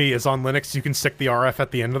kills me is on Linux, you can stick the RF at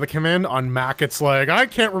the end of the command. On Mac, it's like, I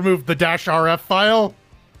can't remove the -rf file.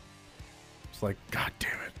 It's like, God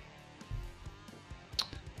damn it.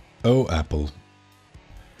 Oh, Apple.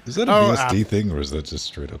 Is that a BSD thing, or is that just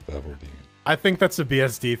straight up Apple being? I think that's a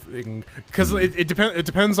BSD thing, because it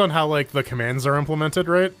depends on how like the commands are implemented,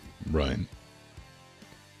 right? Right.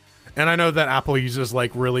 And I know that Apple uses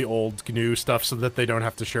like really old GNU stuff so that they don't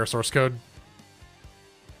have to share source code.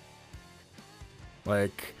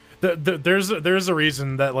 Like, there's a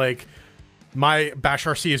reason that like my bash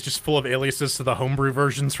RC is just full of aliases to the homebrew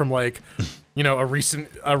versions from like, you know, a recent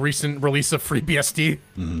release of FreeBSD.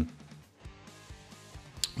 Mm-hmm.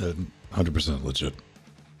 100% legit.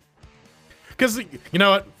 Because you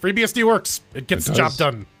know what, FreeBSD works. It gets the job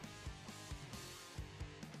done.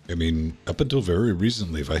 I mean, up until very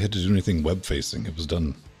recently, if I had to do anything web facing, it was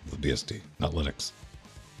done with BSD, not Linux.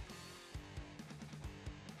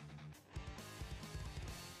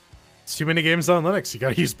 too many games on Linux. You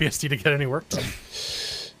gotta use BSD to get any work done.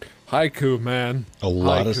 Haiku, man. A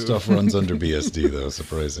lot of Haiku. stuff runs under BSD, though,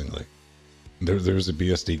 surprisingly. There's a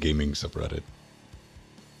BSD gaming subreddit.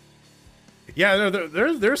 Yeah, no,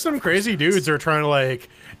 there's some crazy dudes that are trying to like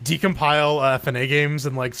decompile FNA games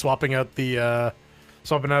and like swapping out the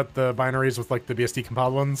binaries with like the BSD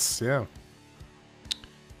compiled ones. Yeah,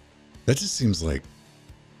 That just seems like...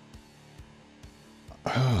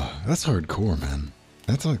 that's hardcore, man.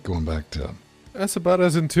 That's like going back to... That's about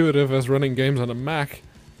as intuitive as running games on a Mac.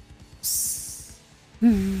 That's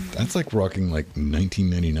like rocking like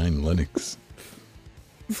 1999 Linux.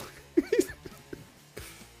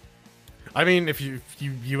 I mean, if you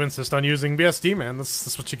insist on using BSD, man,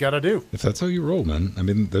 that's what you gotta do. If that's how you roll, man. I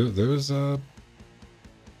mean, there's what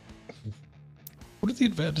are the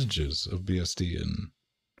advantages of BSD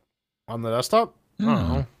On the desktop? I Yeah.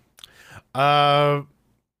 don't know.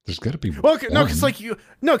 There's got to be Well, no, because one. like you're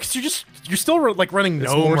still like running It's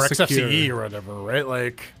GNOME more or XFCE secure. or whatever, right?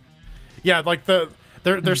 Like, yeah, like their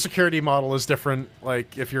security model is different.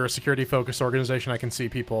 Like, if you're a security focused organization, I can see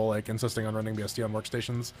people like insisting on running BSD on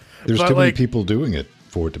workstations. There's But, too many like, people doing it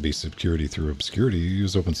for it to be security through obscurity. You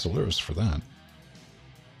use open source for that.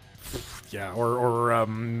 Yeah, or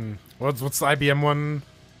what's the IBM one?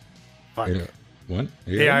 Fuck. Yeah. What?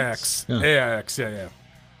 AIX. Yeah. AIX, yeah.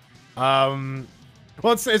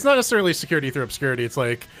 Well, it's not necessarily security through obscurity. It's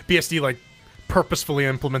like BSD like purposefully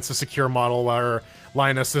implements a secure model where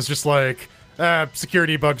Linus is just like,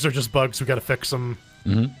 security bugs are just bugs. We got to fix them.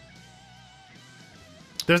 Mm-hmm.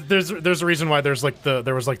 There's a reason why there was like the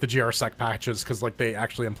GRSec patches, because like they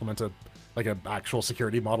actually implemented like an actual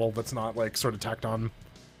security model that's not like sort of tacked on.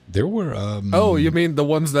 There were Oh, you mean the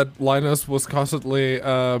ones that Linus was constantly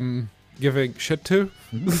giving shit to?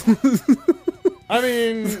 I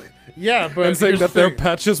mean, yeah, but And saying here's that the their thing.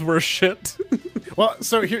 patches were shit? Well,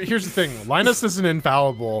 so here's the thing. Linus isn't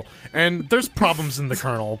infallible, and there's problems in the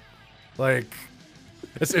kernel. Like,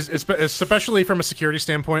 it's especially from a security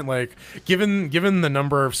standpoint, like, given the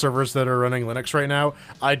number of servers that are running Linux right now,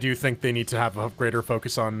 I do think they need to have a greater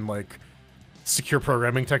focus on, like, secure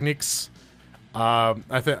programming techniques. I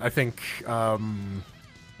think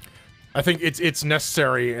it's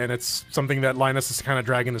necessary, and it's something that Linus is kind of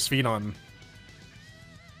dragging his feet on.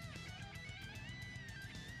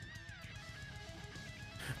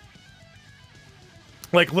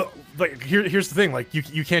 Like here's the thing, like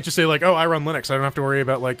you can't just say like, oh, I run Linux, I don't have to worry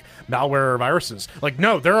about like malware or viruses. Like,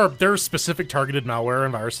 no, there are specific targeted malware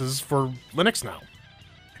and viruses for Linux now.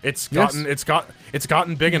 It's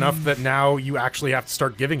gotten big enough that now you actually have to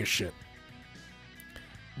start giving a shit.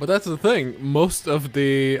 But that's the thing. Most of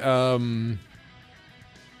the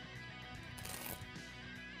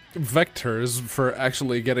vectors for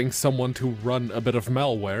actually getting someone to run a bit of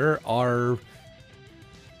malware are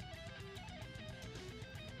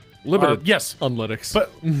limited. Yes, on Linux.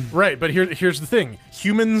 but right. But here's the thing: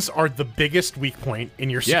 humans are the biggest weak point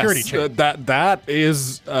in your security chain. that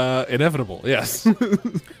is inevitable. Yes.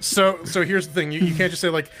 So here's the thing: you can't just say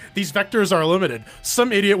like these vectors are limited.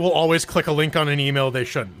 Some idiot will always click a link on an email they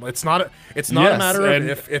shouldn't. It's not a Yes, matter of and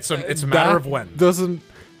if, it's a matter of that when. Doesn't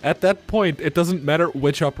at that point it doesn't matter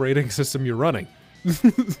which operating system you're running.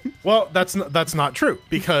 Well, that's not true,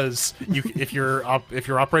 because if your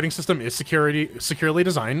operating system is securely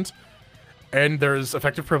designed, and there's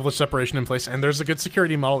effective privilege separation in place, and there's a good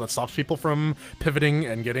security model that stops people from pivoting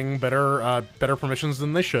and getting better permissions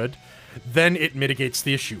than they should, then it mitigates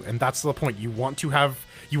the issue, and that's the point. You want to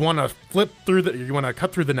cut through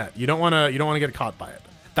the net. You don't want to get caught by it.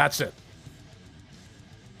 That's it.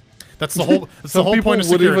 That's the whole. That's the whole People point of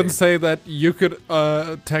would security. even say that you could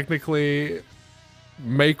technically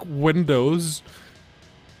make Windows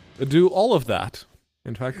do all of that.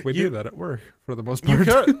 In fact, we do that at work for the most part.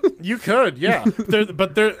 You could, yeah.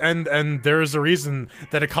 There's a reason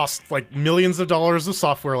that it costs like millions of dollars of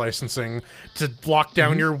software licensing to lock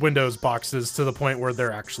down your Windows boxes to the point where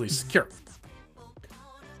they're actually secure.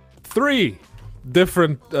 3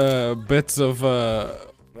 different bits of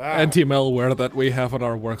anti-malware that we have on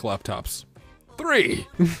our work laptops. 3!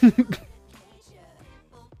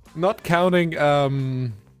 Not counting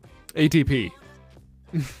ATP.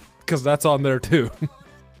 Because that's on there too.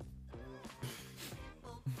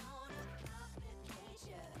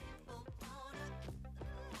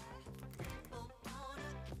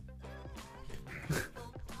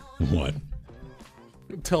 what?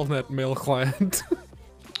 Telnet mail client.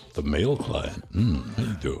 The mail client. How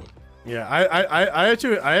you doing? Yeah,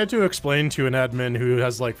 I had to explain to an admin who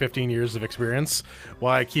has like 15 years of experience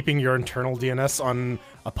why keeping your internal DNS on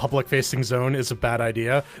a public-facing zone is a bad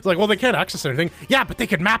idea. It's like, well, they can't access anything. Yeah, but they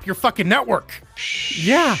could map your fucking network.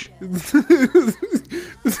 Yeah.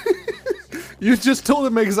 You just told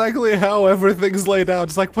them exactly how everything's laid out.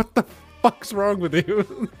 It's like, what the fuck's wrong with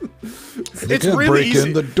you? They It's can't really break easy.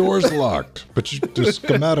 in. The door's locked, but the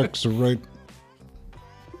schematics are right.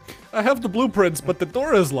 I have the blueprints, but the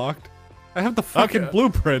door is locked. I have the fucking Okay.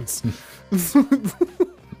 blueprints.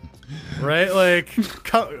 Right? Like,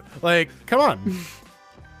 come on.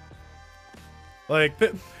 Like,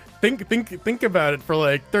 think about it for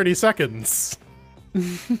like 30 seconds.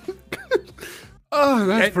 Oh,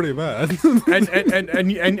 that's And- pretty bad.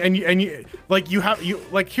 and you, like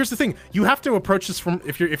here's the thing, you have to approach this from,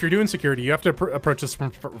 if you're doing security, you have to approach this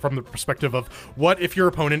from the perspective of, what if your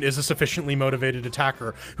opponent is a sufficiently motivated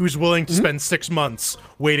attacker who's willing to spend 6 months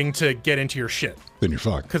waiting to get into your shit? Then you're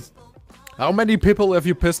fucked. Because How many people have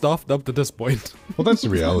you pissed off up to this point? Well, that's the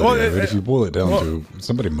reality. Well, of it. If you boil it down to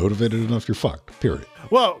somebody motivated enough, you're fucked. Period.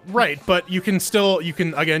 well, right, but you can still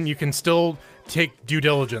take due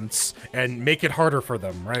diligence and make it harder for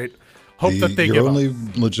them, right? Hope that they your give only up.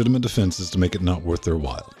 legitimate defense is to make it not worth their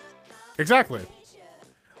while. Exactly.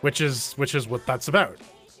 Which is what that's about.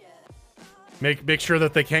 Make sure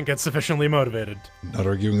that they can't get sufficiently motivated. Not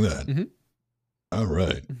arguing that. All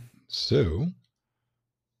right. So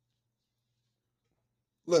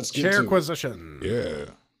let's get Chair to acquisition. Yeah.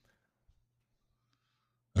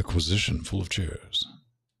 Acquisition full of chairs.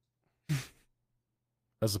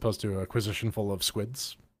 As opposed to a acquisition full of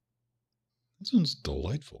squids. That sounds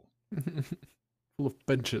delightful. Full of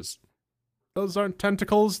benches. Those aren't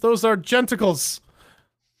tentacles, those are genticles.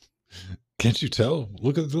 Can't you tell?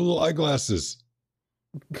 Look at the little eyeglasses.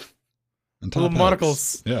 And Little top hats.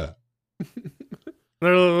 monocles. Yeah.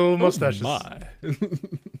 They're little mustaches. Oh my.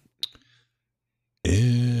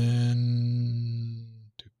 In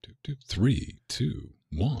 3, 2,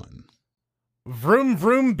 1. Vroom,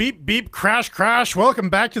 vroom, beep, beep, crash, crash. Welcome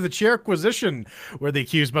back to the Chair Acquisition, where the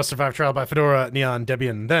accused must survive trial by Fedora, Neon,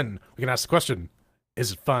 Debian. Then we can ask the question,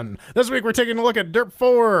 is it fun? This week we're taking a look at Derp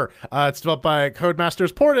 4. It's developed by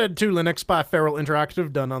Codemasters, ported to Linux by Feral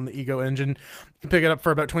Interactive, done on the Ego engine. You can pick it up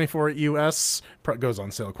for about 24 US. Goes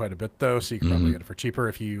on sale quite a bit, though, so you can probably get it for cheaper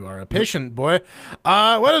if you are a patient boy.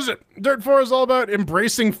 What is it? Dirt 4 is all about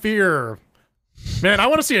embracing fear. Man, I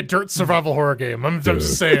want to see a dirt survival horror game. I'm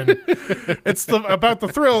just saying. It's about the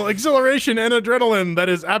thrill, exhilaration, and adrenaline that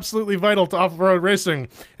is absolutely vital to off-road racing.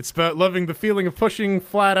 It's about loving the feeling of pushing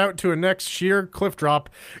flat out to a next sheer cliff drop,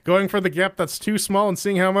 going for the gap that's too small and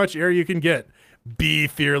seeing how much air you can get. Be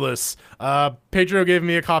fearless. Pedro gave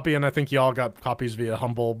me a copy, and I think y'all got copies via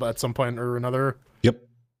Humble at some point or another. Yep.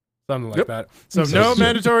 Something like that. So no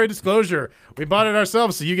mandatory disclosure. We bought it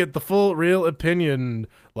ourselves, so you get the full real opinion,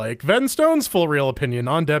 like Ven Stone's full real opinion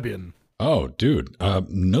on Debian. Oh, dude.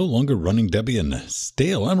 No longer running Debian.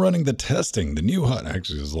 Stale. I'm running the testing. The new hot.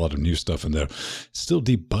 Actually, there's a lot of new stuff in there. Still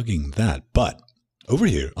debugging that. But over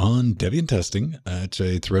here on Debian testing, it's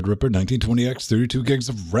a Threadripper 1920X, 32 gigs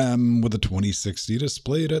of RAM with a 2060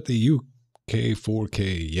 displayed at the UK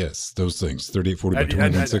 4K. Yes, those things. 3840 by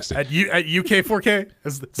 2160. At UK 4K?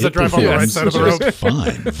 Does that drive on the right side of the road?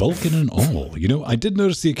 Fine, Vulkan and all. You know, I did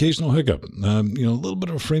notice the occasional hiccup. A little bit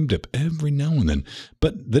of a frame dip every now and then.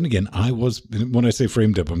 But then again, when I say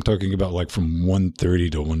frame dip, I'm talking about like from 130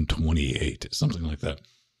 to 128, something like that.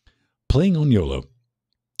 Playing on YOLO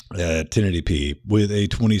at 1080p with a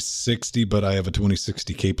 2060, but I have a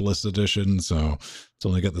 2060 capeless edition, so it's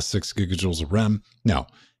only got the 6 gigajoules of RAM. Now,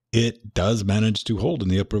 it does manage to hold in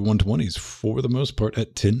the upper 120s for the most part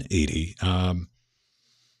at 1080.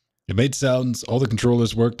 It made sounds. All the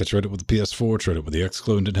controllers worked. I tried it with the PS4, tried it with the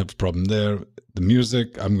Xclone, didn't have a problem there. The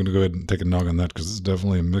music, I'm going to go ahead and take a nog on that because it's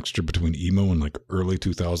definitely a mixture between emo and like early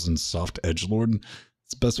 2000s soft edgelord. It's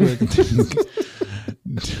the best way I can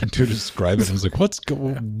think to describe it. I was like, what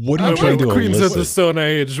are you trying to Queens elicit? of the Stone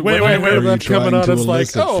Age. Wait, when I heard What are you that coming trying on, to it's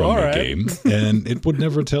like, elicit oh, from all the right. game? And it would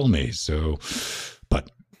never tell me. So,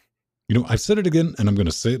 but I've said it again, and I'm going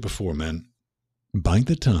to say it before, man. By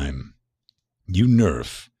the time you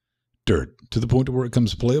nerf Dirt to the point where it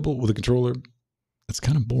comes playable with a controller, it's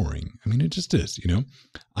kind of boring. I mean, it just is,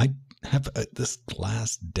 I have this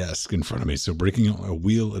glass desk in front of me, so breaking out a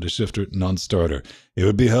wheel at a shifter, non-starter. It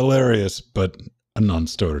would be hilarious, but a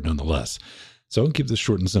non-starter nonetheless. So I'll keep this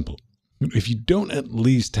short and simple. If you don't at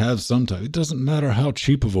least have some type, it doesn't matter how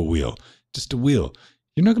cheap of a wheel, just a wheel,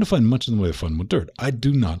 you're not going to find much in the way of fun with Dirt. I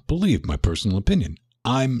do not believe, my personal opinion.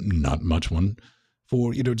 I'm not much one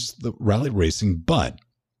for, just the rally racing, but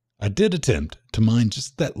I did attempt to mine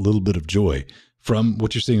just that little bit of joy from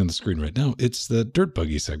what you're seeing on the screen right now. It's the dirt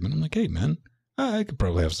buggy segment. I'm like, hey, man, I could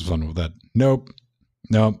probably have some fun with that. Nope.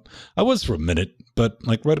 I was for a minute, but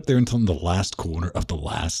like right up there until the last corner of the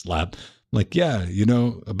last lap. Like, yeah,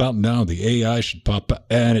 about now the AI should pop up,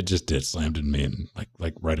 and it just did, slammed in me, and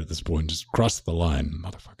like right at this point, just crossed the line,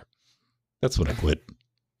 motherfucker. That's when I quit.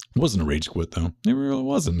 It wasn't a rage quit, though. It really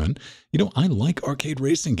wasn't, man. I like arcade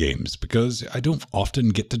racing games because I don't often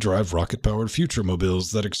get to drive rocket-powered future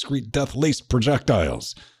mobiles that excrete death-laced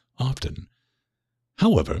projectiles. Often.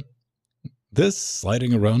 However, this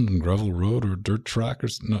sliding around on gravel road or dirt track, or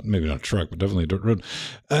maybe not track, but definitely a dirt road,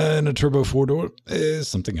 and a turbo four-door is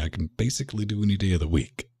something I can basically do any day of the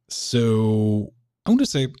week. So I want to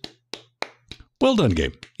say, well done,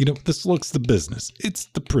 game. This looks the business. It's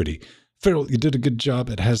the pretty. Feral, you did a good job.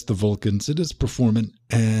 It has the Vulcans. It is performant.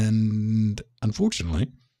 And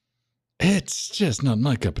unfortunately, it's just not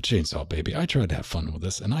my cup of chainsaw, baby. I tried to have fun with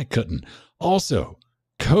this, and I couldn't. Also,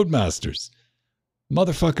 Codemasters.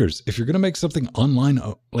 Motherfuckers, if you're going to make something online,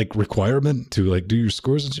 requirement to, do your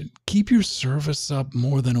scores and shit, keep your service up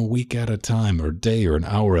more than a week at a time, or a day, or an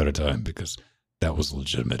hour at a time, because that was a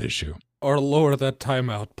legitimate issue. Or lower that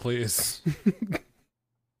timeout, please.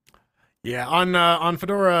 Yeah, on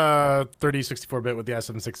Fedora 3064-bit with the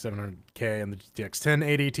i7-6700K and the GTX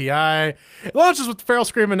 1080 Ti, it launches with the Feral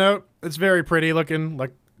Screaming Note. It's very pretty looking,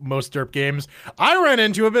 like most derp games. I ran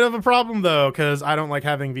into a bit of a problem though, because I don't like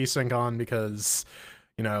having VSync on because,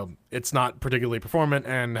 it's not particularly performant,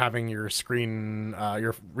 and having your screen,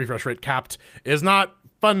 your refresh rate capped is not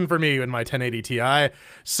fun for me in my 1080 Ti.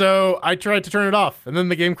 So I tried to turn it off, and then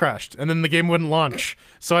the game crashed, and then the game wouldn't launch.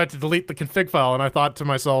 So I had to delete the config file, and I thought to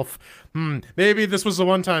myself, maybe this was a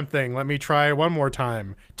one-time thing. Let me try one more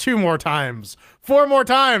time, 2 more times, 4 more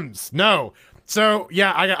times. No. So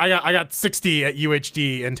yeah, I got 60 at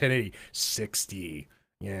UHD and 1080. 60.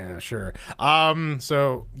 Yeah, sure.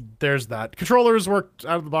 So there's that. Controllers worked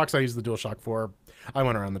out of the box. I used the DualShock 4. I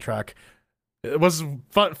went around the track. It was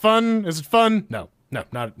fun. Is it fun? No.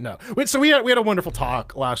 Wait, so we had a wonderful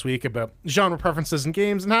talk last week about genre preferences in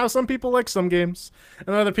games and how some people like some games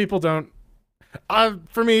and other people don't.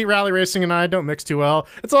 For me, rally racing and I don't mix too well.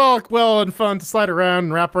 It's all well and fun to slide around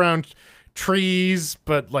and wrap around trees,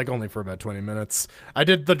 but only for about 20 minutes. I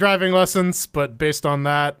did the driving lessons, but based on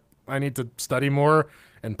that, I need to study more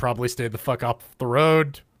and probably stay the fuck off the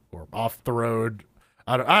road or off the road.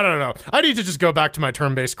 I don't know. I need to just go back to my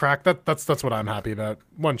turn-based crack. That's what I'm happy about.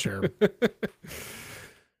 One share.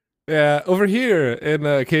 Yeah, over here in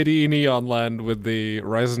KDE Neon land with the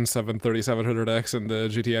Ryzen 7 3700X and the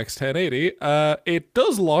GTX 1080, it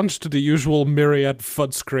does launch to the usual myriad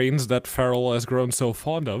FUD screens that Feral has grown so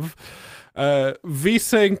fond of.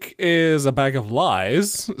 VSync is a bag of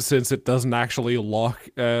lies, since it doesn't actually lock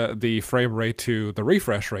the frame rate to the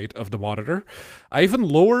refresh rate of the monitor. I even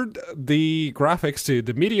lowered the graphics to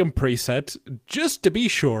the medium preset, just to be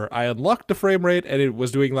sure. I unlocked the frame rate, and it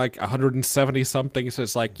was doing 170 something, so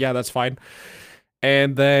it's yeah, that's fine.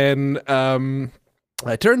 And then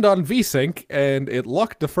I turned on VSync, and it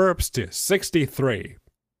locked the FERPs to 63.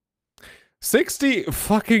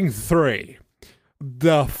 60-fucking-3.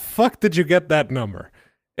 The fuck did you get that number?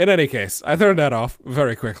 In any case, I turned that off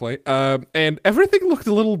very quickly, and everything looked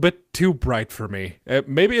a little bit too bright for me.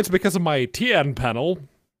 Maybe it's because of my TN panel.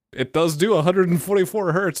 It does do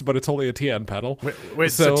 144 hertz, but it's only a TN panel.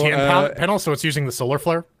 Wait, so it's a TN panel, so it's using the solar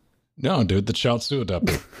flare? No, dude, the Chaozu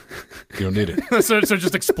adapter. You don't need it. so it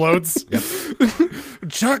just explodes? Yep.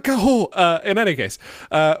 Chakaho! In any case,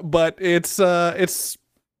 but it's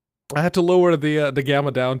I had to lower the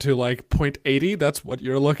gamma down to 0.80. That's what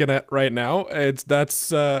you're looking at right now.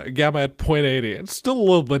 That's gamma at 0.80. It's still a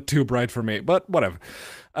little bit too bright for me, but whatever.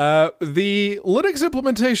 The Linux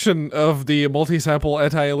implementation of the multi-sample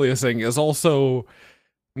anti-aliasing is also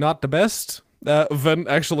not the best. Ven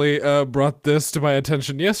actually brought this to my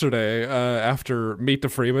attention yesterday after Meet the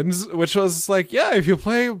Freemans, which was yeah, if you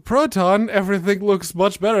play Proton, everything looks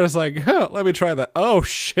much better. It's let me try that. Oh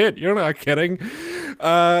shit, you're not kidding.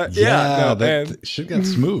 That shit got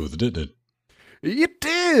smooth, didn't it? It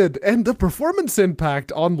did, and the performance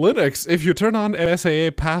impact on Linux, if you turn on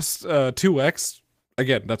MSAA past 2x,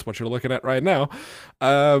 again, that's what you're looking at right now,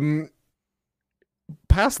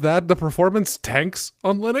 past that, the performance tanks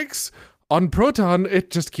on Linux. On Proton, it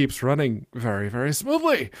just keeps running very, very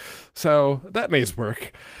smoothly. So that needs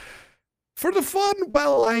work. For the fun,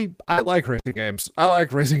 well, I like racing games. I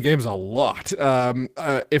like racing games a lot.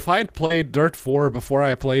 If I'd played Dirt 4 before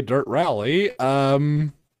I played Dirt Rally, I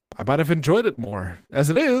might have enjoyed it more. As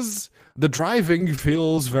it is, the driving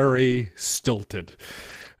feels very stilted.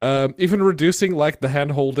 Even reducing like the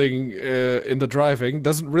hand holding in the driving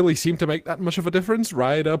doesn't really seem to make that much of a difference,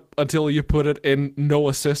 right up until you put it in no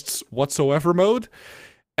assists whatsoever mode,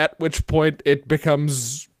 at which point it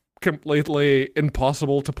becomes completely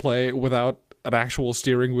impossible to play without an actual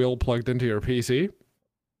steering wheel plugged into your PC.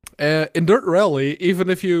 In Dirt Rally, even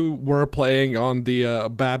if you were playing on the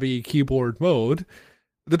Babby keyboard mode,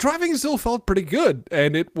 the driving still felt pretty good,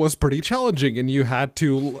 and it was pretty challenging, and you had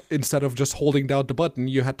to, instead of just holding down the button,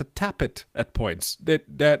 you had to tap it at points.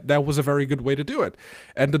 That was a very good way to do it.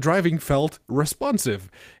 And the driving felt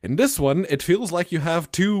responsive. In this one, it feels like you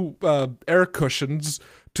have two air cushions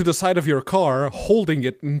to the side of your car holding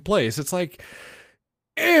it in place. It's like,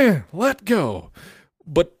 let go.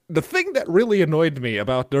 But the thing that really annoyed me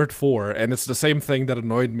about Dirt 4, and it's the same thing that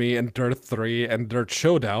annoyed me in Dirt 3 and Dirt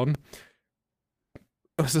Showdown,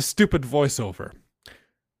 was a stupid voiceover.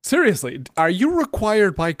 Seriously, are you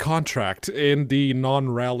required by contract in the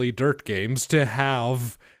non-rally Dirt games to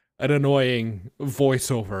have an annoying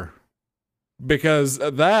voiceover? Because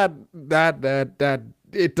that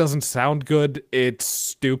it doesn't sound good, it's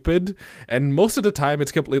stupid, and most of the time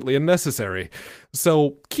it's completely unnecessary.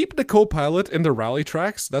 So keep the co-pilot in the rally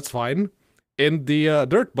tracks, that's fine. In the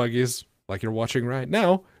dirt buggies, like you're watching right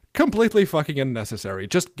now, completely fucking unnecessary.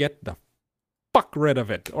 Just get the fuck rid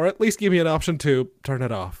of it, or at least give me an option to turn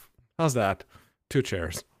it off. How's that? 2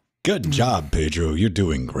 chairs. Good job, Pedro. You're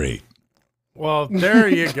doing great. Well, there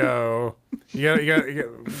you go. You're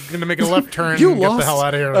gonna make a left turn You and get lost, the hell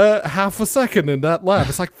out of here. Half a second in that lap.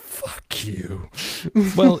 It's like, fuck you.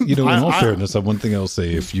 Well, you know, in all fairness, one thing I'll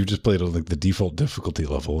say, if you just played on like the default difficulty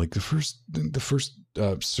level, like the first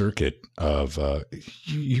circuit of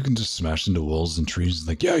you can just smash into walls and trees.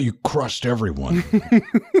 Like, yeah, you crushed everyone.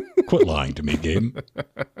 Quit lying to me, game.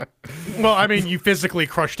 Well, I mean, you physically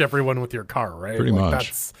crushed everyone with your car, right? Pretty like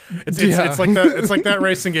much. It's like that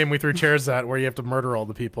racing game we threw chairs at where you have to murder all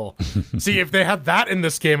the people. See, if they had that in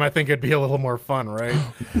this game, I think it'd be a little more fun, right?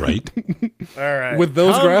 Right. All right. With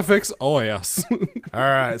those graphics, oh yes. All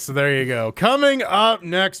right, so there you go. Coming up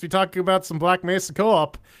next, we talk about some Black Mesa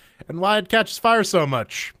co-op and why it catches fire so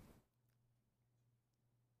much.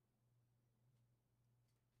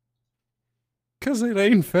 Because it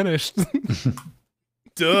ain't finished.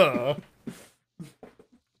 Duh.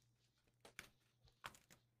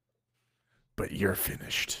 But you're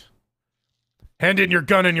finished. Hand in your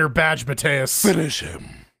gun and your badge, Mateus. Finish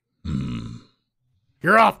him.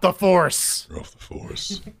 You're off the force. You're off the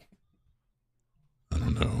force. I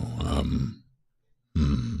don't know.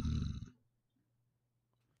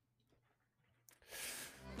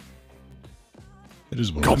 It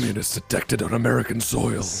is one Communists detected on American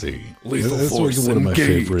soil. Let's see. Lethal That's force one of my engaged.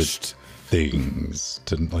 favorite things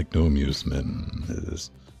to like no amusement is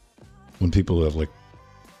when people have like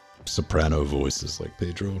soprano voices like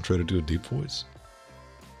Pedro and try to do a deep voice.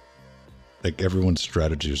 Like everyone's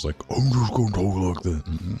strategy is like, I'm just going to talk like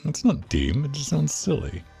that. That's not deep. It just sounds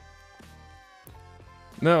silly.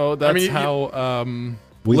 No, that's mean, how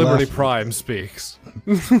We Liberty laugh. Prime speaks.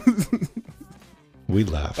 We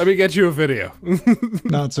laugh. Let me get you a video.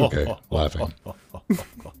 No, it's okay. Laughing.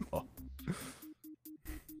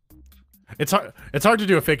 It's hard to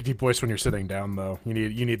do a fake deep voice when you're sitting down though. You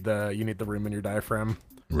need the room in your diaphragm.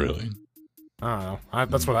 Really? I don't know.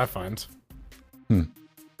 That's what I find.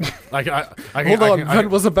 Hold on, Ben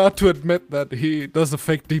was about to admit that he does a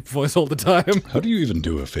fake deep voice all the time. How do you even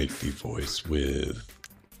do a fake deep voice with...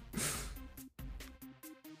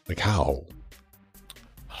 Like, how?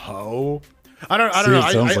 How? I don't See, know.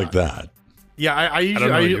 it sounds like that. Yeah, I I don't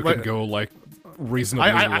know, usually you could go like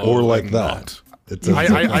reasonably low. Or like and that. It I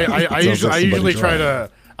sounds like that. It I sounds like usually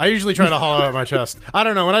somebody try to hollow out my chest. I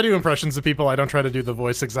don't know. When I do impressions of people, I don't try to do the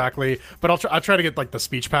voice exactly, but I try to get like the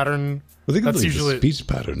speech pattern. I think That's that's usually usually a speech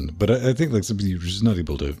pattern, but I think like something you're just not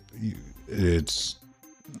able to. It's.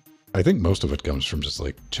 I think most of it comes from just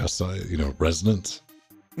like chest size, resonance.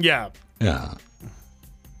 yeah. Yeah.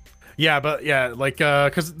 Yeah, but yeah, like,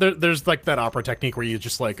 because there's like that opera technique where you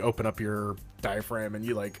just like open up your diaphragm and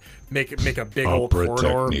you like make a big old Opera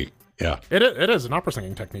corridor. technique. Yeah. It is an opera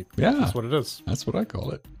singing technique. Yeah. That's what it is. That's what I call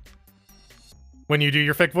it. When you do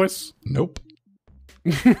your fake voice. Nope.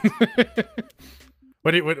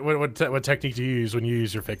 What technique do you use when you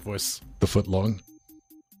use your fake voice? The foot long.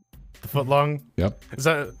 The foot long. Yep. Is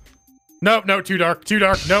that? Nope. No. Too dark. Too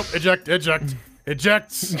dark. Nope. Eject. Eject.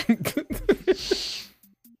 Ejects.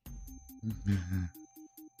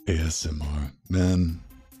 ASMR. Man,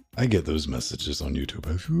 I get those messages on YouTube.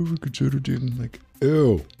 Have you ever considered doing like,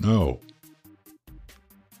 ew, no.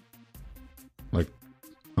 Like,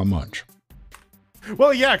 how much?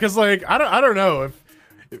 Well, yeah, because like I don't know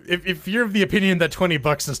if you're of the opinion that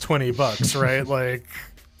 $20 is $20, right? Like,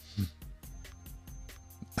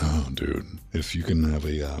 oh, dude, if you can have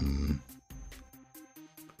a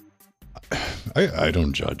I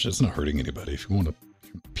don't judge. It's not hurting anybody. If you want to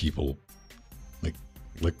people like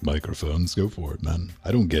lick microphones, go for it, man.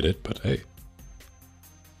 I don't get it, but hey.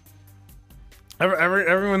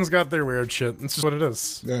 everyone's got their weird shit. It's just what it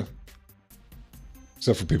is. Yeah.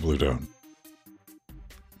 Except for people who don't.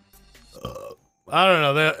 I don't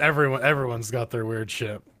know. Everyone's got their weird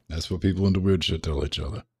shit. That's what people into weird shit tell each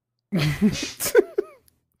other.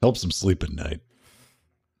 Helps them sleep at night.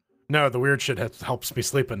 No, the weird shit helps me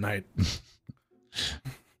sleep at night.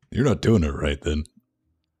 You're not doing it right then.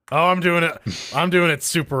 Oh, I'm doing it. I'm doing it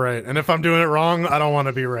super right. And if I'm doing it wrong, I don't want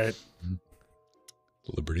to be right.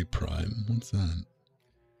 Liberty Prime. What's that?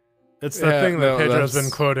 It's the thing that Pedro's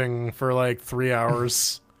been quoting for like 3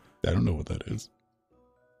 hours. I don't know what that is.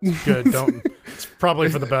 Good. Don't. It's probably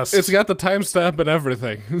for the best. It's got the timestamp and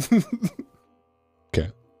everything.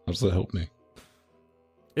 Okay. How does that help me?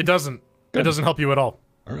 It doesn't. Good. It doesn't help you at all.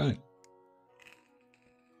 All right.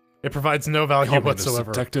 It provides no value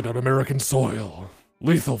whatsoever. Protected on American soil.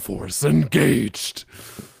 Lethal force engaged.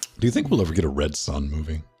 Do you think we'll ever get a Red Sun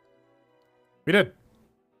movie? We did.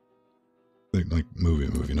 Like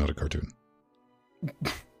movie, not a cartoon.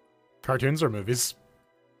 Cartoons or movies?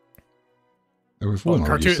 If we want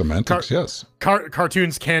to argue semantics, yes.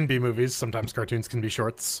 Cartoons can be movies. Sometimes cartoons can be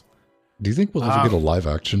shorts. Do you think we'll ever get a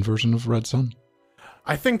live-action version of Red Sun?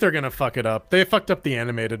 I think they're gonna fuck it up. They fucked up the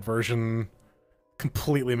animated version,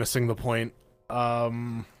 completely missing the point.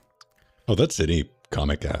 Oh, that's any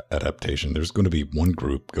comic adaptation. There's going to be one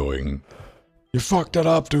group going, "You fucked it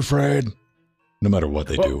up, Dufresne." No matter what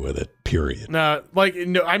they do with it, period. No,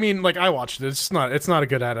 I mean, I watched it. It's not a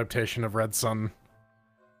good adaptation of Red Sun.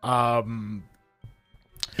 Yeah,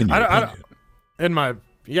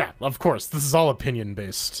 of course. This is all opinion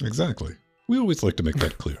based. Exactly. We always like to make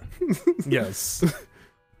that clear. Yes.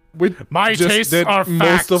 My tastes are facts.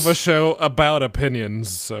 Most of a show about opinions,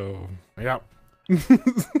 so yeah.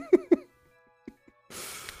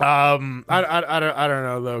 I don't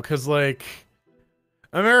know though, because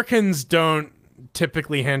Americans don't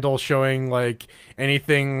typically handle showing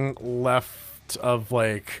anything left of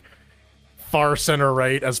far center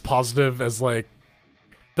right as positive as they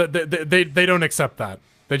don't accept that.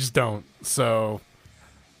 They just don't. So,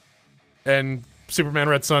 and Superman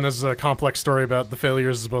Red Sun is a complex story about the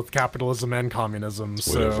failures of both capitalism and communism.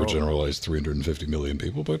 So for generalized 350 million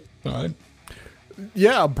people, but all right.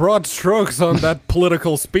 Yeah, broad strokes on that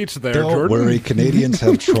political speech there, Don't Jordan. worry, Canadians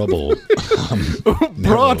have trouble.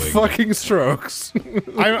 Broad fucking strokes.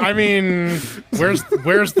 I mean, where's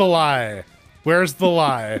the lie? Where's the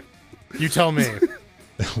lie? You tell me.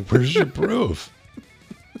 Where's your proof?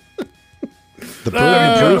 The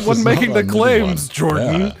proof when is making not the on claims, anyone.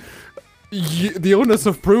 Jordan. Yeah. The onus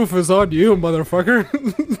of proof is on you, motherfucker.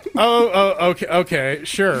 Okay,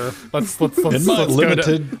 sure. Let's In my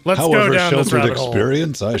limited, however go down this sheltered rabbit hole.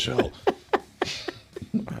 experience, I shall.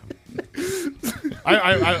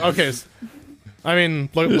 Okay. I mean,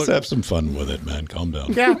 Just have some fun with it, man. Calm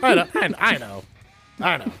down. Yeah, I know.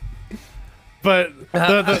 But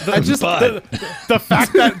the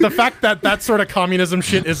fact that sort of communism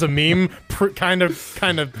shit is a meme kind of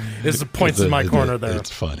is points in my corner there. It's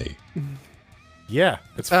funny. Yeah,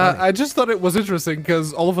 it's funny. I just thought it was interesting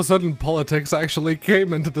because all of a sudden politics actually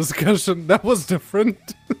came into discussion. That was different.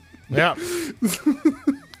 Yeah.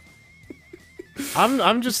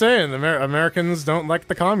 I'm just saying, Americans don't like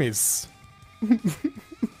the commies.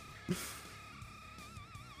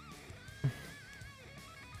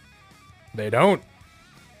 They don't.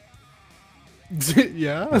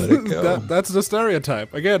 Yeah, that's the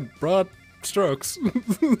stereotype. Again, broad strokes.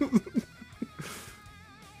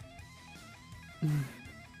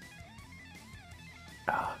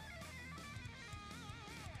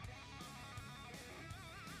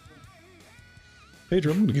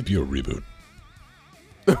 Pedro, I'm going to give you a reboot.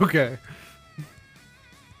 Okay.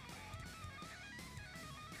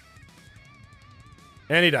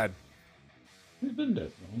 And he died. He's been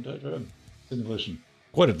dead. Simulation.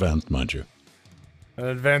 Quite advanced, mind you. An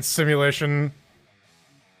advanced simulation.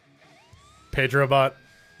 Pedro bot.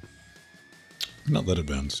 Not that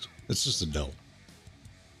advanced. It's just a Dell.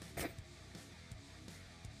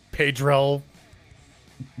 Pedrell.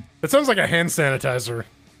 It sounds like a hand sanitizer.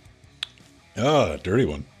 Ah, dirty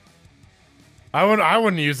one. I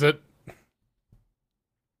wouldn't use it.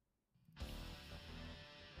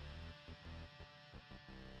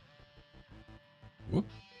 Whoop.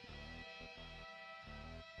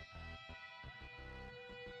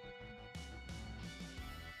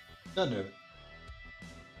 God no.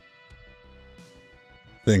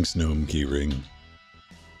 Thanks, Gnome Keyring.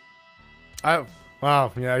 Oh,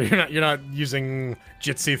 wow. Yeah, you're not using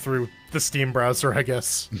Jitsi through the Steam browser, I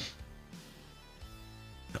guess.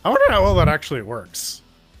 I wonder how well that actually works.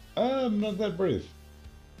 I'm not that brave.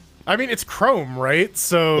 I mean, it's Chrome, right?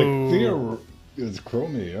 So it's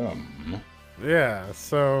Chromium. yeah,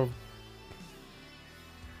 so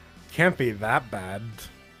can't be that bad.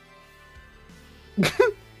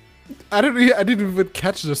 I didn't even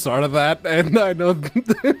catch the start of that, and I know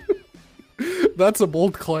that's a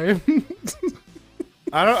bold claim.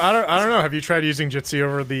 I don't know. Have you tried using Jitsi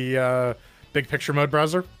over the big picture mode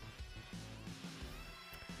browser?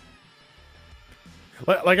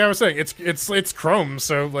 Like I was saying, it's Chrome,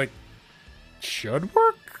 so like should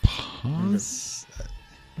work.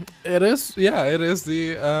 It is, yeah, it is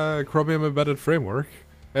the Chromium embedded framework,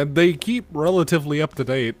 and they keep relatively up to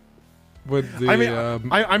date with the.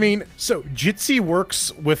 I mean, so Jitsi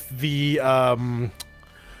works with the OBS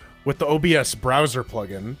browser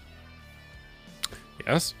plugin.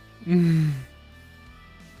 Yes.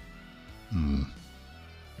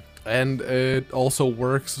 And it also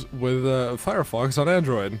works with Firefox on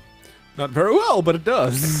Android. Not very well, but it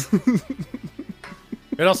does.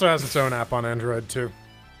 It also has its own app on Android too.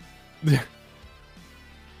 Yeah.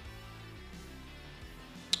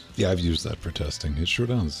 Yeah, I've used that for testing. It sure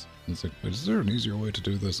does. It's like, is there an easier way to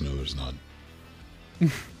do this? No, there's not.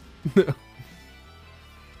 No.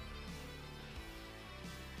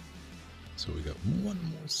 So we got one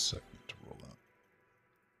more segment to roll out.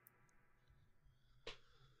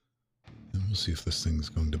 And we'll see if this thing's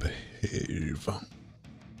going to behave.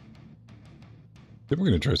 Then we're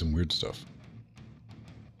going to try some weird stuff.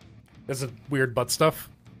 Is it weird butt stuff?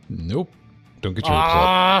 Nope. Don't get your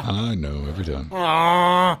hopes up. I know, every time.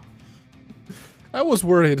 Ah, I was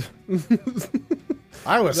worried.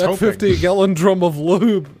 I was That hoping. 50-gallon drum of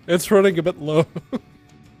lube, it's running a bit low.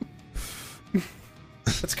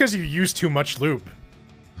 That's because you use too much lube.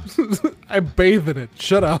 I bathe in it.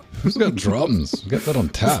 Shut up. Who's got drums? We got that on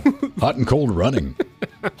tap. Hot and cold running.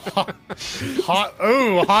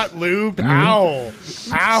 Hot lube. Ow.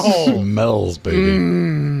 Ow. Smells,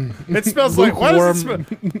 baby. It smells like, why does it Lukewarm.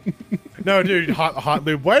 smell? No, dude, hot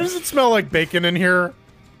lube. Why does it smell like bacon in here?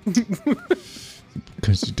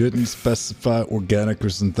 Because you didn't specify organic or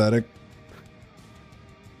synthetic.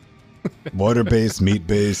 Water-based,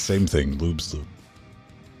 meat-based, same thing. Lube's lube.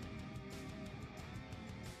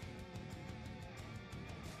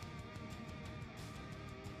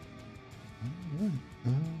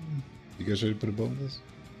 You guys ready to put a bow on this?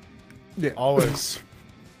 Yeah. Always.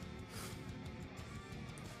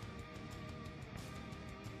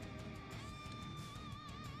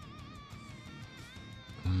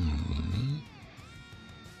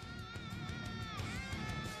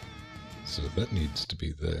 So that needs to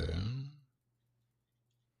be there.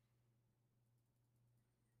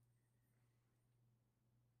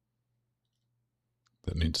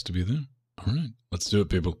 That needs to be there. All right, let's do it,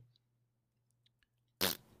 people.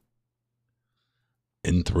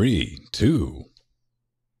 In 3, 2.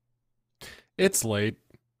 It's late.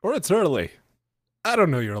 Or it's early. I don't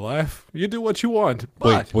know your life. You do what you want.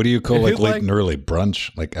 But Wait, what do you call if like you'd late and early? Brunch?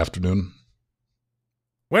 Like afternoon?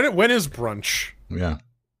 When is brunch? Yeah.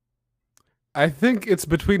 I think it's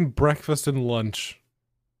between breakfast and lunch.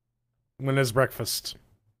 When is breakfast?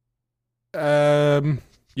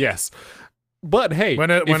 Yes. But hey,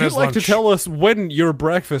 When if you'd is like to lunch? tell us when your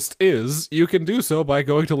breakfast is, you can do so by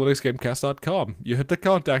going to linuxgamecast.com. You hit the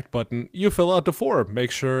contact button, you fill out the form,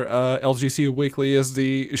 make sure LGC Weekly is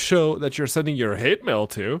the show that you're sending your hate mail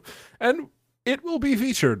to, and it will be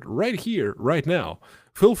featured right here, right now.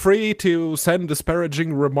 Feel free to send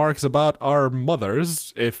disparaging remarks about our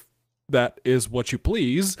mothers, if that is what you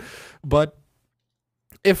please, but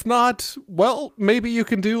if not, well, maybe you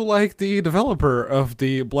can do like the developer of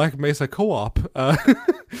the Black Mesa co-op. Wait a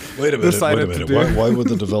minute. decided Wait a to minute. do. Why would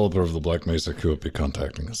the developer of the Black Mesa co-op be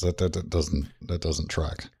contacting us? That doesn't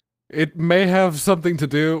track. It may have something to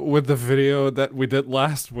do with the video that we did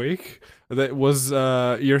last week. That was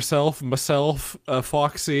yourself, myself,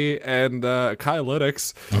 Foxy, and Kai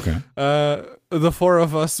Linux. Okay. The four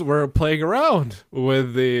of us were playing around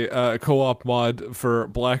with the co-op mod for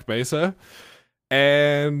Black Mesa.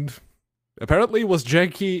 And apparently was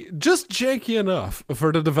janky, just janky enough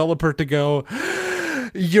for the developer to go,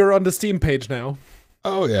 you're on the Steam page now.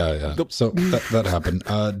 Oh yeah. So that happened.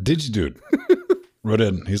 Digidude wrote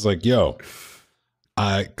in. He's like, "Yo,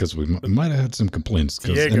 because we might have had some complaints.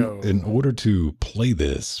 Because in order to play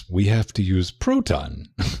this, we have to use Proton."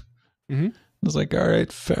 Mm-hmm. I was like, "All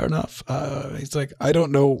right, fair enough." He's like, "I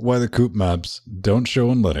don't know why the coop maps don't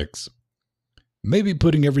show in Linux, Maybe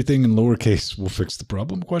putting everything in lowercase will fix the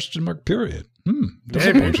problem? Question mark, period.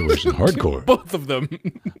 Double punctuation, hardcore. Both of them.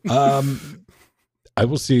 I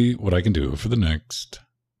will see what I can do for the next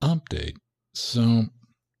update. So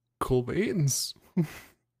cool beans.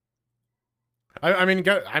 I mean,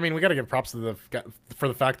 we gotta give props to for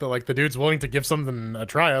the fact that like the dude's willing to give something a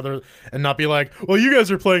try, and not be like, well, you guys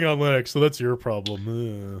are playing on Linux, so that's your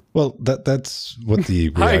problem. Well, that's what the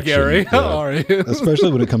reaction, Hi Gary, how are you?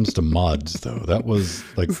 Especially when it comes to mods, though. That was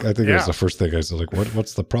like, I think it was the first thing I said. Like,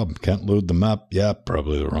 what's the problem? Can't load the map? Yeah,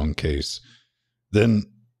 probably the wrong case. Then,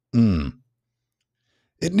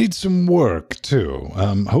 it needs some work, too.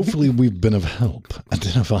 Hopefully we've been of help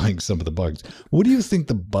identifying some of the bugs. What do you think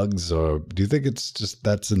the bugs are? Do you think it's just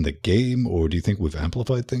that's in the game, or do you think we've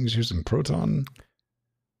amplified things using Proton?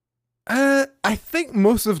 I think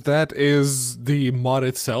most of that is the mod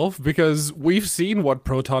itself, because we've seen what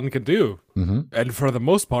Proton can do. And for the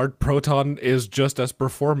most part, Proton is just as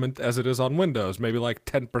performant as it is on Windows, maybe like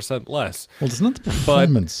 10% less. Well, it's not the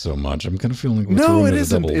performance so much. I'm kind of feeling like we're no, it a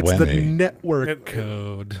isn't. double It's whammy. the network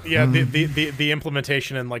code. Yeah, the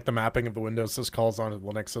implementation and like the mapping of the Windows syscalls onto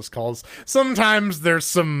Linux syscalls. Sometimes there's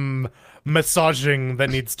some massaging that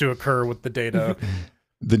needs to occur with the data.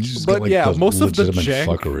 Then you just But get, like, yeah, the most of the legitimate jank-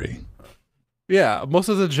 fuckery. Yeah, most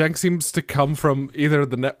of the jank seems to come from either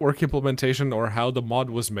the network implementation or how the mod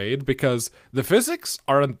was made, because the physics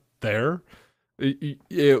aren't there.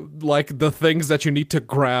 Like the things that you need to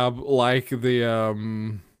grab, like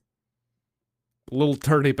the little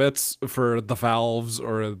turny bits for the valves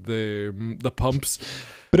or the pumps.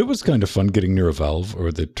 But it was kind of fun getting near a valve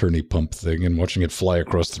or the turny pump thing and watching it fly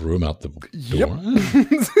across the room out the door.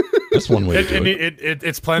 That's one way to do it.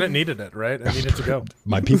 Its planet needed it, right? It needed to go.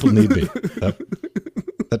 My people need me.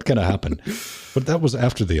 That kind of happened. But that was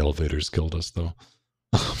after the elevators killed us, though.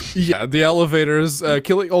 Yeah, the elevators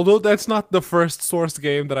killing. Although that's not the first Source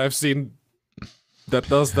game that I've seen that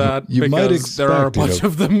does that. You because might expect, there are a bunch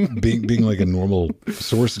of them. being like a normal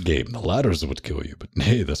Source game, the ladders would kill you. But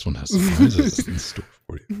hey, this one has surprises in store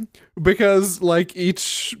for you. Because like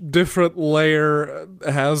each different layer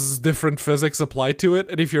has different physics applied to it,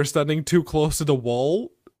 and if you're standing too close to the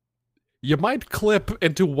wall, you might clip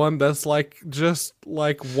into one that's like just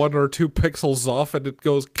like 1 or 2 pixels off, and it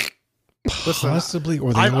goes. Possibly,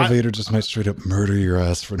 or the elevator just might straight up murder your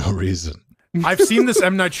ass for no reason. I've seen this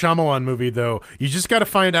M. Night Shyamalan movie, though. You just got to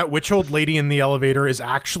find out which old lady in the elevator is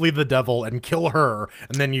actually the devil and kill her,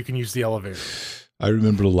 and then you can use the elevator. I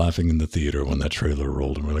remember laughing in the theater when that trailer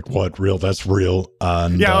rolled, and we're like, what, real? That's real?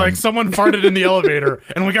 And, yeah, like someone farted in the elevator,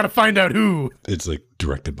 and we got to find out who. It's like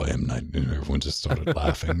directed by M. Night, and everyone just started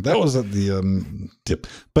laughing. That was at the tip.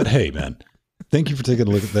 But hey, man, thank you for taking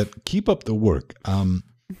a look at that. Keep up the work.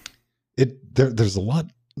 There's a lot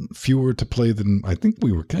fewer to play than I think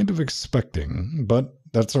we were kind of expecting, but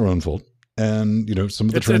that's our own fault. And, you know, some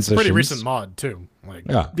of the transitions. It's a pretty recent mod, too. Like,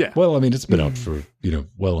 yeah. Well, I mean, it's been out for, you know,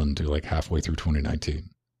 well into like halfway through 2019.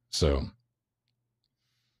 So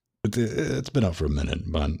it's been out for a minute.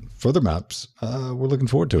 But further maps, we're looking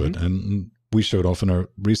forward to it. And we showed off in our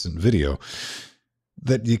recent video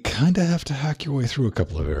that you kind of have to hack your way through a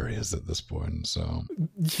couple of areas at this point. So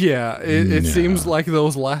yeah, it seems like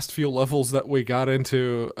those last few levels that we got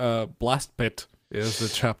into, Blast Pit is the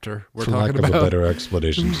chapter we're talking about. For lack of a better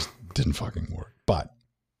explanation, just didn't fucking work. But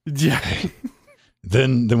yeah,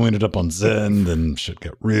 then we ended up on Zen. Then shit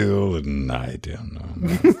got real, and I don't know.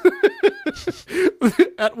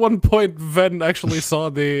 At one point, Ven actually saw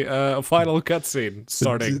the final cutscene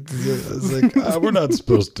starting. It's like, we're not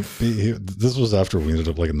supposed to be here. This was after we ended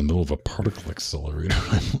up like in the middle of a particle accelerator,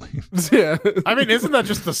 I believe. Yeah. I mean, isn't that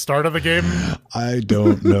just the start of the game? I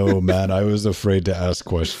don't know, man. I was afraid to ask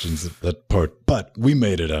questions at that part, but we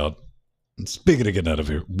made it out. And speaking of getting out of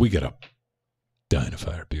here, we get up. Dying of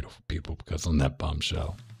fire, beautiful people, because on that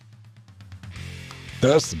bombshell.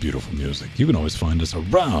 That's the beautiful music. You can always find us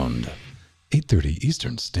around 8:30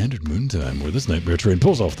 Eastern Standard Moon Time, where this Nightmare Train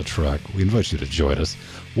pulls off the track. We invite you to join us.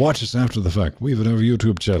 Watch us after the fact. We even have a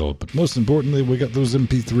YouTube channel. But most importantly, we got those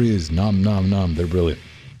MP3s. Nom, nom, nom. They're brilliant.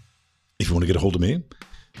 If you want to get a hold of me,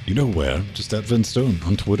 you know where. Just at Vin Stone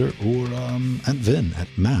on Twitter or at Vin at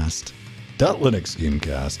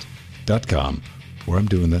mast.linuxgamecast.com, where I'm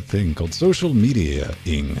doing that thing called social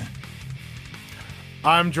media-ing.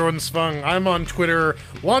 I'm Jordan Svung. I'm on Twitter,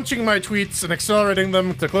 launching my tweets and accelerating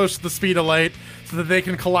them to close to the speed of light so that they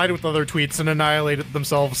can collide with other tweets and annihilate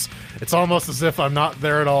themselves. It's almost as if I'm not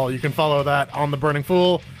there at all. You can follow that on The Burning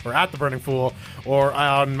Fool, or at The Burning Fool, or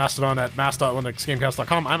on Mastodon at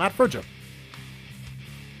mast.linuxgamecast.com. I'm at Frojo.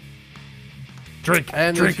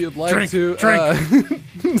 And drink, if you'd like drink, to, drink.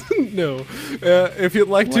 no, if you'd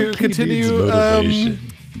like to continue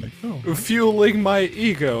Like, oh, fueling my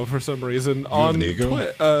ego for some reason on an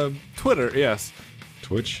ego? Twitter, yes.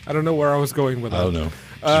 Twitch? I don't know where I was going with that. I don't know.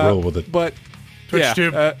 Just roll with it. But yeah,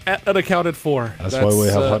 TwitchTube. unaccounted for. That's why we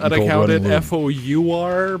have hot and cold unaccounted running lube.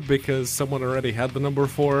 FOUR because someone already had the number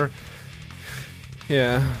 4.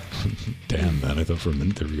 Yeah. Damn, man! I thought for a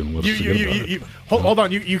minute they were gonna let us forget about it. Hold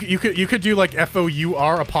on. You could do like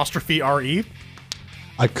FOUR''RE.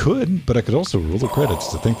 I could, but I could also roll the credits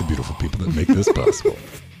to thank the beautiful people that make this possible.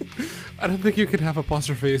 I don't think you can have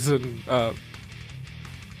apostrophes in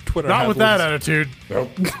Twitter. Not with that handles. attitude.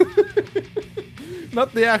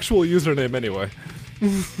 Not the actual username, anyway.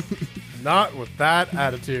 Not with that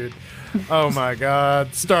attitude. Oh my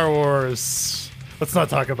God, Star Wars. Let's not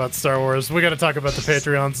talk about Star Wars. We got to talk about the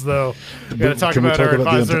Patreons, though. We got to talk Can about we our talk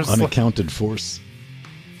about advisors. the unaccounted force?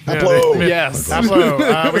 Yeah, Haplo! Yes.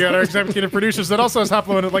 Haplo. We got our executive producers that also has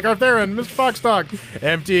Haplo in it, like Artherin, Mr. Foxdog,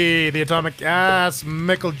 MT, The Atomic Ass,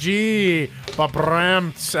 Michael G, Bob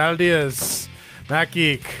Ramt, Aldias, Matt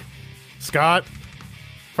Geek, Scott,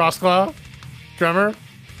 Frostclaw, Drummer.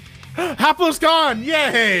 Haplo's gone!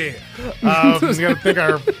 Yay! We gotta thank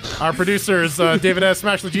our producers, David S.,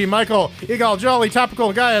 Mashley G., Michael, Eagle, Jolly,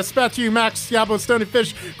 Topical, Gaia, Spatu, Max, Yabo, Stony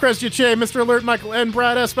Fish, Kresja Che, Mr. Alert, Michael N.,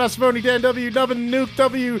 Brad S., Passivoni, Dan W., Nubbin, Nuke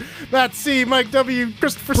W., Matt C., Mike W.,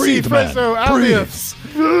 Christopher Breathe, C., man. Frezo, Alias,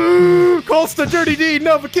 Colsta, Dirty D,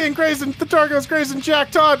 Nova King, Grayson, The Targos, Grayson,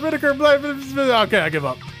 Jack, Todd, Whitaker, okay, I give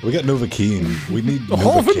up. We got Nova Keen. We need Nova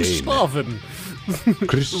Holven Kane. Schlaven,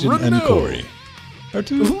 Christian and Renault. Corey. Our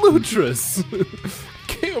two. Lutris,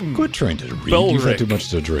 Kim, Quit trying to read. Belric. You've had too much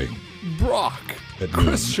to drink. Brock, At noon.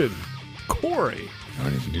 Christian, Corey. I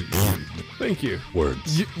don't even do Thank you.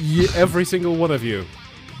 words. Every single one of you.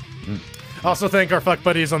 Also thank our fuck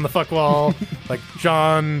buddies on the fuck wall, like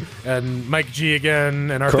John and Mike G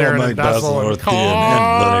again, and Arthur Carl, and Mike, Basil, Basil, and Orthian,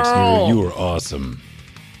 and Lennox. Carl. You are awesome.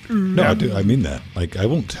 No, I mean that. Like, I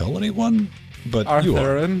won't tell anyone, but you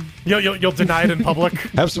are. Artherin. You'll deny it in public.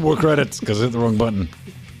 Have some more credits, because I hit the wrong button.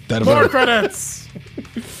 That More about credits.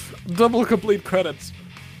 Double complete credits.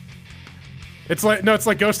 It's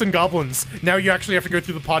like Ghost and Goblins. Now you actually have to go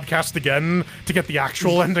through the podcast again to get the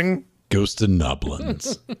actual ending. Ghost and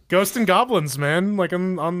Noblins. Ghost and Goblins, man, like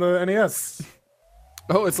on the NES.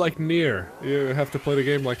 Oh, it's like Nier. You have to play the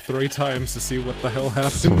game like 3 times to see what the hell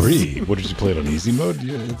happens. 3? What, did you play it on easy mode?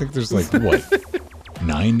 Yeah, I think there's like, what?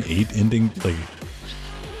 9, 8 ending? Like,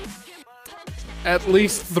 At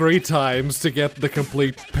least 3 times to get the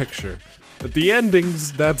complete picture. But the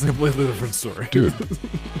endings, that's a completely different story. dude.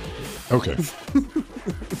 Okay.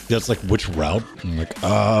 That's like which route? I'm like,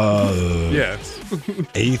 Yes.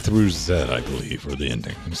 A through Z, I believe, are the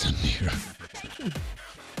endings in here.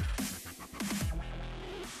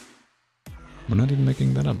 We're not even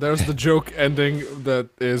making that up. There's the joke ending that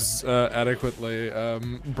is adequately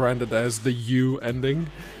branded as the U ending.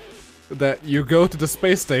 That you go to the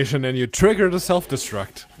space station and you trigger the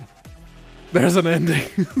self-destruct. There's an ending.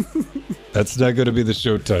 That's not going to be the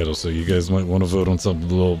show title, so you guys might want to vote on something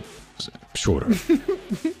a little shorter.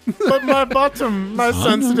 But my bottom, my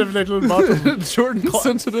sensitive little bottom. Jordan's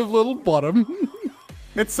sensitive little bottom.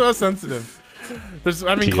 It's so sensitive.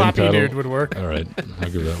 TM Clappy title. Dude would work. All right, I'll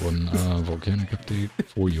give that one volcanic update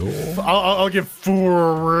for you. I'll give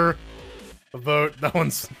for a vote. That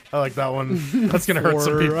one's, I like that one. That's gonna hurt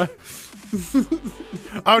some people.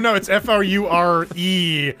 Oh no, it's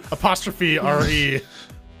FRURE apostrophe RE.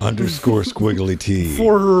 Underscore squiggly T.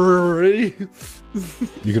 For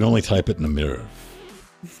You can only type it in a mirror.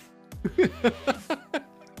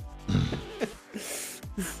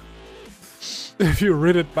 if you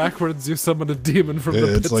read it backwards, you summon a demon from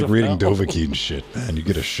the It's pits like of reading hell. Dovahkiin shit, man. You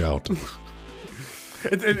get a shout.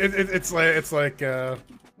 It's like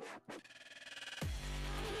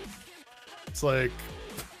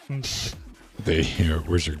They hear,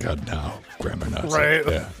 where's your god now? Grammar Nazi. Right.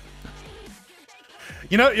 Yeah.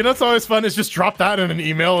 you know what's always fun is just drop that in an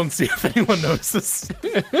email and see if anyone notices.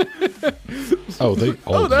 Oh, they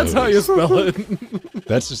all Oh, that's how you notice. spell it.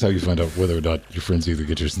 That's just how you find out whether or not your friends either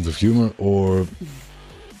get your sense of humor or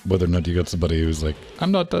whether or not you got somebody who's like,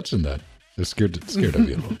 I'm not touching that. They're scared of you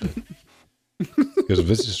a little bit. Because if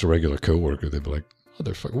it's just a regular coworker, they'd be like,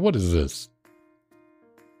 motherfucker, what is this?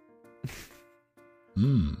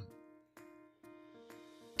 Hmm.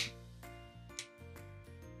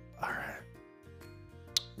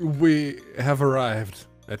 We have arrived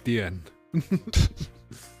at the end.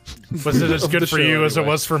 Was it as Of good the for show, you as it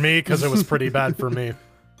anyway. was for me? Because it was pretty bad for me.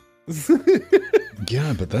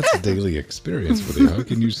 Yeah, but that's a daily experience with you. How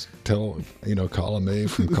can you tell, column A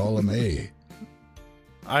from column A?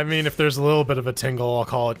 I mean, if there's a little bit of a tingle, I'll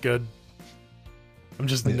call it good. I'm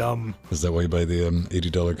just numb. Is that why you buy the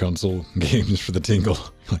 $80 console games for the tingle?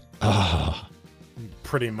 Like, ah.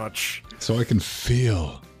 Pretty much. So I can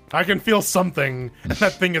feel. I can feel something, and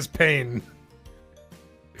that thing is pain.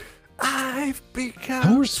 I've become.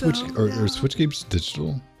 How are Switch games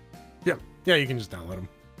digital? Yeah, yeah, you can just download them.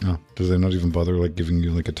 Oh, do they not even bother like giving you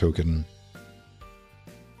like a token,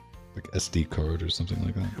 like SD card or something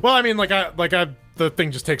like that? Well, I mean, the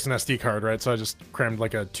thing just takes an SD card, right? So I just crammed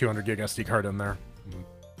like a 200 gig SD card in there.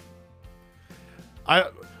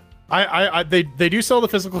 They do sell the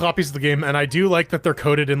physical copies of the game, and I do like that they're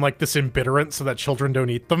coated in like this embitterant so that children don't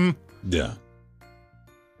eat them. Yeah.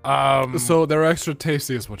 So they're extra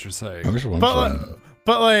tasty, is what you're saying. I wish one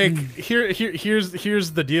but like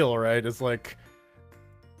here's the deal, right? It's like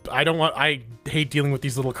I hate dealing with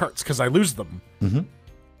these little carts because I lose them. Mm-hmm.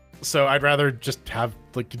 So I'd rather just have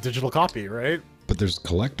like a digital copy, right? But there's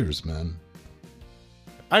collectors, man.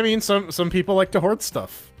 I mean, some people like to hoard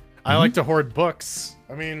stuff. I like to hoard books.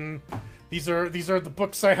 I mean, these are the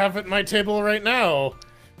books I have at my table right now.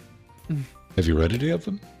 Have you read any of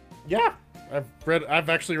them? Yeah, I've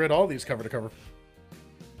actually read all these cover to cover.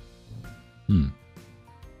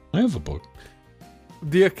 I have a book.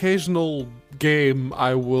 The occasional game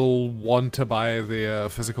I will want to buy the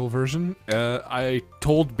physical version. I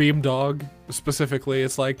told Beamdog specifically,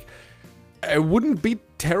 it's like, I wouldn't be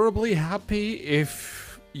terribly happy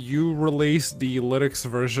if you release the Linux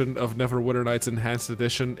version of Neverwinter Nights Enhanced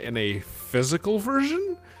Edition in a physical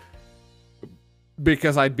version,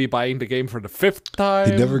 because I'd be buying the game for the 5th time.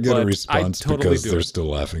 You never get a response totally because they're still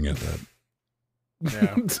laughing at that.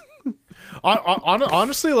 Yeah.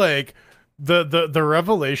 Honestly, like the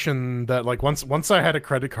revelation that like once I had a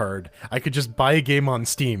credit card, I could just buy a game on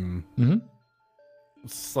Steam. Mm-hmm.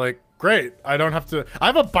 It's like, great. I don't have to. I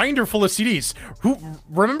have a binder full of CDs. Who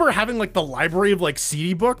remember having like the library of like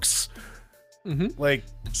CD books? Mm-hmm. Like,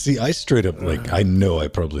 see, I straight up like I know I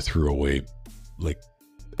probably threw away like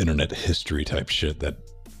internet history type shit that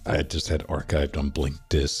I just had archived on Blink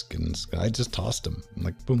Disc, and I just tossed them. I'm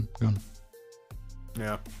like, boom, gone.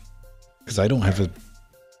 yeah. Because I don't have a.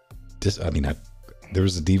 I mean, there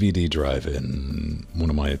was a DVD drive in one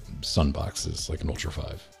of my Sun boxes, like an Ultra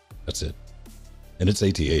 5. That's it, and it's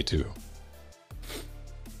ATA too.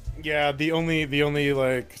 Yeah, the only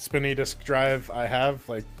like spinny disc drive I have,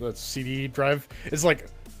 like the CD drive, is like,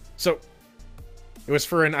 so it was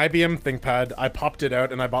for an IBM ThinkPad. I popped it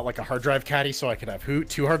out and I bought like a hard drive caddy so I could have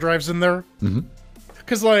two hard drives in there. Mm-hmm.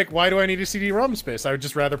 Because like, why do I need a CD-ROM space? I would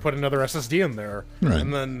just rather put another SSD in there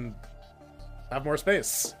and then have more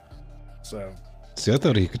space. So, see, I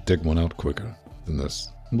thought he could dig one out quicker than this.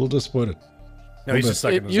 I'm a little disappointed. no, he's just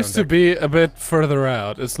stuck in It his used own to be a bit further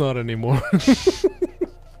out. It's not anymore.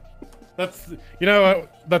 That's, you know,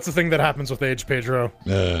 that's the thing that happens with age, Pedro.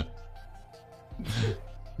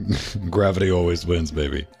 Gravity always wins,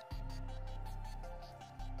 baby.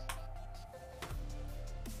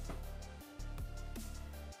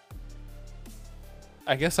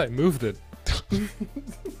 I guess I moved it.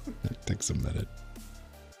 That takes a minute.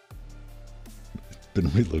 It's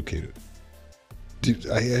been relocated. Dude,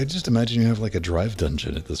 I just imagine you have like a drive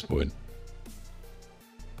dungeon at this point.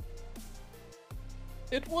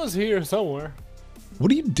 It was here somewhere.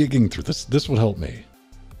 What are you digging through? This would help me.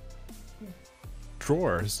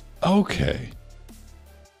 Drawers. Okay.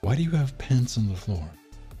 Why do you have pants on the floor?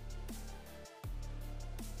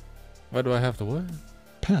 Why do I have to what?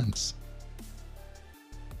 Pants.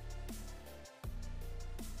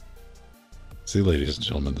 See, ladies and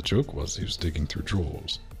gentlemen, the joke was he was digging through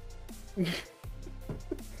drawers.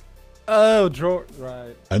 Oh, drawer.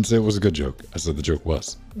 Right. I didn't say it was a good joke. I said the joke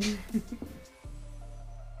was.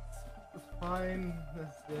 Fine.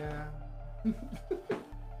 Yeah.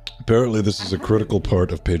 Apparently, this is a critical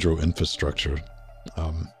part of Pedro infrastructure.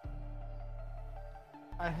 I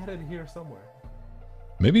had it here somewhere.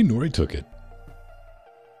 Maybe Nori took it.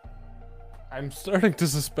 I'm starting to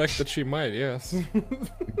suspect that she might, yes.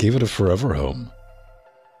 Gave it a forever home.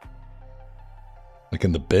 Like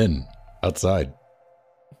in the bin, outside.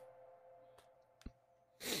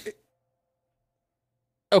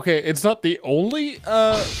 Okay, it's not the only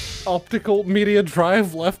optical media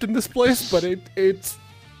drive left in this place, but it's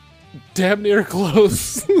damn near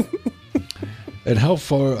close. And how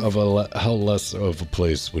far of how less of a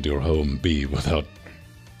place would your home be without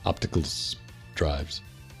optical drives?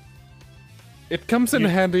 It comes in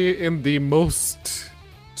handy in the most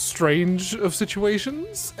strange of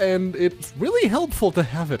situations, and it's really helpful to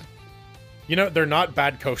have it. You know, they're not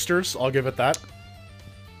bad coasters. I'll give it that.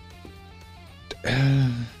 They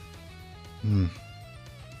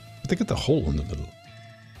get the hole in the middle.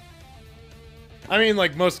 I mean,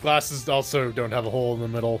 like, most glasses also don't have a hole in the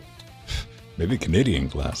middle. Maybe Canadian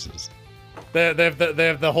glasses. They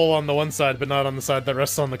have the hole on the one side, but not on the side that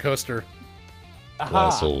rests on the coaster.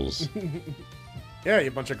 Glass holes. Yeah,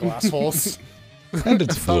 you bunch of glass holes. And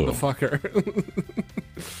it's Found blue. the fucker.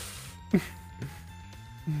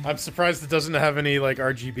 I'm surprised it doesn't have any, like,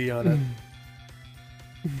 RGB on it.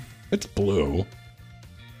 It's blue.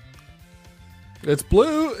 It's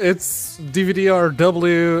blue. It's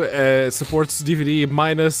DVD-RW. It supports DVD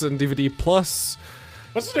minus and DVD plus.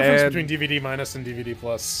 What's the difference between DVD minus and DVD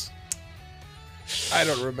plus? I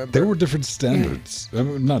don't remember. There were different standards. I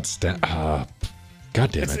mean, not God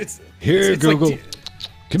damn it. It's Here, it's Google. Like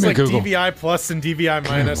Give me like Google. DVI plus and DVI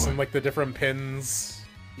minus on. and like the different pins.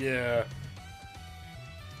 Yeah.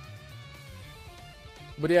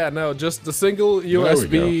 But yeah, no, just the single we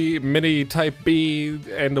USB mini Type B,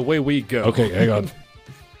 and away we go. Okay, hang on.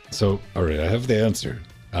 So, all right, I have the answer.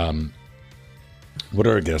 What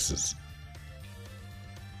are our guesses?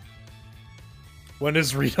 When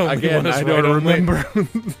is read only? Again, when is I write don't only? remember.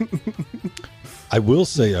 I will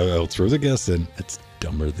say, I'll throw the guess in. It's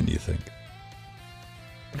dumber than you think.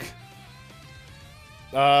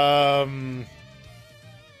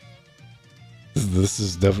 This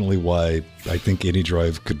is definitely why I think any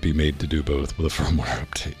drive could be made to do both with a firmware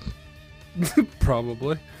update.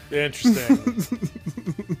 Probably. Interesting.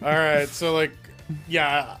 All right, so like,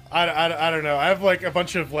 yeah, I don't know. I have like a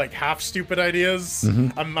bunch of like half stupid ideas.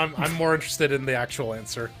 I'm more interested in the actual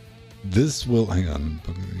answer. This will, hang on,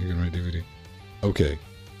 you can write DVD. Okay,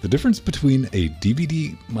 the difference between a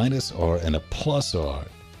DVD minus R and a plus R,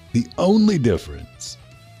 the only difference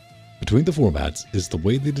between the formats is the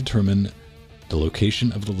way they determine the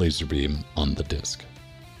location of the laser beam on the disc.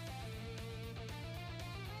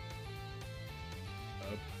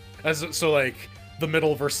 So like the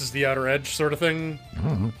middle versus the outer edge sort of thing. I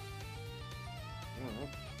don't know.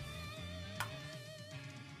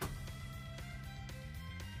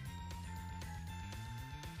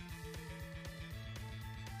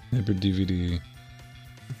 Hybrid DVD.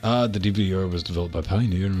 The DVD-R was developed by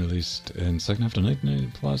Pioneer and released in second half of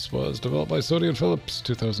 1990. Plus was developed by Sony and Philips,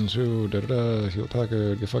 2002. Hewlett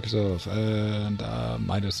Packard, go fuck yourself. And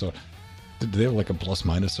minus R. Did they have like a plus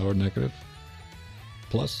minus or negative?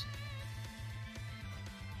 Plus?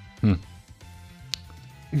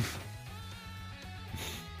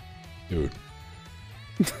 Dude.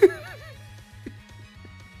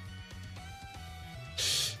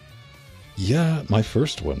 Yeah, my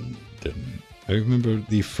first one didn't. I remember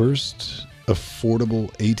the first affordable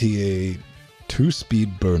ATA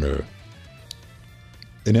 2-speed burner.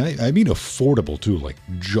 And I mean affordable too, like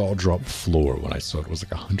jaw drop floor when I saw it. It was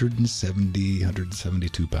like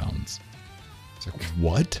 172 pounds. It's like,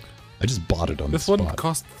 what? I just bought it on This the spot. one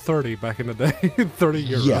cost 30 back in the day. 30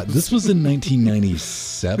 euros. Yeah, this was in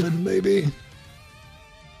 1997, maybe?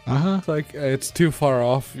 Uh-huh. It's like, it's too far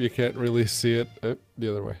off. You can't really see it. The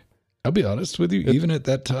other way. I'll be honest with you, even at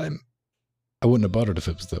that time, I wouldn't have bought it if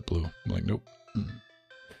it was that blue. I'm like, nope.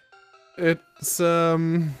 It's a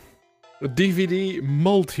DVD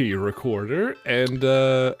multi-recorder and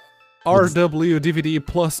RW DVD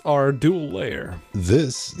plus R dual layer.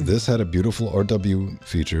 This had a beautiful RW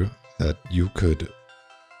feature that you could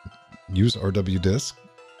use RW disc,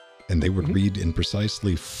 and they would read in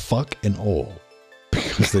precisely fuck and all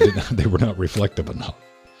because they were not reflective enough.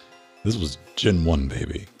 This was Gen 1,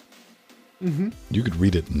 baby. You could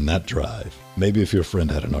read it in that drive. Maybe if your friend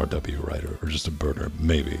had an RW writer or just a burner,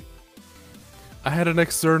 maybe. I had an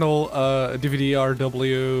external DVD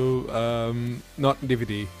RW, not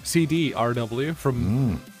DVD, CD RW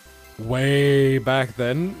from way back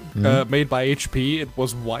then, made by HP. It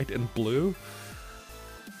was white and blue.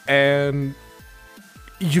 And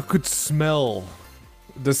you could smell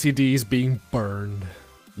the CDs being burned.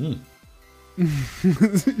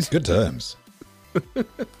 Good times.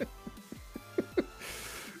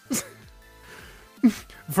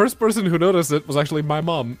 First person who noticed it was actually my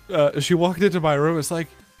mom. She walked into my room. It's like,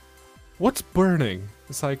 what's burning?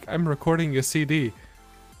 It's like, I'm recording a CD.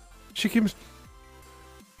 She came.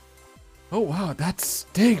 Oh wow, that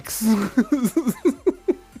stinks.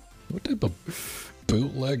 What type of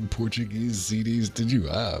bootleg Portuguese CDs did you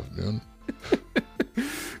have, man?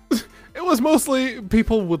 It was mostly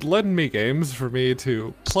people would lend me games for me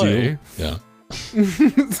to play. Steal? Yeah. Well,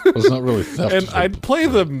 it's not really theft. And I'd play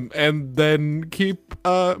them and then keep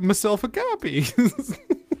myself a copy.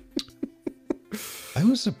 I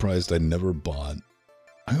was surprised I never bought.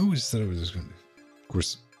 I always thought I was just going to. Of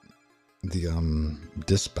course, the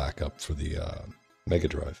disc backup for the Mega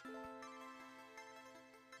Drive.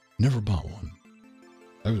 Never bought one.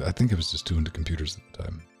 I think I was just too into computers at the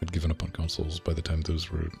time. I'd given up on consoles by the time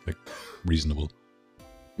those were like reasonable.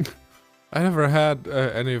 I never had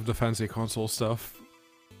any of the fancy console stuff.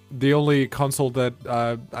 The only console that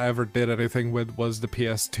I ever did anything with was the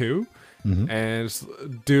PS2.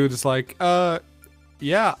 And dude is like,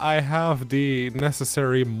 yeah, I have the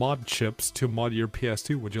necessary mod chips to mod your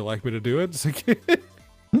PS2. Would you like me to do it? It's like,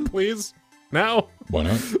 please, now. Why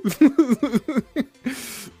not?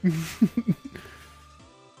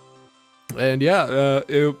 And yeah,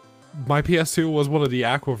 my PS2 was one of the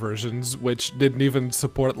Aqua versions, which didn't even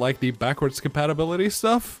support like the backwards compatibility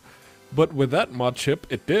stuff. But with that mod chip,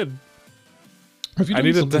 it did. Have you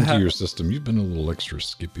done something to your system? You've been a little extra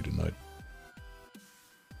skippy tonight.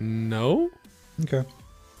 No? Okay.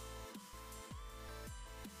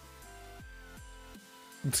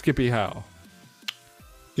 Skippy how?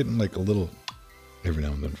 Getting like a little every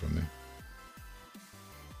now and then from me.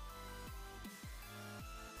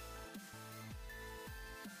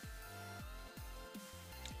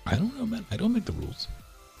 I don't know, man. I don't make the rules.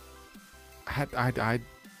 I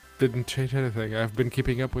didn't change anything. I've been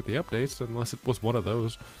keeping up with the updates, unless it was one of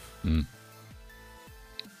those. I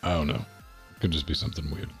don't know. Could just be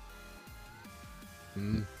something weird.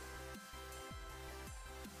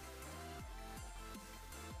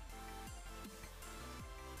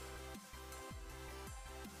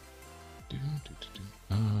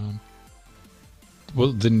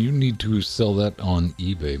 Well, then you need to sell that on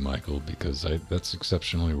eBay, Michael, because that's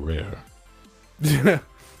exceptionally rare.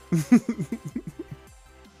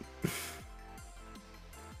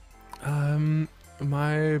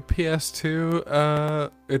 My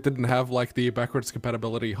PS2, it didn't have like the backwards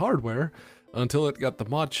compatibility hardware until it got the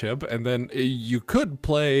mod chip, and then you could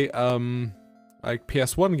play like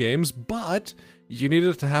PS1 games, but you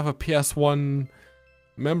needed to have a PS1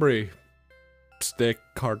 memory stick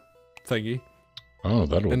card thingy. Oh,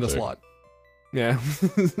 that'll in the slot. Yeah.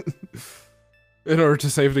 In order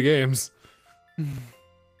to save the games.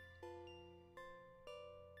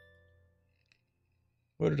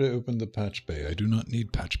 Why did I open the patch bay? I do not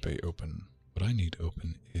need patch bay open. What I need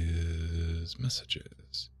open is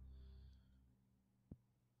messages.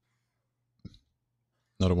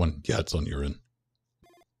 Not a one. Yeah, it's on your end.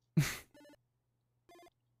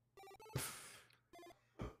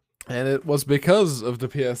 And it was because of the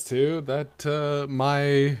PS2 that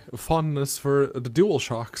my fondness for the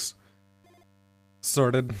DualShocks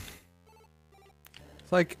started.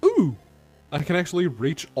 It's like, ooh, I can actually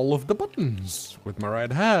reach all of the buttons with my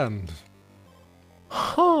right hand.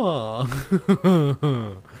 Huh.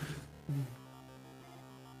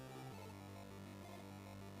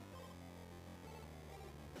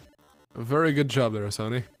 Very good job there,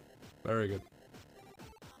 Sony. Very good.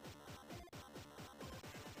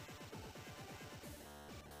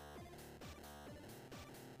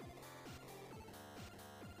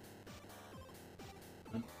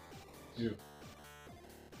 You.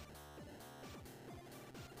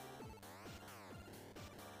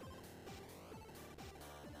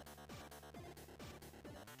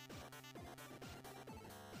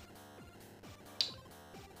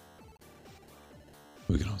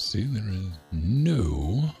 We can all see there is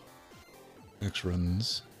no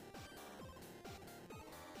X-runs.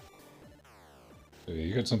 So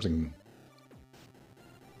you got something,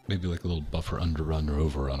 maybe like a little buffer underrun or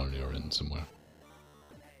overrun on your end somewhere.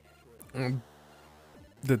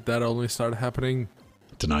 Did that only start happening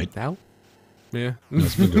Tonight? now? Yeah. No,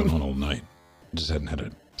 it's been going on all night. Just hadn't had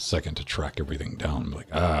a second to track everything down. I'm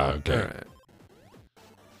like, okay. All right.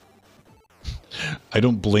 I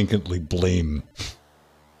don't blanketly blame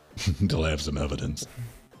until I have some evidence.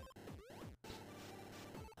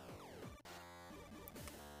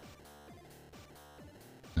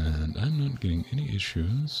 And I'm not getting any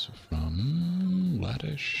issues from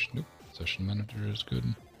Laddish. Nope. Session manager is good.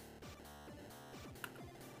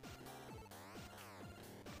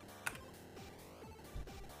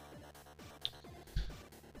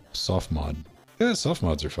 Soft mod. Yeah, soft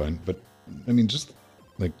mods are fine, but I mean, just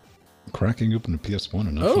like cracking open a PS1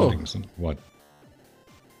 and not finding some what?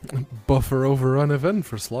 Buffer overrun event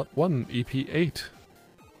for slot 1, EP8.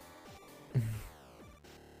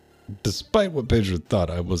 Despite what Pedro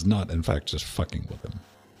thought, I was not, in fact, just fucking with him.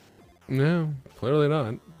 No, clearly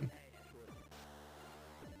not.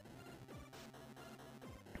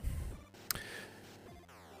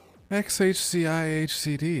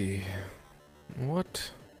 XHCIHCD.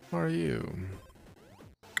 What are you?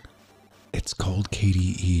 It's called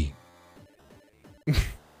KDE.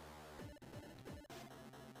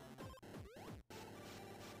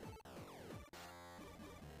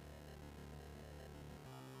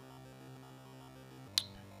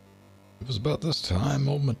 was about this time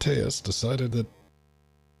old Mateus decided that...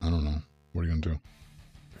 I don't know. What are you gonna do?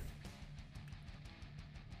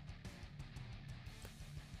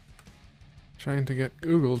 Trying to get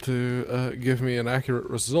Google to give me an accurate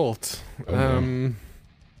result. Oh, no.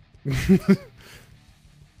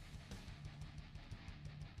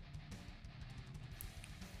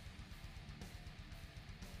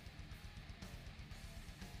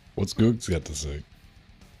 What's Goog's got to say?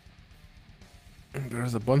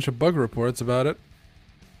 There's a bunch of bug reports about it,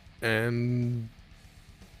 and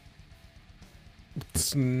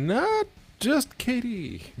it's not just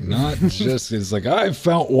Katie. Not just, it's like, I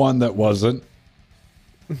found one that wasn't.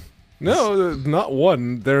 No, not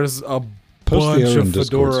one. There's a Post the bunch error of in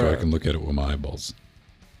Discord so I Fedora. can look at it with my eyeballs.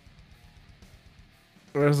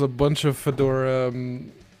 There's a bunch of Fedora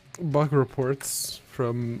bug reports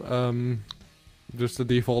from just the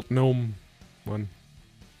default GNOME one.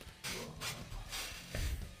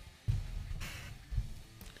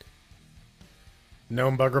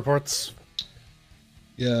 Gnome bug reports.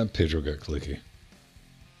 Yeah, Pedro got clicky.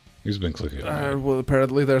 He's been clicky. all night. Well,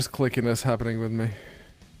 apparently there's clickiness happening with me.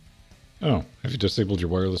 Oh, have you disabled your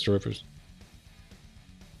wireless drivers?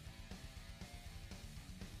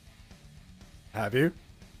 Have you?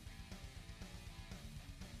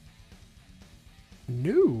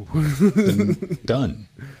 No. Then done.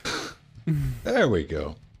 There we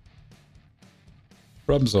go.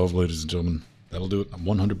 Problem solved, ladies and gentlemen. That'll do it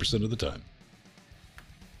 100% of the time.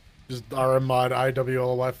 Just rmmod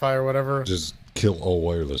IWL Wi-Fi or whatever. Just kill all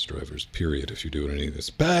wireless drivers, period, if you do anything,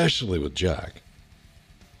 especially with Jack.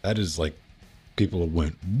 That is like, people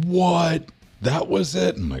went, what? That was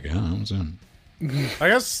it? I'm like, yeah, that was it. I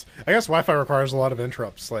guess Wi-Fi requires a lot of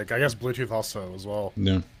interrupts. Like I guess Bluetooth also as well.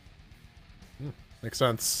 Yeah. Makes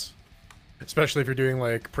sense. Especially if you're doing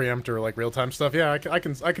like preempt or like real-time stuff. Yeah, I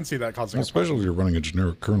can see that causing. Well, especially if you're running a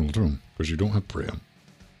generic kernel too, because you don't have preamp.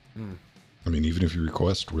 I mean, even if you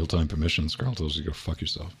request real-time permissions, Carl tells you to go fuck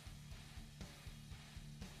yourself.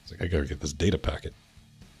 It's like, I gotta get this data packet.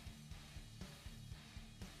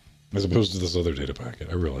 As opposed to this other data packet.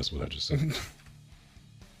 I realized what I just said.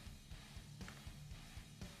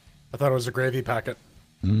 I thought it was a gravy packet.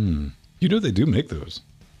 You know they do make those.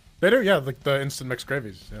 They do, yeah, like the instant mixed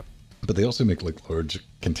gravies. Yeah. But they also make like large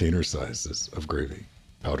container sizes of gravy.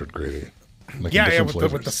 Powdered gravy. Like in Yeah, different with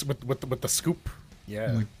flavors. the scoop.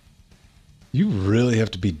 Yeah. Like, you really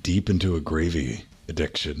have to be deep into a gravy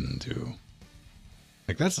addiction to...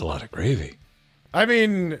 Like, that's a lot of gravy. I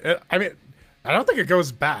mean, I don't think it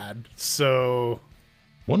goes bad. So,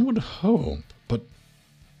 One would hope, but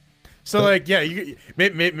like, yeah,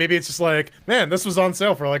 maybe it's just like, man, this was on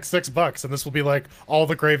sale for like $6, and this will be like all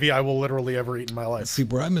the gravy I will literally ever eat in my life. see,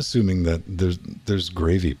 where I'm assuming that there's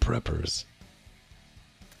gravy preppers.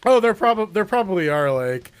 Oh, there probably are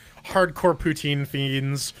like hardcore poutine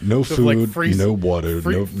fiends. No with, food, like, no water,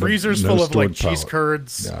 no freezers no full of like stored cheese palate.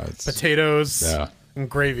 curds, Yeah, it's- potatoes, Yeah. and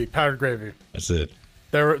gravy, powdered gravy. That's it.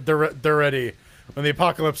 They're ready. When the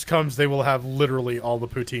apocalypse comes, they will have literally all the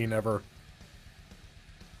poutine ever.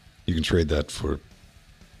 You can trade that for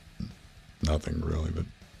nothing really, but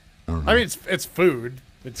I don't know. I mean, it's food.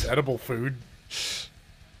 It's edible food.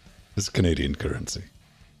 It's Canadian currency.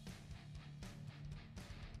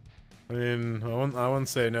 I mean, I wouldn't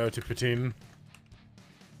say no to poutine.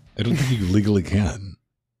 I don't think you legally can.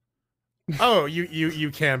 Oh,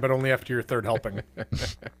 you can, but only after your third helping.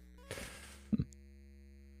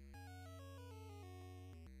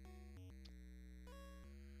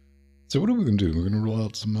 So what are we gonna do? We're gonna roll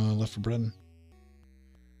out some Left 4 Bread?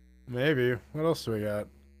 Maybe. What else do we got?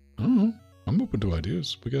 I don't know. I'm open to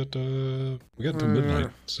ideas. We got till midnight,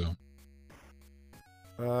 so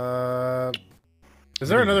Is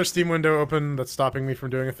there another Steam window open that's stopping me from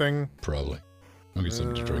doing a thing? probably. I'll get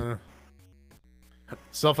some Detroit.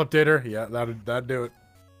 Self-updater? Yeah, that'd do it.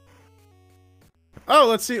 Oh,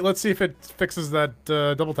 let's see if it fixes that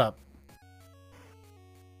double tap.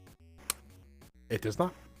 It does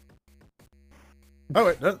not. Oh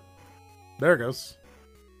wait, there it goes.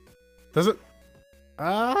 Does it?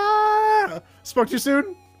 Ah! Spoke too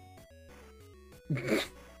soon?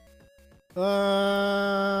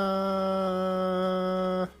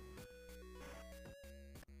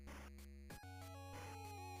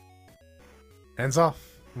 Hands off.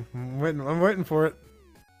 I'm waiting for it.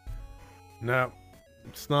 No.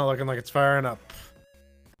 It's not looking like it's firing up.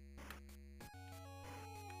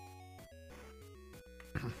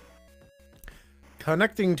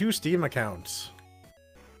 Connecting to Steam accounts.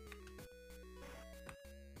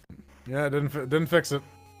 Yeah, didn't fix it.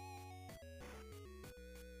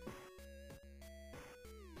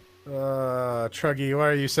 Truggy, why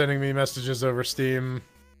are you sending me messages over Steam?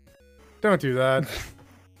 Don't do that.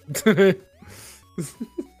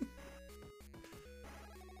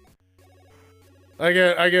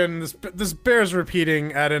 Again, this bears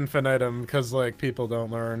repeating ad infinitum because like people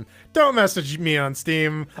don't learn. Don't message me on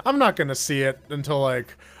Steam. I'm not gonna see it until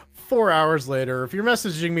like 4 hours later. If you're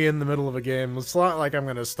messaging me in the middle of a game, it's not like I'm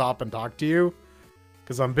gonna stop and talk to you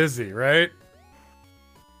because I'm busy, right?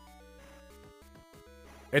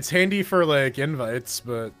 It's handy for like invites,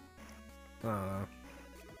 but I don't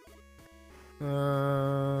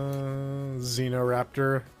know.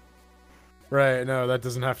 Xenoraptor. Right, no, that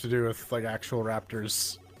doesn't have to do with, like, actual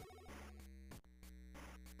raptors.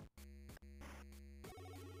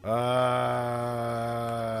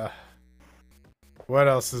 What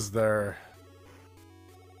else is there?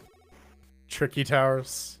 Tricky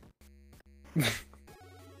towers.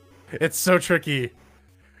 It's so tricky.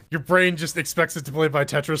 Your brain just expects it to play by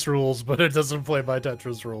Tetris rules, but it doesn't play by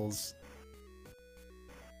Tetris rules.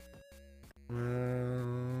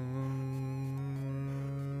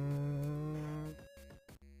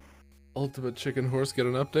 Ultimate Chicken Horse get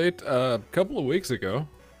an update a couple of weeks ago.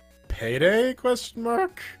 Payday? Question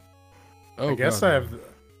mark. Oh, I guess God. I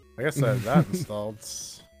have that installed.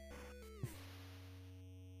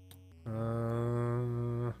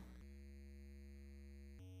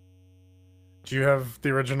 Do you have the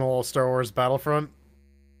original Star Wars Battlefront?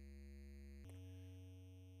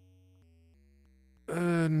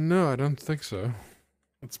 No, I don't think so.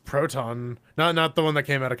 It's Proton, not the one that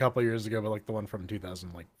came out a couple years ago, but like the one from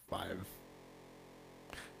 2005.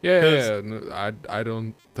 Yeah. No, I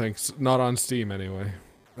don't think so. Not on Steam anyway.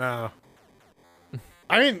 No.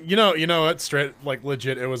 I mean, you know what? Straight, like,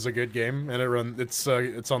 legit, it was a good game, and it's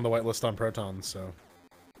on the whitelist on Proton, so.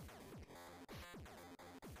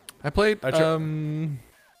 I played a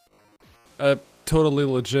totally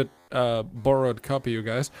legit borrowed copy, you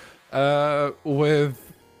guys,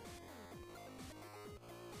 with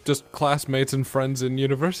just classmates and friends in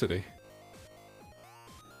university.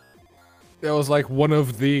 It was like one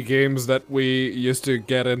of the games that we used to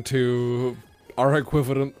get into our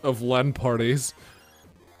equivalent of LAN parties.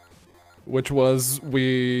 Which was,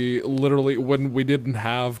 we literally, when we didn't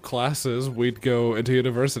have classes, we'd go into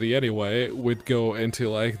university anyway. We'd go into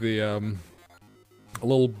like the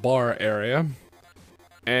little bar area,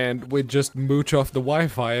 and we'd just mooch off the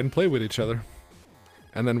Wi-Fi and play with each other.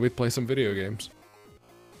 And then we'd play some video games.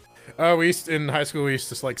 In high school, we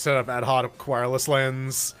used to like set up ad hoc wireless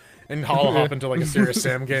LANs and hop into like a Serious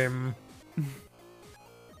Sam game.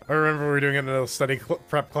 I remember we were doing it in a study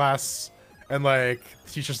prep class. And, like,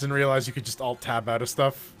 teachers didn't realize you could just alt-tab out of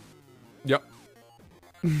stuff. Yep.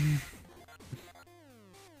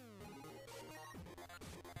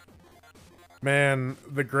 Man,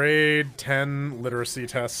 the grade 10 literacy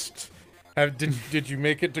test. Did you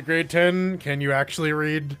make it to grade 10? Can you actually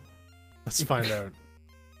read? Let's find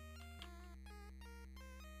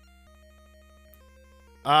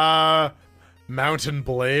out. Mountain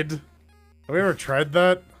Blade. Have we ever tried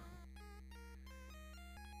that?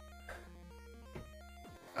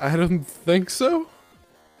 I don't think so.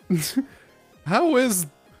 How is...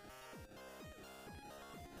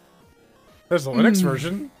 There's a Linux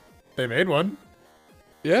version. They made one.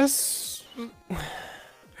 Yes?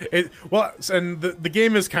 Well, and the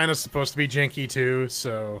game is kind of supposed to be janky too,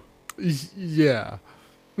 so... Yeah.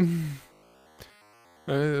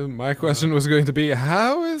 My question was going to be,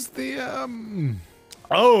 how is the,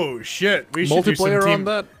 Oh, shit. We should do some multiplayer on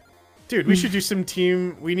that? Dude, we should do some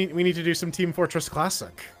team... We need to do some Team Fortress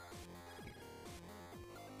Classic.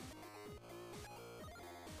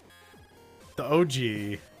 The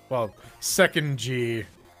OG. Well, second G.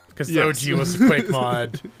 Because the OG was a Quake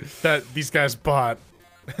mod that these guys bought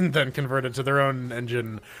and then converted to their own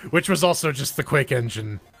engine, which was also just the Quake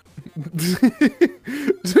engine.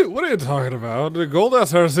 What are you talking about? The Gold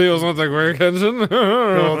SRC was not the Quake engine.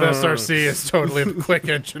 Gold SRC is totally the Quake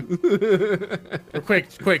engine. Or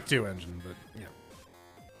Quake 2 engine,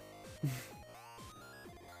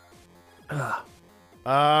 but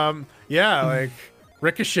yeah. Yeah, like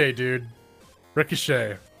Ricochet, dude.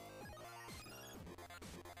 Ricochet.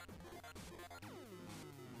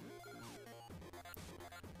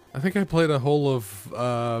 I think I played a whole of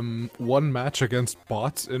one match against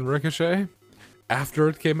bots in Ricochet after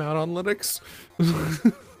it came out on Linux.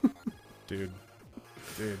 Dude,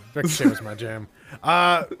 Ricochet was my jam.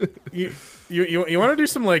 You want to do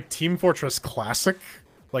some like Team Fortress Classic,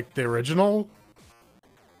 like the original?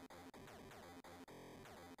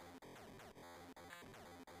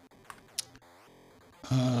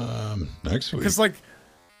 Next week. Because like,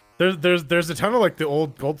 there's a ton of like the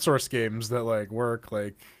old Gold Source games that like work.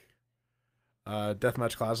 Like,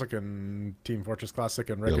 Deathmatch Classic and Team Fortress Classic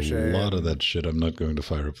and Yeah, Ricochet. a lot of that shit I'm not going to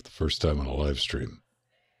fire up for the first time on a live stream.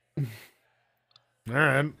 All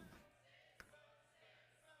right.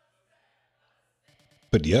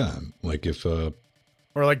 But yeah, like if Or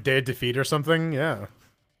like Day of Defeat or something. Yeah.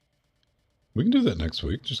 we can do that next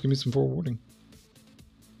week, just give me some forewarning.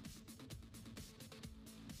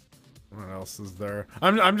 What else is there?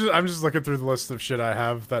 I'm just looking through the list of shit I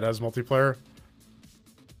have that has multiplayer.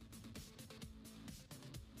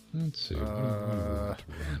 Let's see.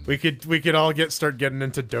 We could all start getting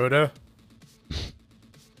into Dota.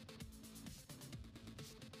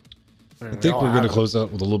 I think we're going to close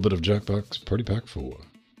out with a little bit of Jackbox Party Pack 4.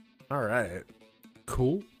 All right.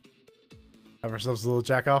 Cool. Have ourselves a little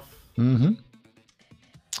jack off. Mm-hmm.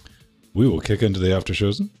 We will kick into the after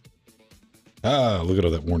shows. Ah, look at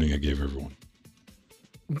all that warning I gave everyone.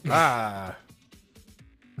 Ah.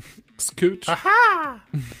 Scooch. Aha!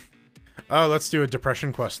 Oh, let's do a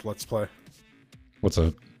Depression Quest. Let's play. What's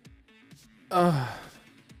that?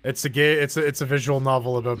 It's a visual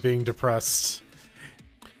novel about being depressed.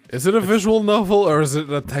 Is it a visual novel or is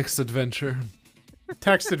it a text adventure?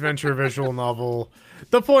 Text adventure visual novel.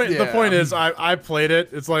 The point is I played it.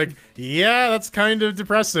 It's like, yeah, that's kind of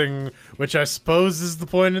depressing, which I suppose is the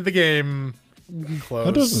point of the game. Close.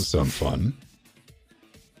 That doesn't sound fun.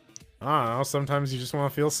 I don't know, sometimes you just want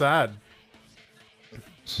to feel sad.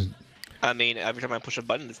 I mean, every time I push a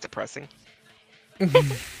button, it's depressing.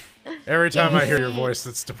 Every time I hear your voice,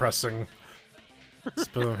 it's depressing.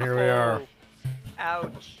 Boom, here we are.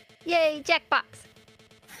 Ouch. Yay, Jackbox.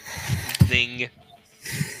 Zing.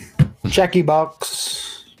 Jackie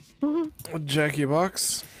Box. Jackie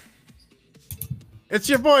Box. It's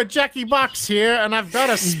your boy Jackie Box here, and I've got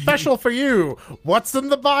a special for you. What's in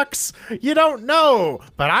the box? You don't know,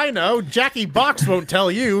 but I know. Jackie Box won't tell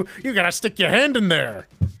you. You gotta stick your hand in there.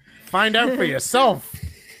 Find out for yourself.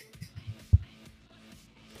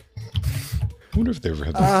 I wonder if they ever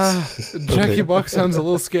had that. Jackie Box sounds a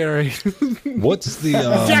little scary. What's the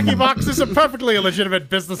Jackie Box is a perfectly legitimate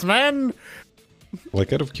businessman.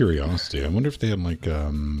 like, out of curiosity, I wonder if they had like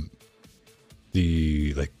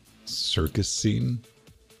the like circus scene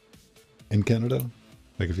in Canada.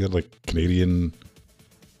 Like if you had like Canadian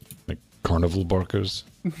like carnival barkers.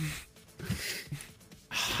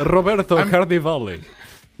 Roberto Carnivale.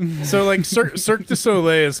 So like Cirque du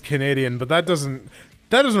Soleil is Canadian, but that doesn't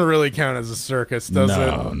really count as a circus, does it?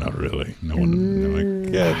 No, not really. No one. No,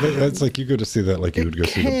 like, yeah, that's like you go to see that like you would go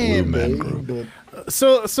see the Blue Man Group.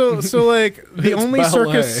 So like the It's only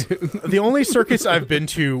ballet. the only circus I've been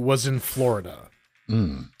to was in Florida.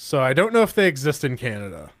 So I don't know if they exist in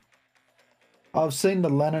Canada. I've seen the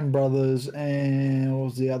Lennon Brothers and what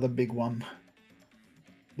was the other big one?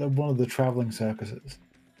 They're one of the traveling circuses.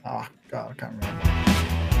 Ah, God, I can't remember.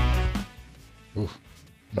 Oof.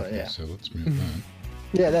 But yeah. So let's mute that.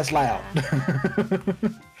 Yeah, that's loud.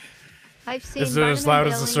 I've seen. Is it as loud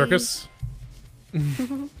as the circus?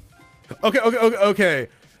 Okay.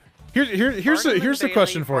 Here's the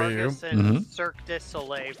question for you. Cirque du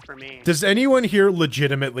Soleil for me. Does anyone here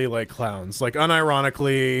legitimately like clowns? Like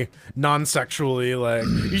unironically, non-sexually, like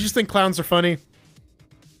you just think clowns are funny?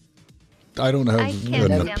 I don't I have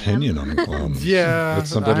can't an stand opinion on clowns. Yeah, But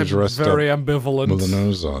somebody I'm dressed very up ambivalent. with a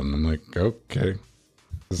nose on. I'm like, okay.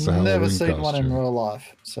 This is a Never Halloween seen one in costume. real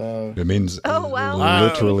life, so It means Oh, wow.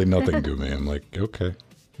 literally nothing to me. I'm like, okay.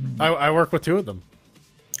 I work with two of them.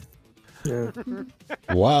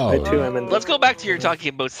 Wow. Let's go back to your talking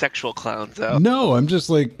about sexual clowns, though. No, I'm just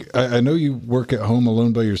like, I know you work at home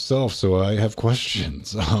alone by yourself, so I have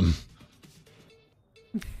questions.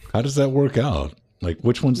 How does that work out? Like,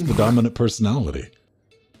 which one's the dominant personality?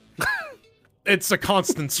 It's a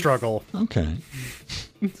constant struggle. Okay.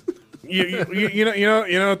 You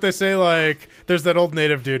know what they say, like there's that old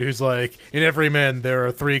native dude who's like, in every man there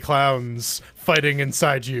are 3 clowns fighting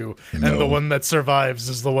inside you, and the one that survives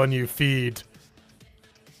is the one you feed.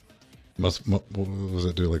 What was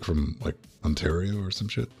it do, like from like Ontario or some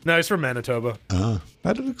shit? No, he's from Manitoba.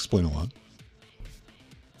 That'd explain a lot.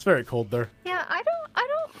 It's very cold there. Yeah, I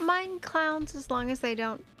don't mind clowns as long as they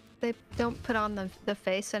don't put on the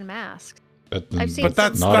face and mask. I've seen But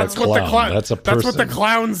that's not that's a what the clown. That's a that's what the person.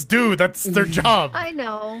 clowns do. That's their job. I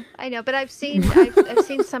know, but I've seen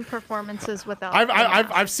some performances without.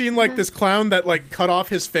 I've seen like this clown that like cut off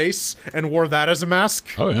his face and wore that as a mask,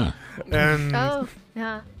 Oh yeah. and Oh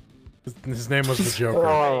yeah. his name was the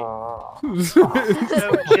Joker.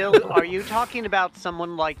 So, Jill, are you talking about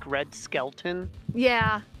someone like Red Skelton?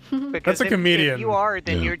 Yeah. Because a comedian. If you are,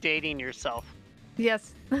 then Yeah. you're dating yourself.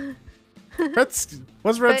 Yes.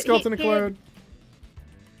 Was Red But Skeleton a he- clown?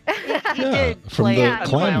 He Yeah, did from play the a Clown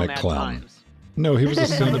clown at McClown. times. No, he was a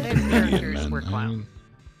stand-up His comedian, characters man. were clowns.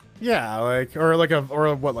 Yeah, like like a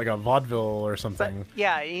vaudeville or But something.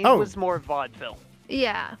 yeah, he Oh. was more vaudeville.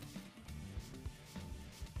 Yeah.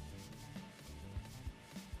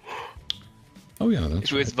 Oh yeah, that's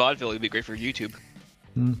If it was vaudeville, it'd be great for YouTube.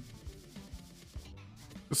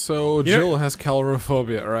 So Yeah. Jill has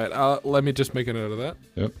calorophobia, right? Let me just make a note of that.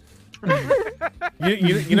 Yep.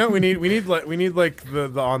 You know we need like the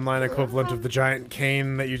online equivalent of the giant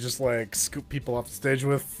cane that you just like scoop people off the stage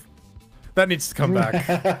with. That needs to come back.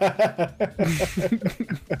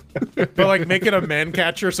 But like make it a man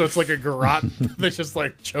catcher so it's like a garrote that just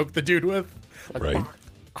like choke the dude with. Like, Right.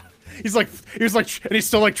 He's like and he's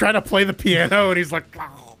still like trying to play the piano and he's like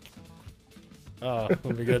oh,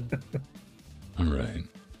 that'll be good. All right.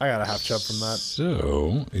 I got a half chub from that.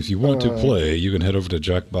 So, if you want to play, you can head over to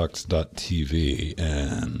jackbox.tv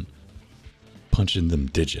and punch in them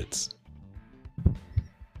digits.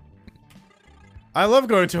 I love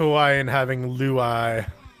going to Hawaii and having luai.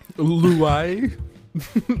 Luai?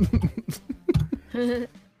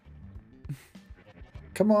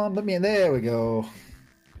 Come on, let me in. There we go.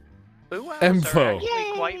 Luau's Info. are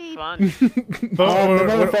actually quite Yay. fun.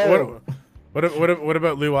 But what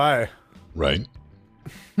about luai? Right?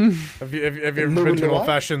 Have you ever been to an Luai?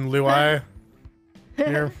 old-fashioned luai?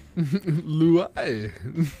 Here? Luai.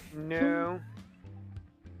 No.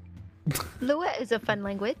 Lua is a fun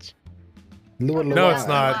language. Lua, No, Lua. it's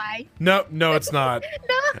not. Why? No, it's not.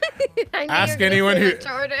 No. I knew Ask you were gonna anyone say who- that,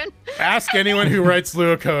 Jordan. Ask anyone who writes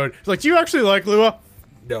Lua code. It's like, do you actually like Lua?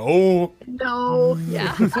 No. No.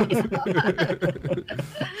 Yeah.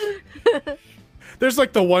 There's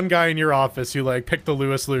like the one guy in your office who like picked the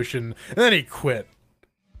Lua solution and then he quit.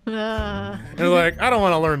 And they're like, I don't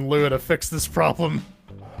want to learn Lua to fix this problem.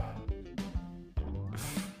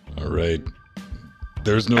 All right.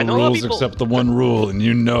 There's no I know a lot of rules people- except the one rule, and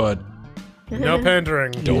you know it. No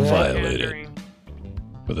pandering. Don't Yeah. violate it. Pandering.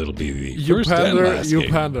 But it'll be the You first and pander, last you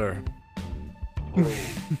game. pander.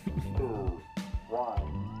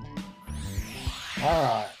 All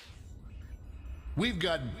right. We've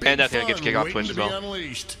got And that's gonna get you kicked off Twitch to as be well.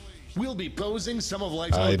 unleashed. We'll be posing some of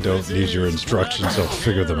life's I most don't need your busiest instructions, I'll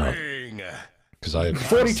figure them out. wrestling. Because I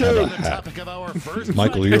 42. have a The hat. topic of our first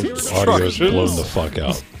Michael, your bracket audio is Instructions. blown the fuck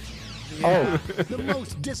out. Oh, the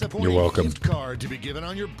most disappointing You're welcome. gift card to be given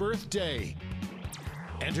on your birthday.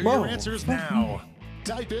 Enter Whoa. your answers now.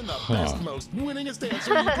 Type in the best, most winningest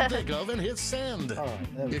answer you can think of and hit send. all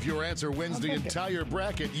right. There we If your answer wins the entire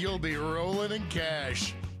bracket, you'll be rolling in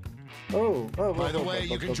cash. Oh, By the way,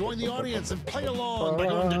 you can join the audience and play along by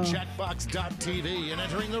going to jackbox.tv and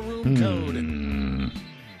entering the room code.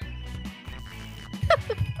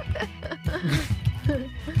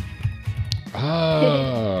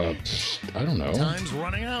 I don't know. Time's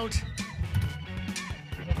running out.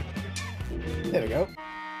 There we go.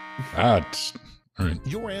 All right.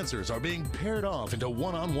 Your answers are being paired off into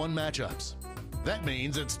one-on-one matchups. That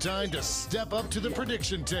means it's time to step up to the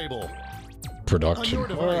prediction table. On Production. your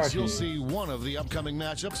device, Alrighty. you'll see one of the upcoming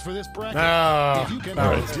matchups for this bracket. Ah, If you can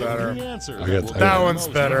that one's predict better. the answer, I got- will I be got- the That one's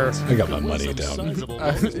most better. votes I got my and money some down. sizable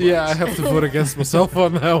bonus Yeah, I points. have to vote against myself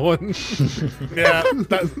on that one. Yeah.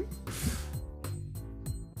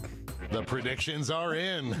 The predictions are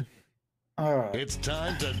in. All right. It's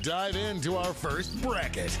time to dive into our first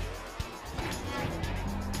bracket.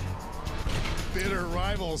 Bitter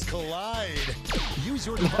rivals collide. Use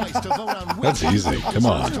your device to vote on which That's easy. Come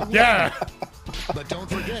on. Yeah. But don't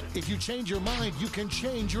forget, if you change your mind, you can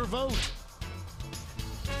change your vote.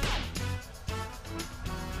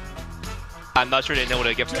 I'm not sure they know what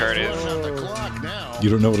a gift card Just is. run out the clock now. You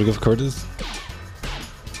don't know what a gift card is?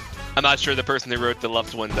 I'm not sure the person who wrote the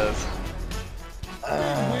loved one does.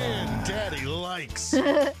 Win, Daddy likes.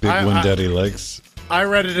 Big I- one I- daddy likes. I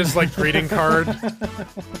read it as like greeting card,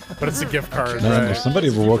 but it's a gift card, Man, right? if somebody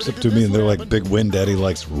ever walks up to me and they're like, big win daddy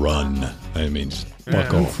likes, run. I mean, just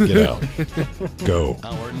fuck off. Get out. Go.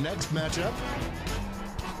 Our next matchup.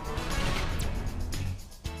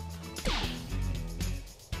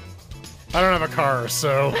 I don't have a car,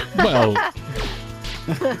 so Well,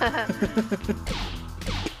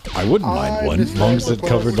 I wouldn't mind one, as long as it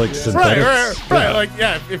covered like right, synthetics. right. Yeah. Like,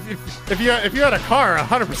 yeah, if you had a car,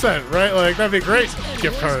 100%, right? Like that'd be a great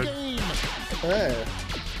gift card. Game. Hey.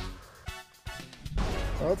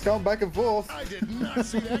 Well, it's going back and forth. I did not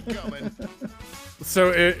see that coming. So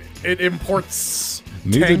it imports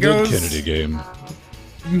Neither tangos. did Kennedy game.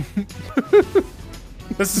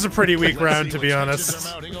 This is a pretty weak Let's round, see to be what tensions honest.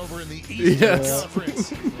 are mounting over in the Eastern Yes.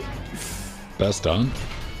 Conference. Best on.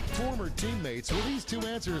 Former teammates, will these two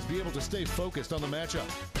answers be able to stay focused on the matchup?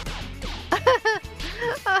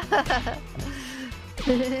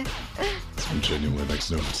 genuinely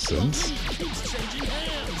makes no sense.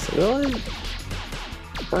 Really?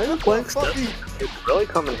 Kind of blank stuff. It's really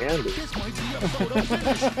come in handy.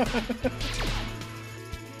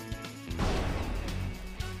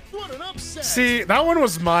 What an upset! See, that one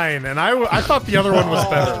was mine, and I thought the other one was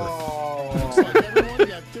better. Looks like everyone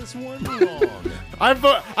got this one wrong.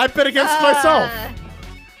 I bet against myself.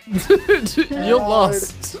 You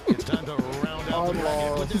lost. It's time to round out the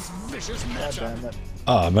bracket with this vicious matchup.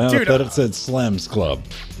 Ah, man, Dude, I thought it said Slams Club.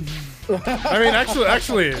 I mean,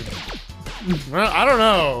 actually, well, I don't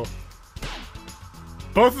know.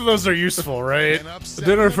 Both of those are useful, right? An upset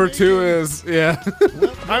Dinner in the for two making. is, yeah.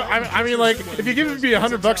 I mean, like, if you give me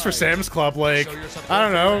 $100 for Sam's Club, like, I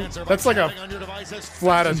don't know, that's like a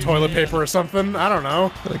flat of toilet paper or something. I don't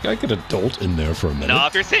know. Like, I could adult in there for a minute. Not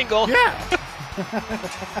if you're single. Yeah.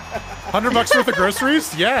 $100 worth of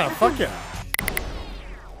groceries? Yeah, fuck yeah.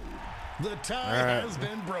 The tie has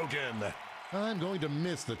been broken. I'm going to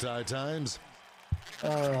miss the tie times.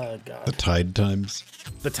 Oh, The God. Tide Times.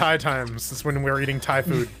 The Thai times. That's when we were eating Thai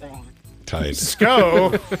food. Tide.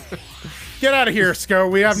 Sko! Get out of here, Sko.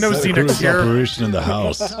 We have no Santa Xenix Cruz here. operation in the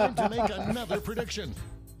house. Time to make another prediction.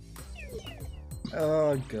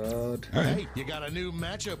 Oh, God. All right. Hey, you got a new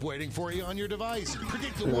matchup waiting for you on your device.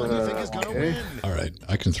 Predict the one you think is going to win. All right,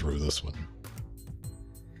 I can throw this one.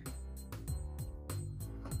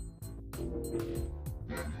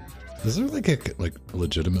 Is there like a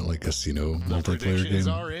legitimate like casino multiplayer predictions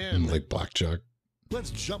game? are in. Like blackjack? Let's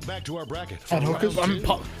jump back to our bracket. And hookers? round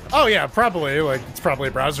two. Oh yeah, probably. Like, it's probably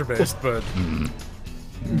browser based, but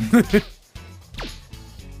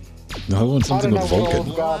No, I want I something don't know with what Vulcan.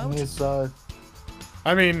 Old Garden is, so...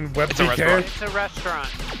 I mean, It's a restaurant. WebPK. It's a restaurant.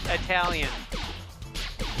 Italian.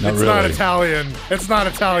 Not It's really. not Italian. It's not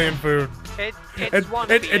Italian food. It's It- one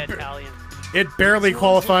it- of the it- Italian. It barely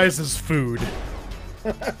qualifies as food.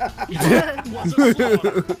 But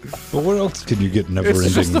what else can you get never-ending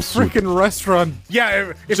It's just a soup? freaking restaurant.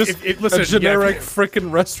 Yeah, Just listen, a generic yeah,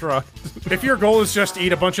 freaking restaurant. if your goal is just to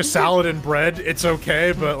eat a bunch of salad and bread, it's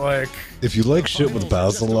okay, but like, If you like shit with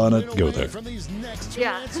basil on it, go there. From these next two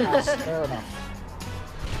Yeah. answers. Fair enough.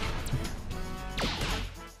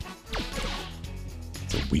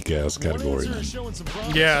 It's a weak-ass category, One man. answer is showing some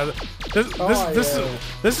promise. yeah, this Oh, this yeah.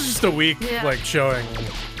 this is just a weak Yeah. like showing.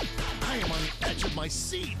 I am on the edge of my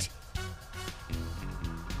seat.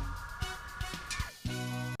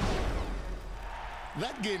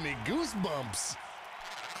 That gave me goosebumps.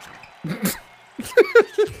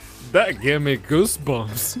 That gave me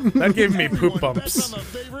goosebumps. That gave me poop Everyone bets bumps. on the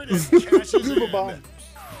favorite and cashes Goober in. bumps.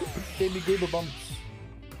 Give me goober bumps.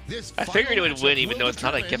 This I figured it would final win matchup even though will it's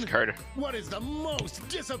not a determine gift card. What is the most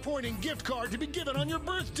disappointing gift card to be given on your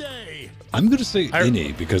birthday? I'm going to say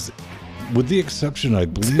any because, with the exception, I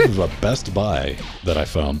believe, of a Best Buy that I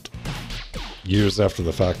found years after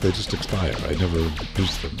the fact, they just expire. I never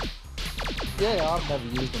used them. Yeah, I've never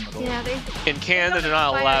used them at all. Yeah, they. In Canada, they're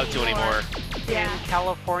not allowed to anymore. Yeah. In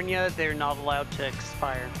California, they're not allowed to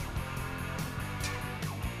expire.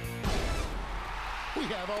 We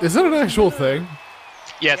have our Is that an actual thing?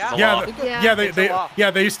 Yes, it's a Yeah, law.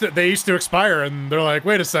 Yeah. they used to expire, and they're like,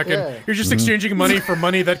 wait a second, Yeah. you're just exchanging money for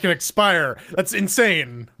money that can expire. That's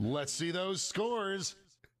insane. Let's see those scores.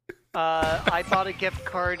 I bought a gift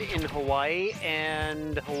card in Hawaii,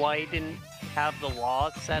 and Hawaii didn't have the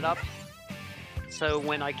law set up. So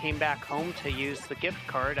when I came back home to use the gift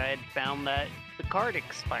card, I had found that the card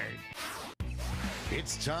expired.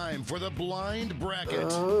 It's time for the blind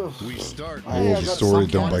bracket. We start Hey, I Rules got of story,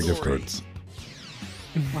 some don't buy gift category. cards.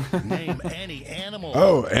 Name any animal.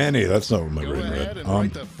 Oh, Annie, that's not what my Go brain ahead read. and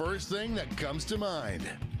write the first thing that comes to mind.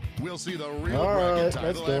 We'll see the real All bracket right,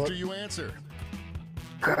 title let's do after it. you answer.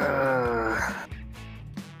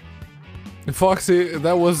 Foxy,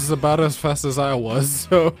 that was about as fast as I was,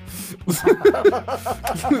 so.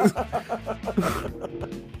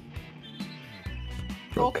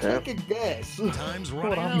 I'll Okay. take a guess. Time's What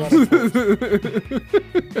running I'm out.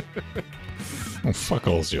 gonna Oh, fuck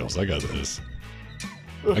all shells. I got this.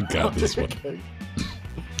 I got this one.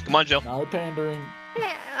 Come on, Joe. No pandering.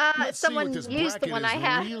 Yeah, Let's see someone what this used the bracket one is I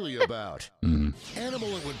had. really about.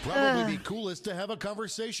 Animal it would probably be coolest to have a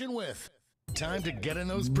conversation with. Time to get in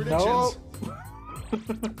those predictions.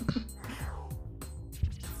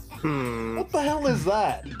 What the hell is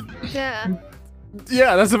that? Yeah.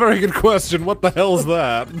 Yeah, that's a very good question. What the hell's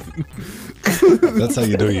that? That's how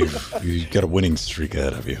you know you got a winning streak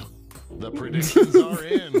ahead of you. The predictions are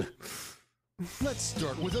in. Let's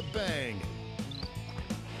start with a bang.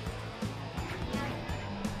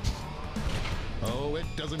 Oh, it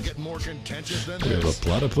doesn't get more contentious than We have a this.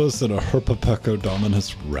 platypus and a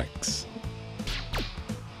Herpapecodominus rex.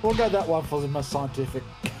 We'll go that one for the most scientific.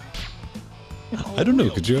 I don't know.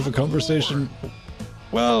 Could you have a conversation?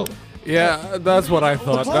 Well, Yeah, that's what I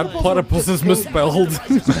thought. That platypus is misspelled.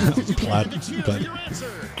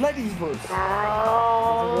 Platypus.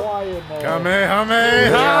 Why in there?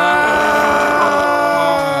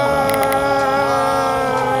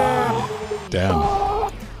 Kamehameha!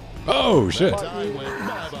 damn. Oh shit. Time went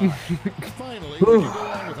bye-bye. Finally, we can go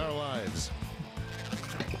on with our lives.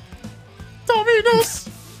 Dominus!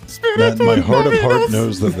 Man, Spiritus my heart of heart Dominus!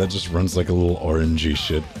 knows that just runs like a little orangey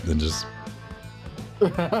shit. Then just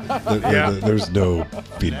there's no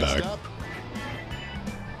feedback. Next up,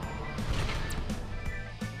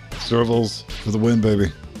 Servals for the win,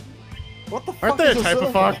 baby. What the fuck Aren't they a is type of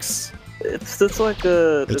serval? fox? It's like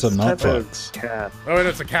a. It's a type not of fox. cat. Oh, and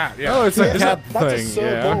it's a cat, yeah. Oh, it's a Yeah, cat that's a thing. Yeah,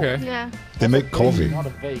 serval. okay. Yeah. They make coffee. Not a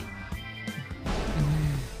V.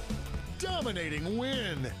 dominating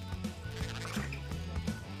win.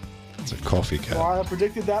 It's a coffee cat. Why I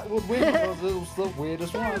predicted that would win because it was the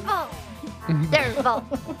weirdest one. Serval.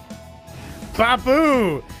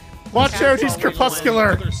 Babu! Watch out, he's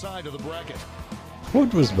crepuscular! Other side of the bracket.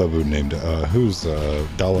 What was Babu named? Who's He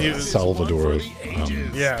was- Salvador?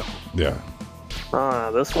 Yeah. Yeah.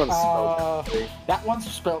 This one's spelled. That one's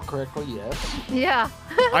spelled correctly, yes. Yeah.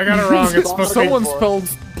 I got it wrong, it's supposed to be... Someone spelled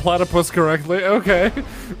platypus correctly. Okay.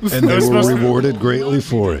 And they was were supposed to- rewarded greatly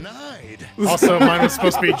for it. Denied. Also, mine was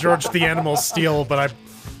supposed to be George the Animal Steel, but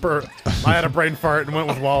I had a brain fart and went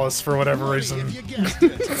with Wallace for whatever reason. If you guessed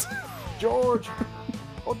it. George!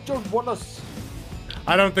 Oh, George Wallace!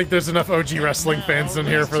 I don't think there's enough OG wrestling fans in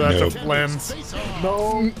here for that Nope. to land. Face off.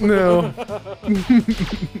 No! No.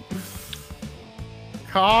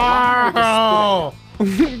 Carl!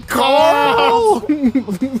 Carl!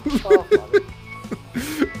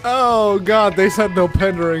 Oh god, they said no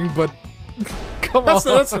pandering, but come on.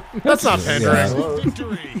 That's not pandering. Yeah.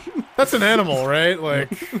 Victory. That's an animal, right? Like,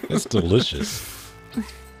 It's delicious.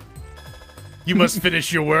 you must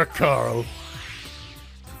finish your work, Carl.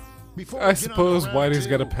 Before I we get on to suppose round Whitey's two,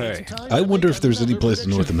 gotta pay. it's time I to wonder make if there's any another place in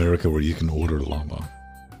North prediction. America where you can order llama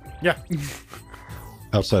Yeah.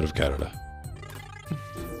 outside of Canada.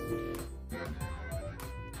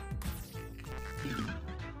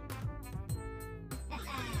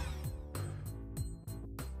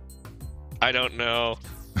 I don't know.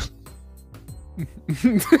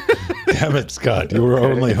 Damn it, Scott! You were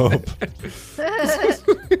our only hope. I'm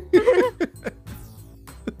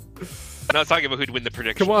not talking about who'd win the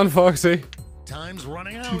prediction. Come on, Foxy. Time's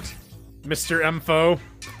running out. Mr. Mfo.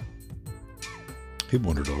 He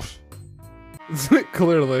wandered off.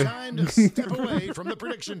 Clearly. Time to step away from the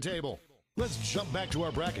prediction table. Let's jump back to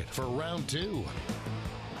our bracket for round two.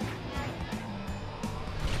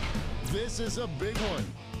 This is a big one.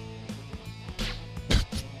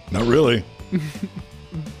 Not really.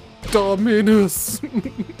 Dominus.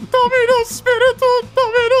 Dominus Spiritus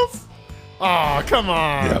Dominus! Aw, come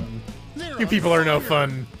on. Yep. They're You on people are no fire.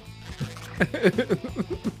 fun.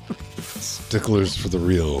 Sticklers for the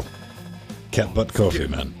real. Cat butt coffee,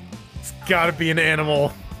 man. It's gotta be an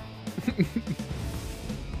animal.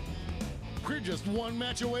 We're just one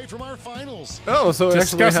match away from our finals. Oh, so we actually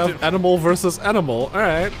Disgusting. have animal versus animal.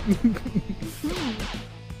 Alright.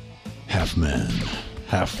 Half man.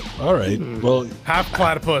 Half. All right. Well, Half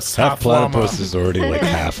platypus, half half llama. platypus is already like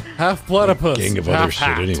half Half platypus. gang of half other shit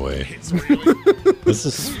hat. anyway. It's really This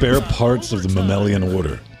is spare parts of the mammalian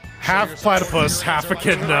order. Half platypus, half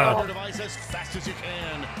echidna. device as fast as you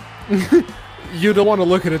can. You don't want to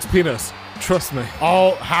look at its penis. Trust me.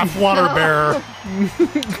 All half water bearer.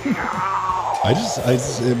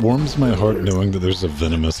 It warms my heart knowing that there's a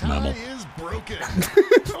venomous mammal. Tie is broken.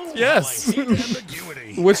 Oh, Yes. my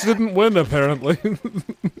ambiguity. Which didn't win, apparently.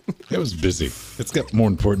 It was busy. It's got more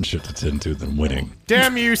important shit to tend to than winning.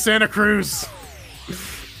 Damn you, Santa Cruz.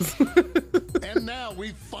 And now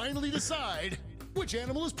we finally decide which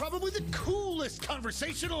animal is probably the coolest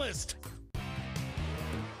conversationalist.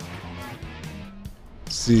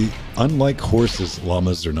 See, unlike horses,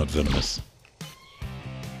 llamas are not venomous.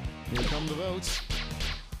 Here come the votes.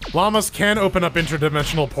 Llamas can open up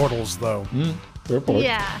interdimensional portals, though. Fair point.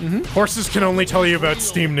 Yeah. Horses can only tell you about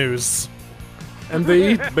Steam news. And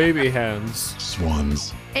they eat baby hands.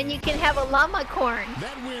 Swans. And you can have a llama corn.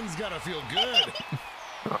 That win's gotta feel good.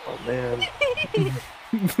 Oh man.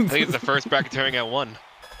 I think it's the first bracketeering I won.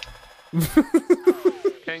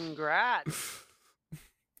 Congrats.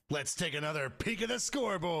 Let's take another peek at the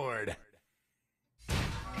scoreboard.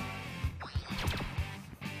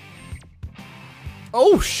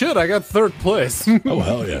 Oh shit, I got third place. Oh,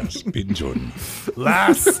 hell yes. Beating Jordan.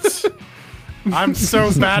 Last. I'm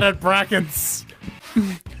so bad at brackets.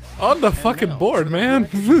 On the fucking board, man.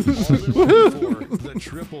 The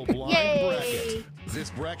triple blind Yay! bracket. This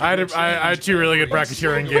bracket I will had change two really good every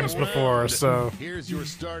bracketeering single games before, round. so Here's your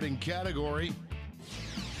starting category.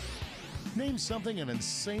 Name something an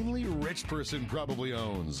insanely rich person probably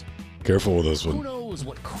owns. Careful with this Who one. knows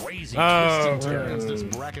what crazy Oh, twists and turns this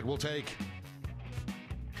bracket will take?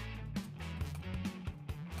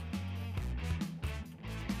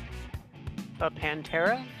 A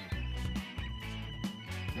Pantera?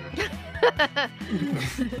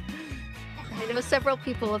 I know several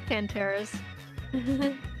people with Panteras.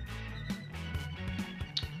 Time's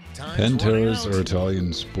running Panteras out. are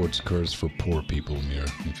Italian sports cars for poor people, Mir,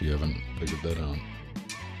 if you haven't figured that out.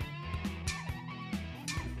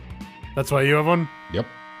 that's why you have one. Yep.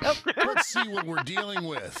 Let's see what we're dealing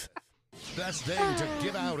with. Best thing to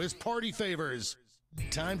give out is party favors.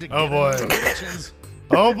 Time to Oh, get boy. into the predictions.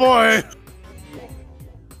 Oh boy!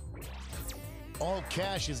 All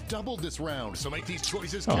cash is doubled this round, so make these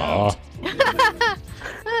choices Aw. count.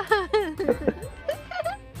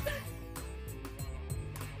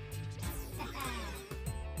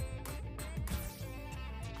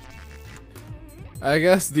 I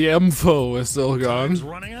guess the M4 is still Time's gone.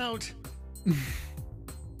 running out.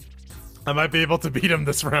 I might be able to beat him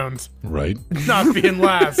this round. Right? Not being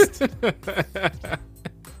last.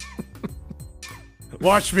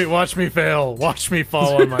 Watch me fail. Watch me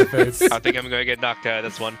fall on my face. I think I'm gonna get knocked out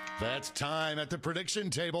of this one. That's time at the prediction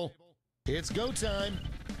table. It's go time.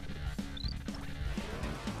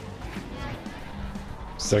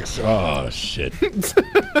 Sex. Oh, shit.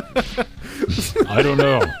 I don't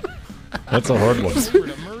know. That's a hard one.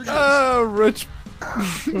 Secret emerges.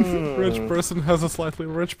 Rich person has a slightly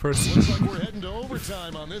rich person. Looks like we're heading to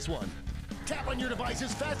overtime on this one. Tap on your device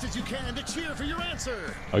as fast as you can to cheer for your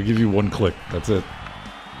answer. I'll give you one click. That's it.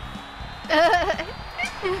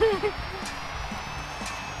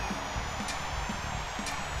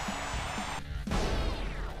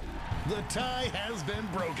 The tie has been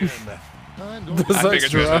broken. I'm going The to I figured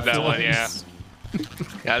sex you would lose draft that one, yeah. ones.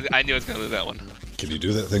 Yeah, I knew I was gonna lose that one. Can you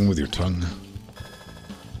do that thing with your tongue?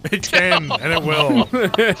 It can, and it will.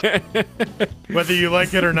 Whether you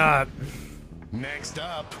like it or not. Next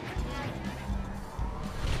up.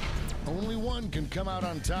 Only one can come out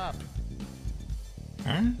on top.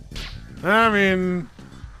 I mean,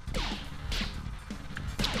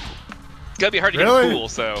 It's gotta be hard to Really? get cool,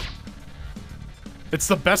 so. it's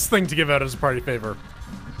the best thing to give out as a party favor.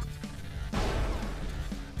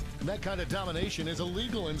 That kind of domination is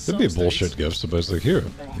illegal in some That'd be a states. bullshit gift. So basically, here,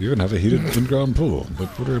 you can have a heated in-ground pool. But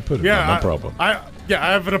where do I put it? Yeah, no problem. I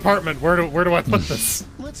have an apartment. Where do I put this?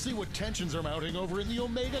 Let's see what tensions are mounting over in the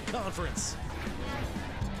Omega Conference.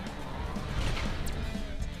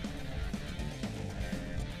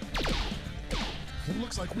 It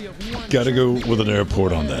looks like we have one. Gotta go with an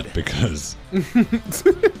airport on that because,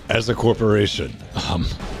 as a corporation,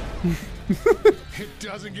 It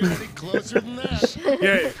doesn't get any closer than that.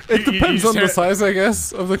 Yeah, It depends on the size, I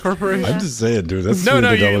guess, of the corporation. I'm just saying, dude, that's No,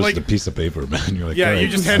 no, $300 you, like- a piece of paper, man. You're like, Yeah, all you right,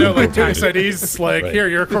 just this hand is out like tax incorporated. IDs. Like, Right. here,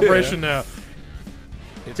 you're a corporation now.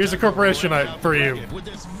 It's Here's a time to corporation round I- out for the you. bracket with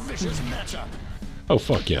this vicious matchup. Oh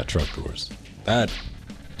fuck yeah, truck doors. That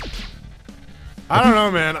I don't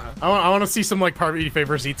know, man. I want to see some like party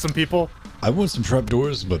favors eat some people. I want some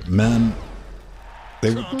trapdoors, but man,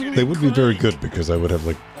 they would be very good because I would have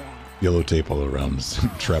like yellow tape all around this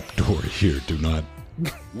trapdoor here. Do not.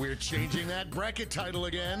 We're changing that bracket title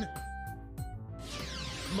again.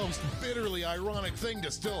 Most bitterly ironic thing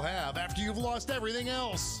to still have after you've lost everything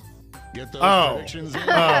else. Get those Oh. predictions in.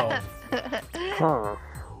 Oh, Huh.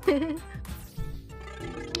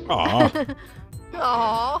 Aw,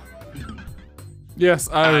 Aww. Yes,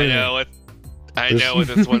 I know what. I know what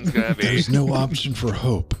this one's gonna be. there's no option for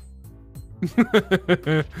hope.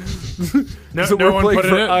 no, So no we're one playing put it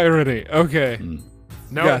for in. irony. Okay.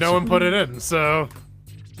 No, Gotcha. no one put it in. So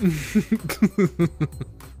I'm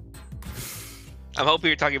hoping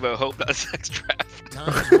you're talking about hope, not sex draft.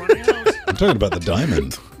 Time's running out. I'm talking about the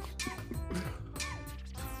diamond.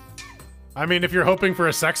 I mean, if you're hoping for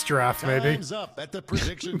a sex draft, maybe. Time's up at the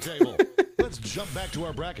prediction table. Let's jump back to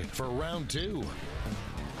our bracket for round 2.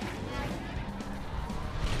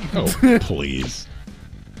 Oh please.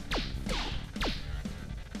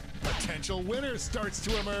 Potential winner starts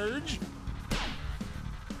to emerge.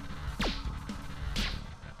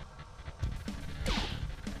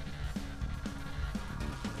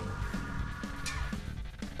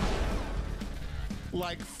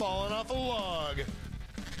 Like falling off a log.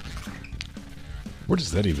 Where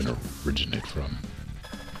does that even originate from?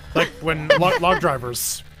 Like when log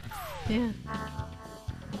drivers. Yeah.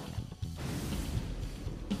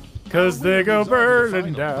 'Cause they go Who's over the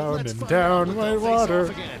burning final? down Let's and find down out what my they'll face water. off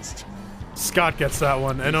against. Scott gets that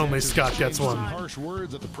one, and only These Scott actors gets changed one. some harsh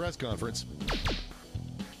words at the press conference.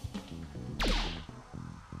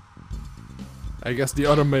 I guess the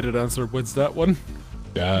automated answer wins that one.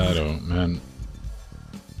 I don't, man.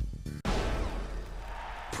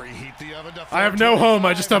 Preheat the oven to I have no home,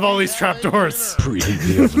 I just have all these 425 trapdoors. Preheat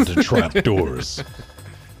the oven to trap doors.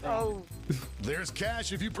 Oh, There's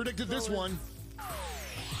cash if you predicted this one.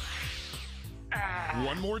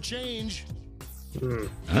 One more change. Alright.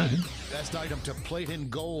 Best item to plate in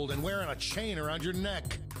gold and wearing a chain around your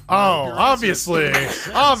neck. Oh, Your obviously.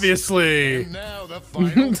 answer. Obviously. And now the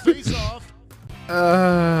final face-off.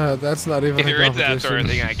 That's not even If a you're into that sort of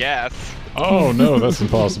competition. thing, I guess. Oh no, that's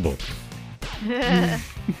impossible. A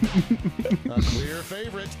clear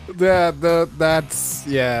favorite. That's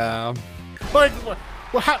yeah. Like,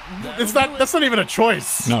 that's not even a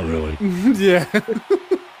choice. Not really. Yeah.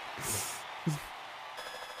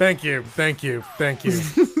 Thank you.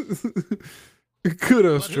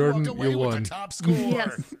 Kudos, But who Jordan. walked away You with won. the top score?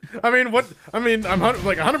 Yes. I'm like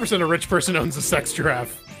 100% a rich person owns a sex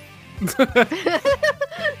giraffe.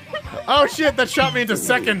 Oh shit, that shot me into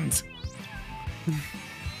second.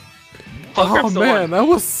 Oh man, I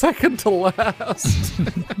was second to last.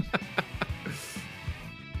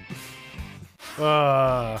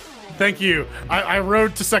 Thank you. I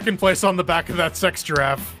rode to second place on the back of that sex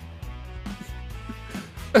giraffe.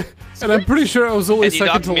 And I'm pretty sure I was only And you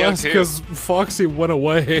second knocked to me out, last too. because Foxy went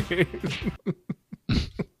away.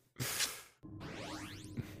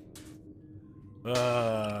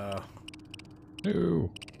 Ew.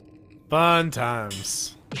 Fun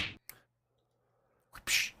times.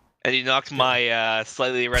 And you knocked my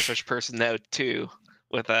slightly rich person out too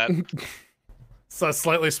with that. So a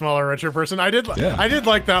slightly smaller, richer person. I did Yeah.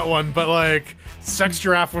 like that one, but like sex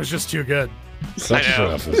giraffe was just too good. Sex I know.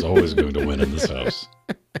 giraffe is always going to win in this house.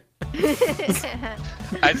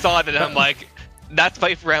 I saw it and I'm like, that's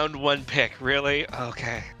my round one pick, really?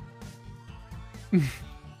 Okay.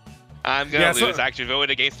 I'm gonna Yeah, lose. so- Actually,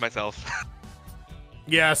 voted against myself.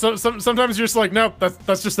 Yeah, sometimes you're just like, nope,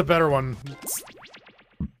 that's just a better one. It's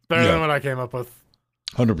better Yeah. than what I came up with.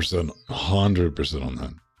 100%. 100% on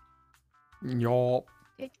that. Yup.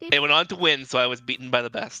 It went on to win, so I was beaten by the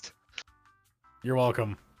best. You're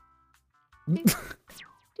welcome.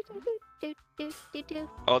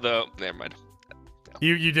 Although, never mind.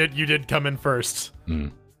 You did come in first. Hmm.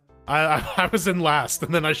 I was in last,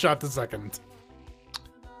 and then I shot to second.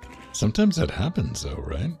 Sometimes that happens, though,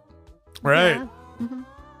 right? Right. Yeah. Mhm.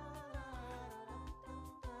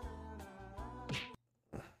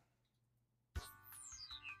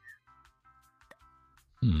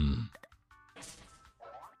 Hmm.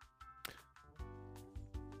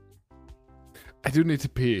 I do need to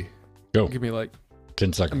pee. Go. Give me like 10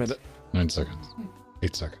 a seconds. minute. 9 seconds.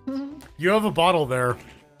 8 seconds. You have a bottle there.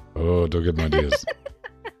 Oh, don't get my ideas.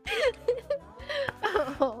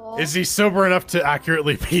 Oh. Is he sober enough to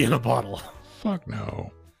accurately pee in a bottle? Fuck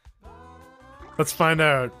no. Let's find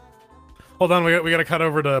out. Hold on, we gotta cut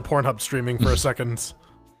over to Pornhub streaming for a second.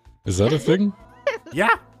 Is that a thing?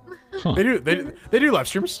 Yeah, Huh. they do live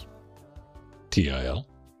streams. TIL.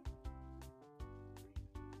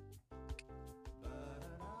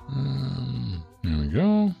 There we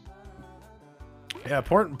go. Yeah,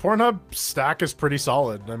 Pornhub stack is pretty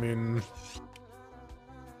solid. I mean,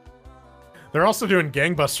 they're also doing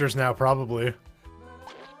gangbusters now, probably.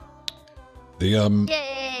 The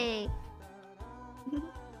Yay!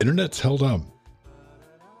 internet's held up.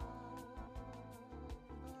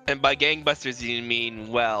 And by gangbusters, you mean,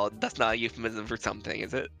 well, that's not a euphemism for something,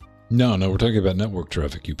 is it? No, we're talking about network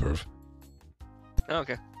traffic, you perv. Oh,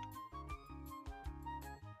 okay.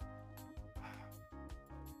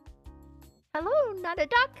 Hello, not a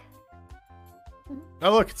duck.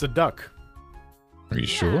 Oh look, it's a duck. Are you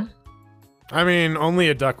sure? I mean, only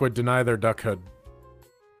a duck would deny their duckhood.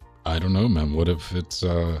 I don't know, man. What if it's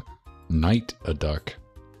night a duck?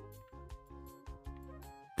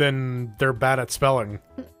 Then they're bad at spelling.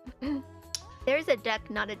 There's a duck,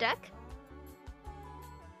 not a duck.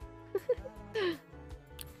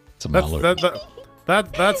 It's a That's mallard.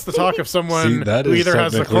 that's the talk of someone See, that who is either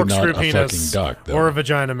has a technically not corkscrew a penis fucking duck, though. or a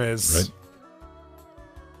vagina maze.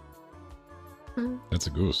 Right? That's a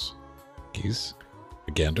goose. Geese?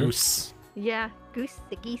 A gander? Goose. Yeah, goose,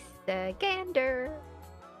 the geese, the gander.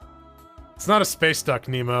 It's not a space duck,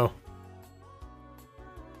 Nemo.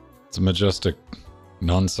 It's a majestic,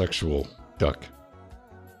 non-sexual duck.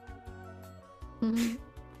 Mhm.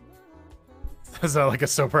 Is that like a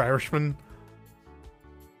sober Irishman?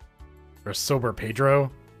 Or a sober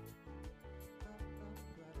Pedro?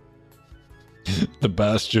 The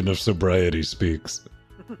bastion of sobriety speaks.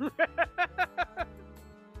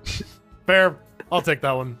 Fair. I'll take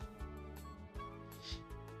that one.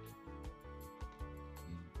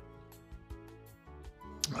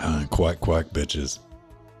 Quack, quack, bitches.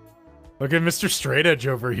 Look at Mr. Straight Edge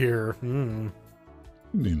over here. I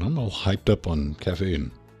mean, I'm all hyped up on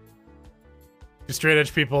caffeine. Do straight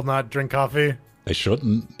edge people not drink coffee? They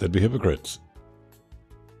shouldn't. They'd be hypocrites.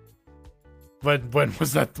 But when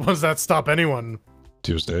was that? Was that stop anyone?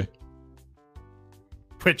 Tuesday.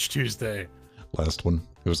 Which Tuesday? Last one.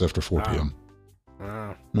 It was after 4 p.m.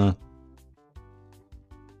 Oh. No.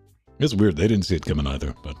 It's weird. They didn't see it coming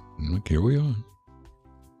either, but like, here we are.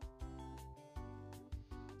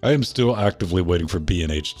 I am still actively waiting for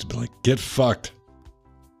B&H to be like, get fucked.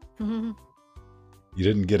 You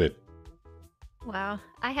didn't get it. Wow,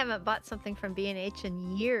 I haven't bought something from B&H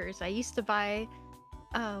in years. I used to buy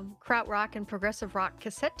krautrock and progressive rock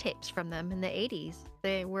cassette tapes from them in the 80s.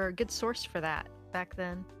 They were a good source for that back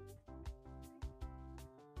then.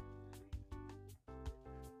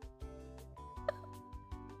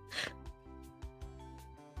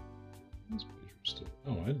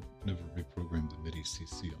 Oh, I never reprogrammed the MIDI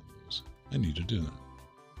CC on those. I need to do that.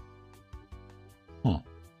 Huh.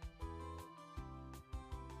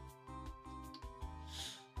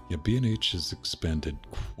 Yeah, B&H has expanded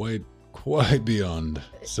quite beyond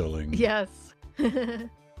selling. Yes.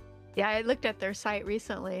 Yeah, I looked at their site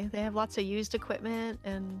recently. They have lots of used equipment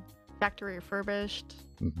and factory refurbished.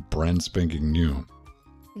 Brand spanking new.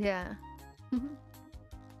 Yeah.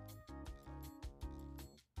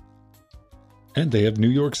 And they have New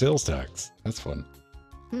York sales tax. That's fun.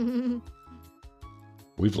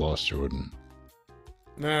 We've lost Jordan.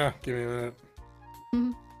 Nah, give me a minute.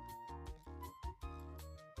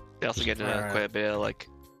 They also get quite a bit of like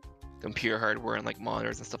computer hardware and like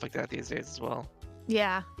monitors and stuff like that these days as well.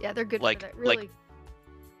 Yeah, they're good Like- for that. Really. like-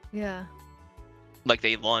 Yeah. Like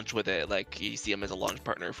they launch with it, like you see them as a launch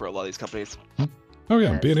partner for a lot of these companies. Oh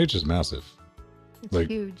yeah, Yes. B&H is massive. It's Like-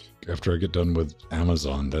 huge. After I get done with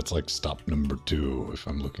Amazon, that's like stop number 2 if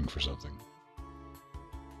I'm looking for something.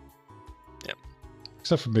 Yep.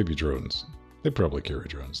 Except for maybe drones. They probably carry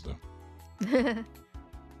drones though.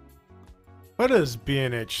 What does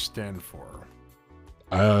B&H stand for?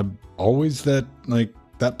 Always that, like,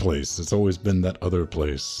 that place. It's always been that other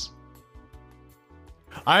place.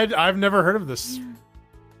 I've never heard of this.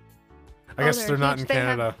 I guess they're not in huge. They have-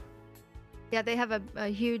 Canada. Yeah, they have a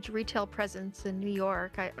huge retail presence in New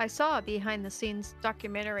York. I saw a behind the scenes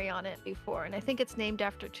documentary on it before, and I think it's named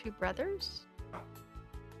after two brothers. I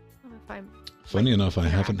don't know if I'm Funny enough, I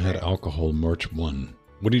haven't had accurate. alcohol March 1.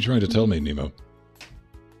 What are you trying to tell me, Nemo?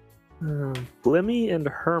 Blimmy and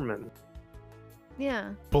Herman.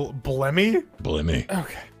 Yeah. Blemmy? Blimey.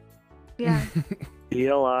 Okay. Yeah.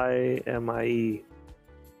 Blimie.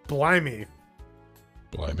 Blimey.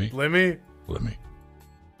 Blimey? Blimmy? Blimey.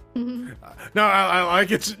 No, I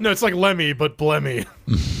like it. No, it's like Lemmy, but Blemmy.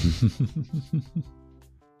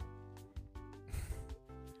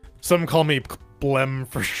 Some call me Blem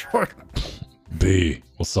for short. B.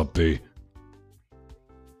 What's up, B?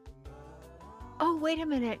 Oh, wait a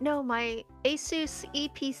minute. No, my Asus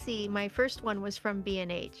EPC, my first one was from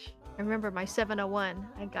B&H. I remember my 701.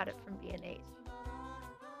 I got it from B&H.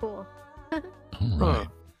 Cool. All right.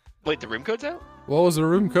 Wait, the room code's out? What was the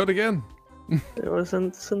room code again? It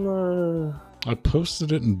wasn't in the. I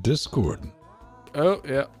posted it in Discord. Oh,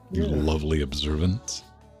 yeah. You lovely observant.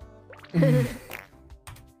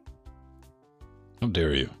 How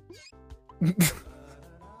dare you?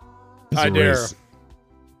 I dare.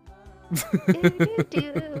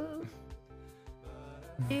 Do-do-do.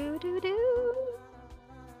 Do-do-do.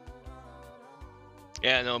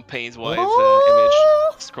 Yeah, no, Payne's wife Oh!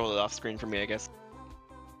 image scrolled it off screen for me, I guess.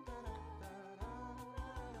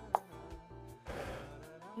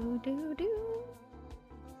 Do-do-do.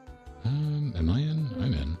 Am I in?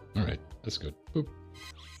 I'm in. All right, that's good. Boop.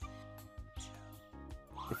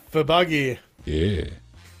 Fabuggy. Yeah.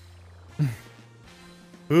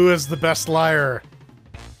 Who is the best liar?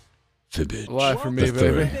 Fibbage. Lie for me, The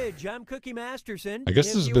third. baby. Fibbage, I'm Cookie Masterson. I guess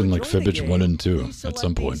If this has you been like enjoy the Fibbage 1 game, and 2 please at select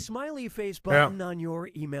some the point. smiley face button on your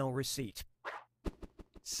email receipt.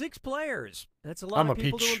 6 players. That's a lot I'm of a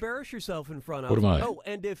people peach. to embarrass yourself in front of. What am I? Oh,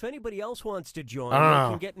 and if anybody else wants to join, I don't they know.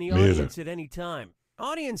 can get in the Me audience either. at any time.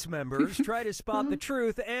 Audience members try to spot the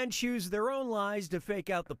truth and choose their own lies to fake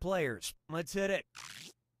out the players. Let's hit it.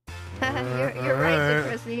 You're right,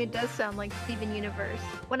 Chris. It does sound like Steven Universe.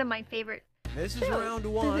 One of my favorite. This is round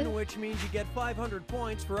 1, which means you get 500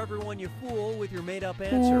 points for everyone you fool with your made-up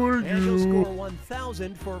answer. And you'll score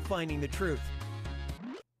 1,000 for finding the truth.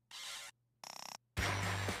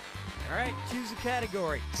 All right, choose a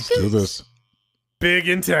category. Let's do this. Big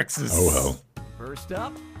in Texas. Oh well. First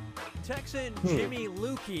up, Texan Jimmy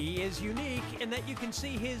Lukey is unique in that you can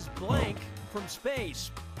see his blank from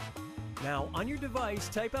space. Now, on your device,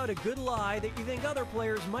 type out a good lie that you think other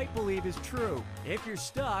players might believe is true. If you're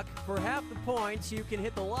stuck, for half the points, you can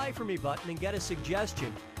hit the Lie For Me button and get a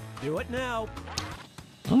suggestion. Do it now.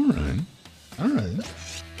 All right. All right.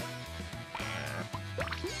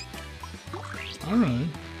 All right.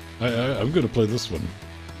 I'm gonna play this one.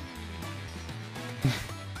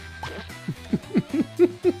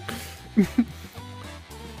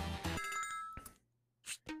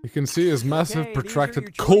 You can see his massive Okay, these are protracted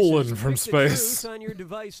your colon choices. from Pick the truth space. on your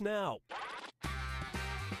device now.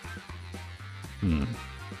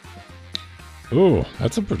 Oh,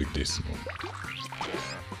 that's a pretty decent one.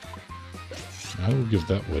 I will give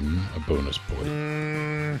that one a bonus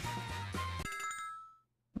point.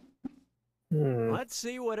 Let's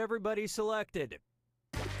see what everybody selected.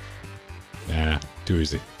 Nah, too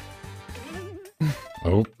easy.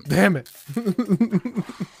 Oh, Damn it.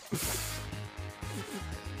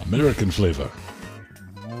 American flavor.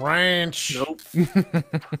 Ranch. Nope.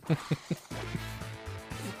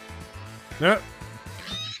 Nope.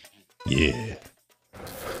 Yeah.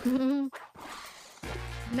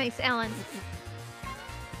 Nice, Alan.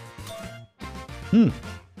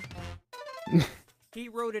 He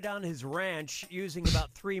wrote it on his ranch using about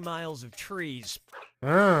 3 miles of trees.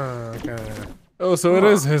 Oh, okay. Oh, so it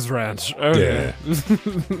is his ranch. Okay. Yeah.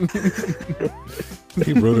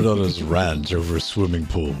 He wrote it on his ranch over a swimming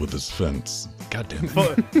pool with his fence. God damn it.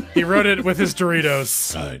 But he wrote it with his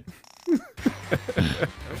Doritos. Right.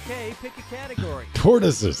 Okay, pick a category.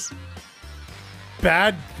 Tortoises.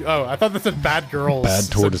 Bad. Oh, I thought that said bad girls. Bad It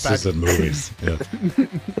said tortoises bad- in movies. Yeah.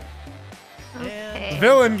 Okay.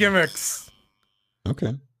 Villain gimmicks.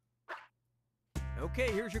 Okay.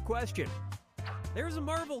 Okay, here's your question. There's a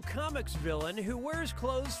Marvel Comics villain who wears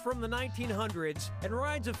clothes from the 1900s and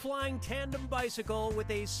rides a flying tandem bicycle with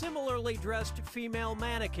a similarly dressed female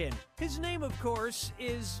mannequin. His name, of course,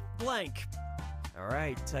 is blank. All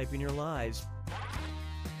right, type in your lies.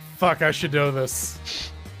 Fuck, I should know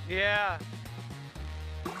this. Yeah.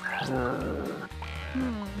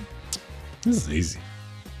 This is easy.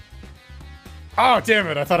 Oh, damn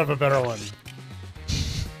it. I thought of a better one.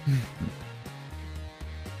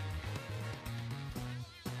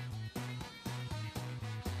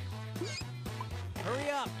 Hurry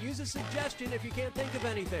up, use a suggestion if you can't think of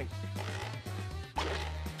anything.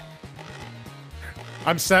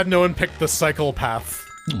 I'm sad no one picked the psychopath.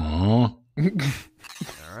 Aww.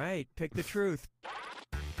 All right, pick the truth.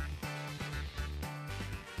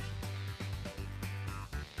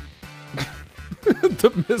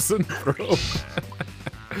 The misanthrope.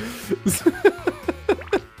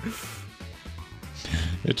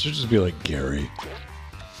 It should just be like Gary.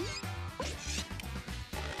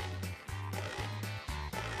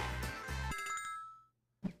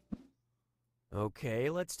 Okay,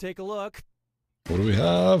 let's take a look. What do we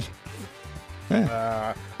have?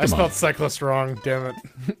 I Come spelled on. cyclist wrong. Damn it.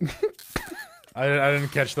 I didn't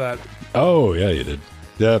catch that. Oh, yeah, you did.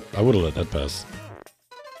 Yeah, I would have let that pass.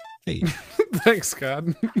 Hey. Thanks, Scott.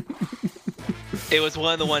 It was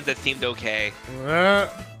one of the ones that seemed okay. There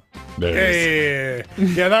There it is. Hey.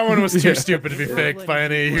 Yeah, that one was too Yeah. stupid to be faked by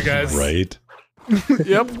any of you guys. Right?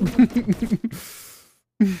 Yep.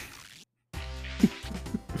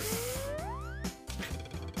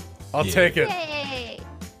 I'll take it. Yay!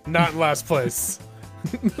 Not in last place.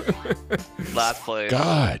 Last place.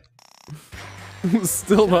 God.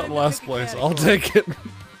 Still not last place. I'll take it.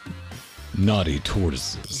 Naughty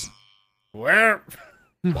tortoises. Where?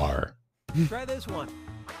 Bar. Try this one.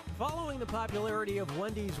 Following the popularity of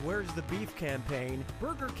Wendy's Where's the Beef campaign,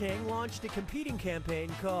 Burger King launched a competing campaign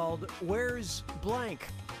called Where's Blank?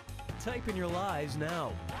 Type in your lies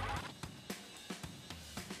now.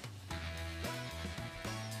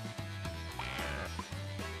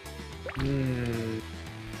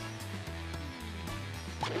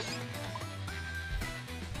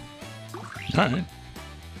 Alright.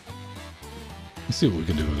 Let's see what we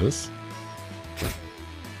can do with this.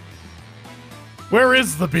 Where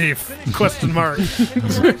is the beef? Question mark.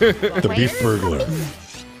 The beef burglar.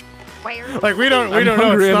 Where? Like we don't I'm know.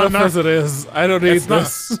 hungry It's enough not, as it is. I don't need It's not-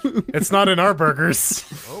 this. it's not in our burgers.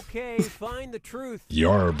 Okay, find the truth.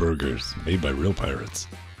 Yar burgers, made by real pirates.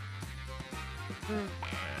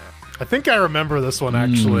 I think I remember this one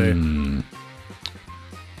actually. I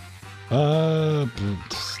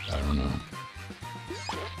don't know.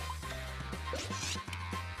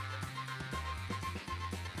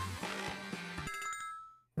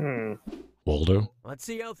 Hmm. Waldo? Let's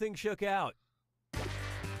see how things shook out.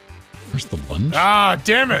 Where's the lunge? Ah,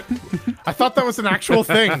 damn it! I thought that was an actual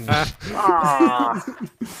thing.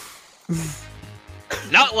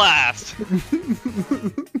 Not last.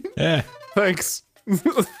 Eh. Thanks.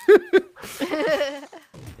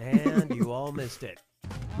 And you all missed it.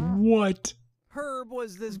 What? Herb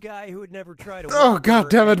was this guy who would never try to. Oh god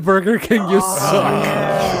damn it, Burger King, you suck.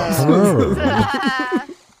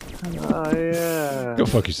 Oh yeah. Go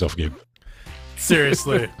fuck yourself, Gabe.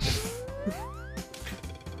 Seriously.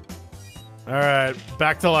 All right,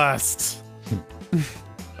 back to last.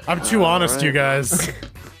 I'm too honest, you guys.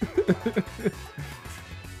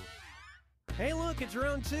 Hey, look, it's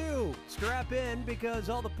round 2. Strap in because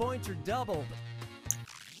all the points are doubled.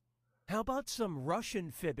 How about some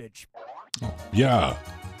Russian fibbage? Yeah.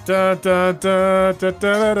 Da, da, da, da, da,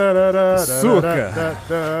 da, da, da, Suka. da,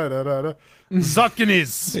 da, da, da, da.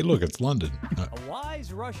 Zucchinis. Hey, look, it's London. A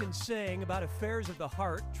wise Russian saying about affairs of the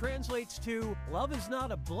heart translates to, love is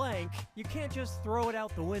not a blank, you can't just throw it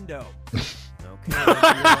out the window. Okay,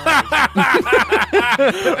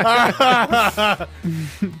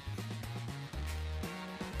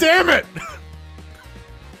 Damn it!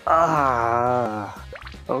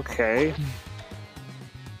 Okay.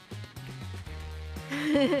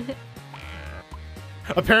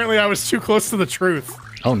 Apparently I was too close to the truth.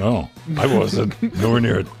 Oh no, I wasn't. Nowhere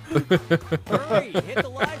near it. Hurry, hit the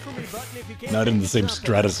live for me button if you can't Not in think the of same something.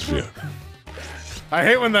 stratosphere. I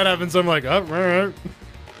hate when that happens. I'm like, oh, all right.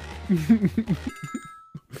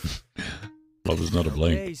 Love is not a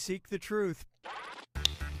blank. Hey, seek the truth.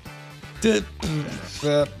 I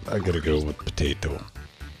gotta go with potato.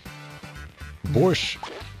 Borscht.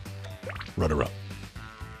 Runner up.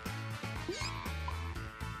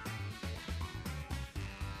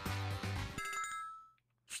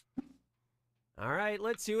 All right,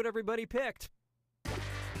 let's see what everybody picked.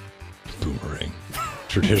 Boomerang.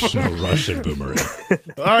 Traditional Russian boomerang.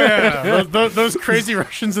 Oh yeah, those crazy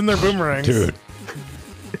Russians and their boomerangs. Dude.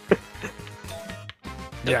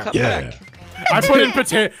 Yeah. Yeah. I put in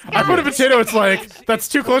potato. It's like that's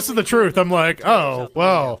too close to the truth. I'm like, oh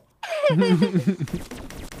well. That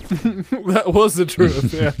was the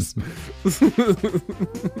truth, yes.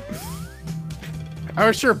 I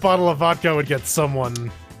was sure a bottle of vodka would get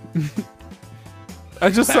someone. I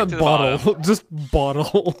just Back said to the bottle. bottom. Just bottle.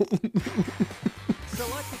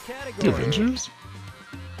 Select the category. Avengers?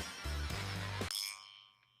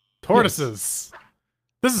 Tortoises.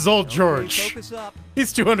 This is old Okay, George. focus up.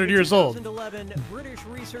 He's 200 In years old. 2011, British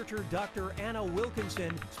researcher Dr. Anna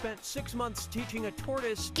Wilkinson spent 6 months teaching a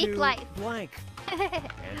tortoise Deep to life. blank.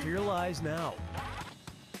 Enter your lies now.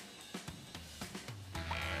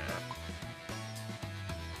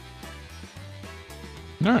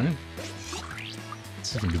 Alright. Let's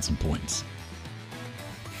see if we can get some points.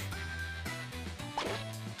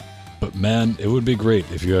 But man, it would be great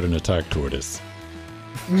if you had an attack tortoise.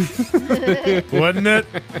 Wouldn't it?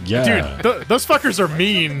 Yeah. Dude, those fuckers are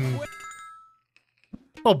mean.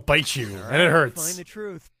 They'll bite you, and it Find hurts. the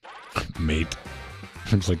truth. Mate.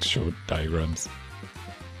 It's like show diagrams.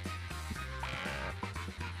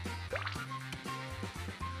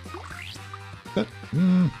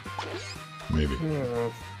 Maybe.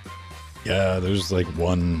 Yeah, there's like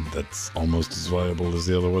one that's almost as viable as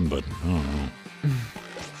the other one, but I don't know.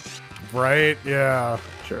 Right? Yeah.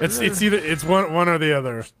 Sure. It's either one or the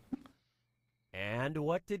other. And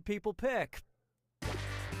what did people pick?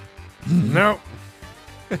 No.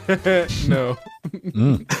 No.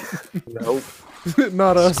 Nope.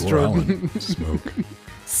 Not us, Squirrel Jordan. and smoke.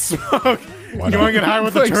 Smoke. Why You not? want to get high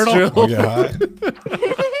with the Thanks, turtle? Jill. I'll get high.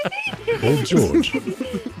 Old George.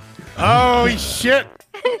 Oh shit!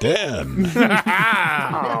 Damn. Oh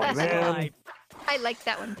That's man. right. I like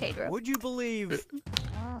that one, Pedro. Would you believe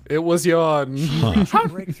It was yawn. Huh.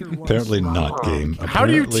 breakthrough was Apparently not, game. How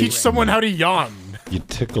do you Apparently teach someone how to yawn? You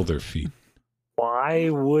tickle their feet. Why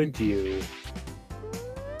would you?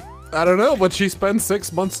 I don't know, but she spent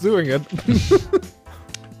 6 months doing it.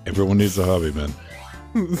 Everyone needs a hobby, man.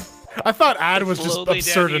 I thought ad was just Slowly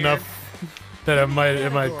absurd down here. enough that it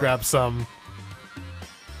might grab some.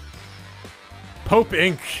 Pope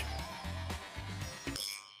Inc.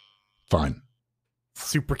 Fine.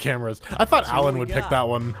 Super cameras. I thought See what Alan we would pick got. that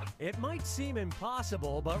one. It might seem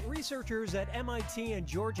impossible, but researchers at MIT and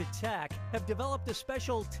Georgia Tech have developed a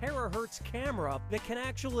special terahertz camera that can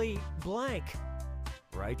actually blank.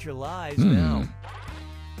 Write your lies now.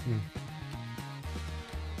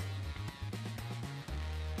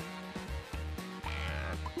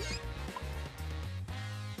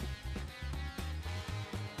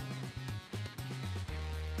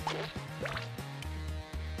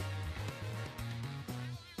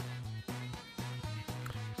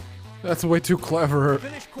 That's way too clever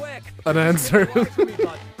Finish quick. an answer.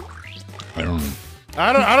 I don't know.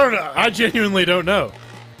 I don't know. I genuinely don't know.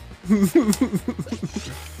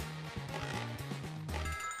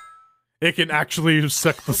 It can actually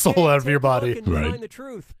suck the soul out of your body. Right. Find the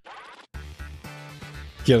truth.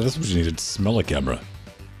 Yeah, that's what you needed. Smell a camera.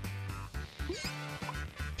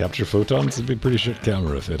 Capture photons? It'd be a pretty shit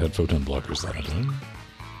camera if it had photon blockers on it, huh?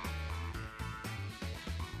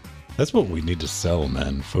 That's what we need to sell,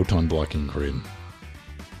 man. Photon blocking cream.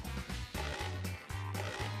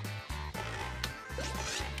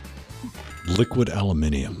 Liquid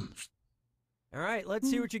aluminium. All right, let's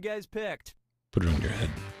see what you guys picked. Put it on your head.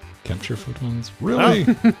 Capture photons? Really?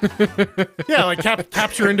 Yeah, like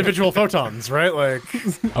capture individual photons, right? Like.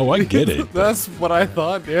 Oh, I get it. That's what I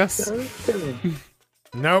thought, yes.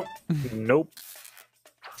 Nope. Nope.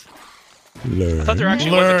 Learn. I thought there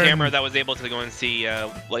actually was a camera that was able to go and see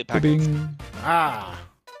light packets. Ah.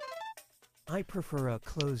 I prefer a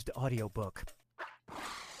closed audiobook.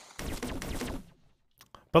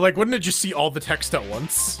 But like, wouldn't it just see all the text at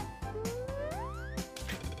once?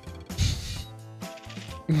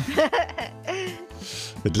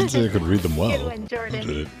 It didn't say I could read them well. Good one, Jordan.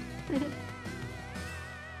 Did it?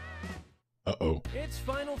 Uh-oh. It's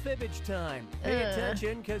final fibbage time. Pay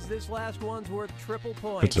attention, because this last one's worth triple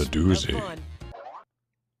points. It's a doozy. Have fun.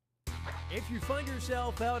 If you find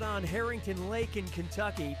yourself out on Harrington Lake in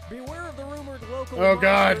Kentucky, beware of the rumored local Oh,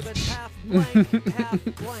 God. monster that's half blank, half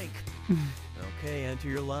blank. Okay, enter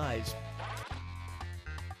your lies.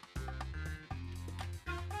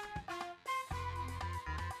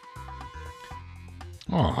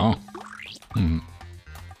 Aw. Hmm.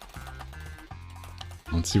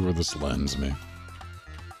 Let's see where this lands me.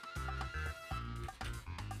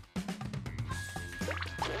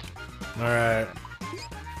 Alright.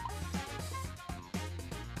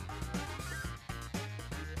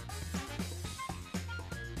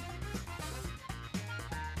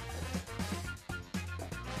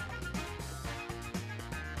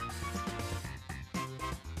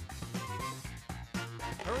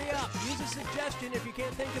 Hurry up, use a suggestion if you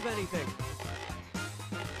can't think of anything.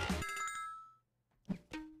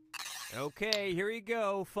 Okay, here you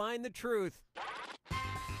go. Find the truth.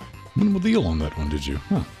 Minimal deal on that one, did you?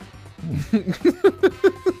 Huh.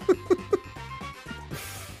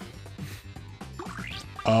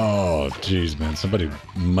 Oh, jeez, man. Somebody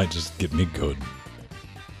might just get me good.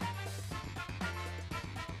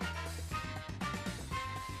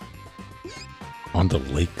 On the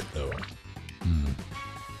lake, though.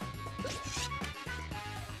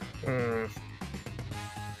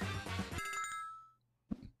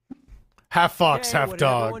 Half fox, Okay, half what did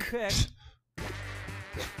dog. everyone pick?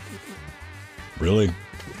 Really?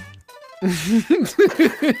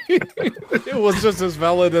 It was just as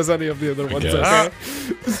valid as any of the other ones.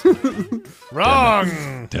 guess. Okay?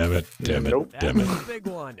 Wrong! Damn it. Damn it. Nope. Damn That it. was a big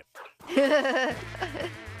one.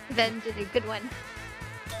 Ben did a good one.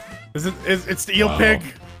 It's the eel Wow. pig?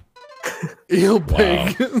 Eel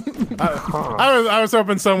pig. I was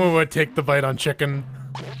hoping someone would take the bite on chicken.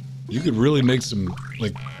 You could really make some,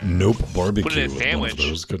 like, nope barbecue Put it in a with one of sandwich.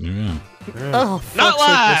 those, couldn't you? Yeah. Oh, Not fuck's sake,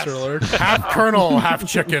 last! Mr. Alert. Half kernel, half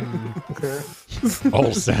chicken.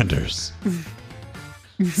 All Sanders.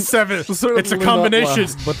 Seven. Certainly It's a not combination.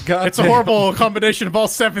 last, but God It's a damn. horrible combination of all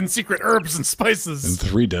 7 secret herbs and And spices.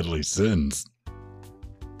 3 deadly sins.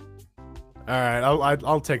 All right,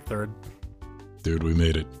 I'll take third. Dude, we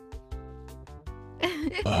made it.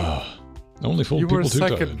 Only fooled You people were 2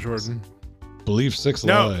 second, times. Jordan. Believe 6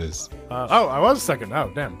 No. lies. Oh, I was second.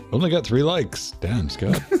 Oh, damn. Only got 3 likes. Damn,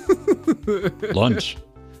 Scott. Lunch.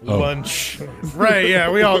 Oh, Lunch. Right,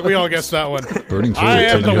 yeah, we all guessed that one. burning for I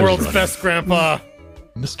 10 am the years world's running. best grandpa.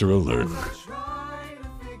 Mr. Alert.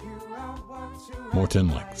 More 10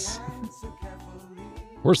 likes.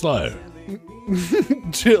 Worst liar.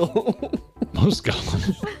 Chill. Most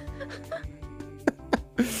Scotland.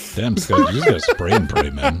 Damn, Scott, you just gotta spray and pray,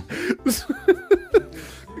 man.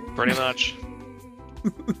 Pretty much.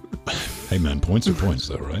 Hey, man, points are points,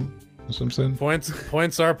 though, right? That's what I'm saying.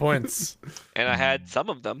 Points are points. And I had some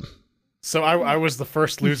of them. So I was the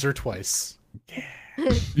first loser twice.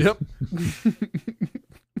 Yep.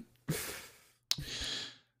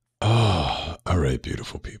 Oh, all right,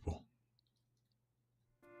 beautiful people.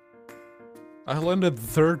 I landed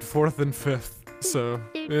 3rd, 4th, and 5th, so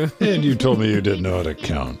yeah. And you told me you didn't know how to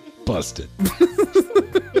count. Busted.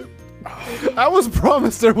 I was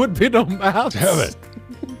promised there would be no math. Damn it.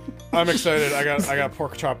 I'm excited. I got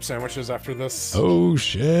pork chop sandwiches after this. Oh,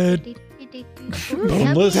 shit.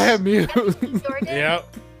 Boneless. Damn you. Jordan,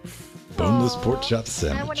 Yep. Boneless pork chop I want to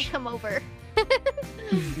sandwich. come over.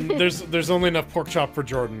 There's only enough pork chop for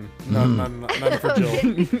Jordan, none for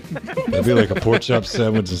Jill. That'd be like a pork chop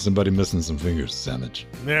sandwich and somebody missing some fingers sandwich.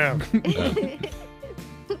 Yeah.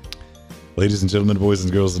 Ladies and gentlemen, boys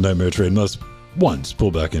and girls, the Nightmare Train must once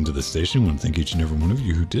pull back into the station. I want to thank each and every one of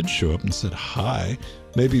you who did show up and said hi.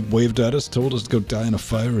 Maybe waved at us, told us to go die in a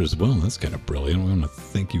fire as well. That's kind of brilliant. We want to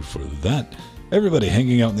thank you for that. Everybody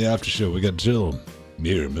hanging out in the after show. We got Jill,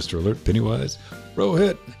 Mir, Mr. Alert, Pennywise,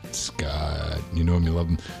 Rohit, Scott. You know him, you love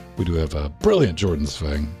him. We do have a brilliant Jordan's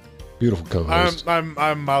Fang. Beautiful co-host.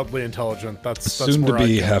 I'm mildly intelligent. That's soon to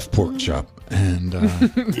be half pork chop. And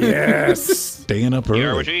yes, staying up early. You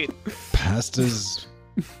are what you eat. Past his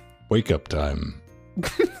wake up time.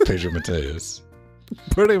 Pedro Mateus.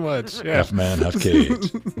 Pretty much, yeah. Half man, half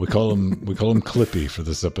cage. We call him Clippy for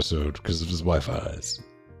this episode because of his Wi-Fi's.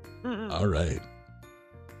 All right.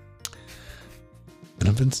 And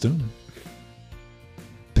I've been Stone.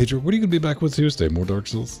 Pedro, what are you gonna be back with Tuesday? More Dark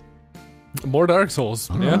Souls? More Dark Souls.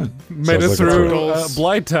 All yeah. right. Made Sounds it like a through thrill.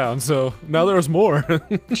 Blighttown, so now there's more.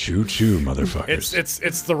 Choo choo, motherfuckers.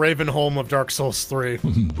 It's the Ravenholm of Dark Souls 3.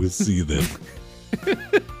 We'll see then.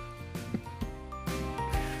 The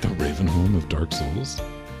Ravenholm of Dark Souls?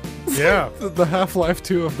 Yeah. The Half-Life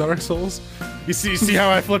 2 of Dark Souls. You see how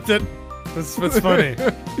I flipped it? It's funny.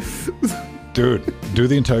 Dude, do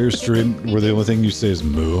the entire stream where the only thing you say is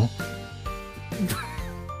moo.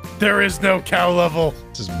 There is no cow level.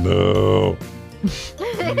 Just moo.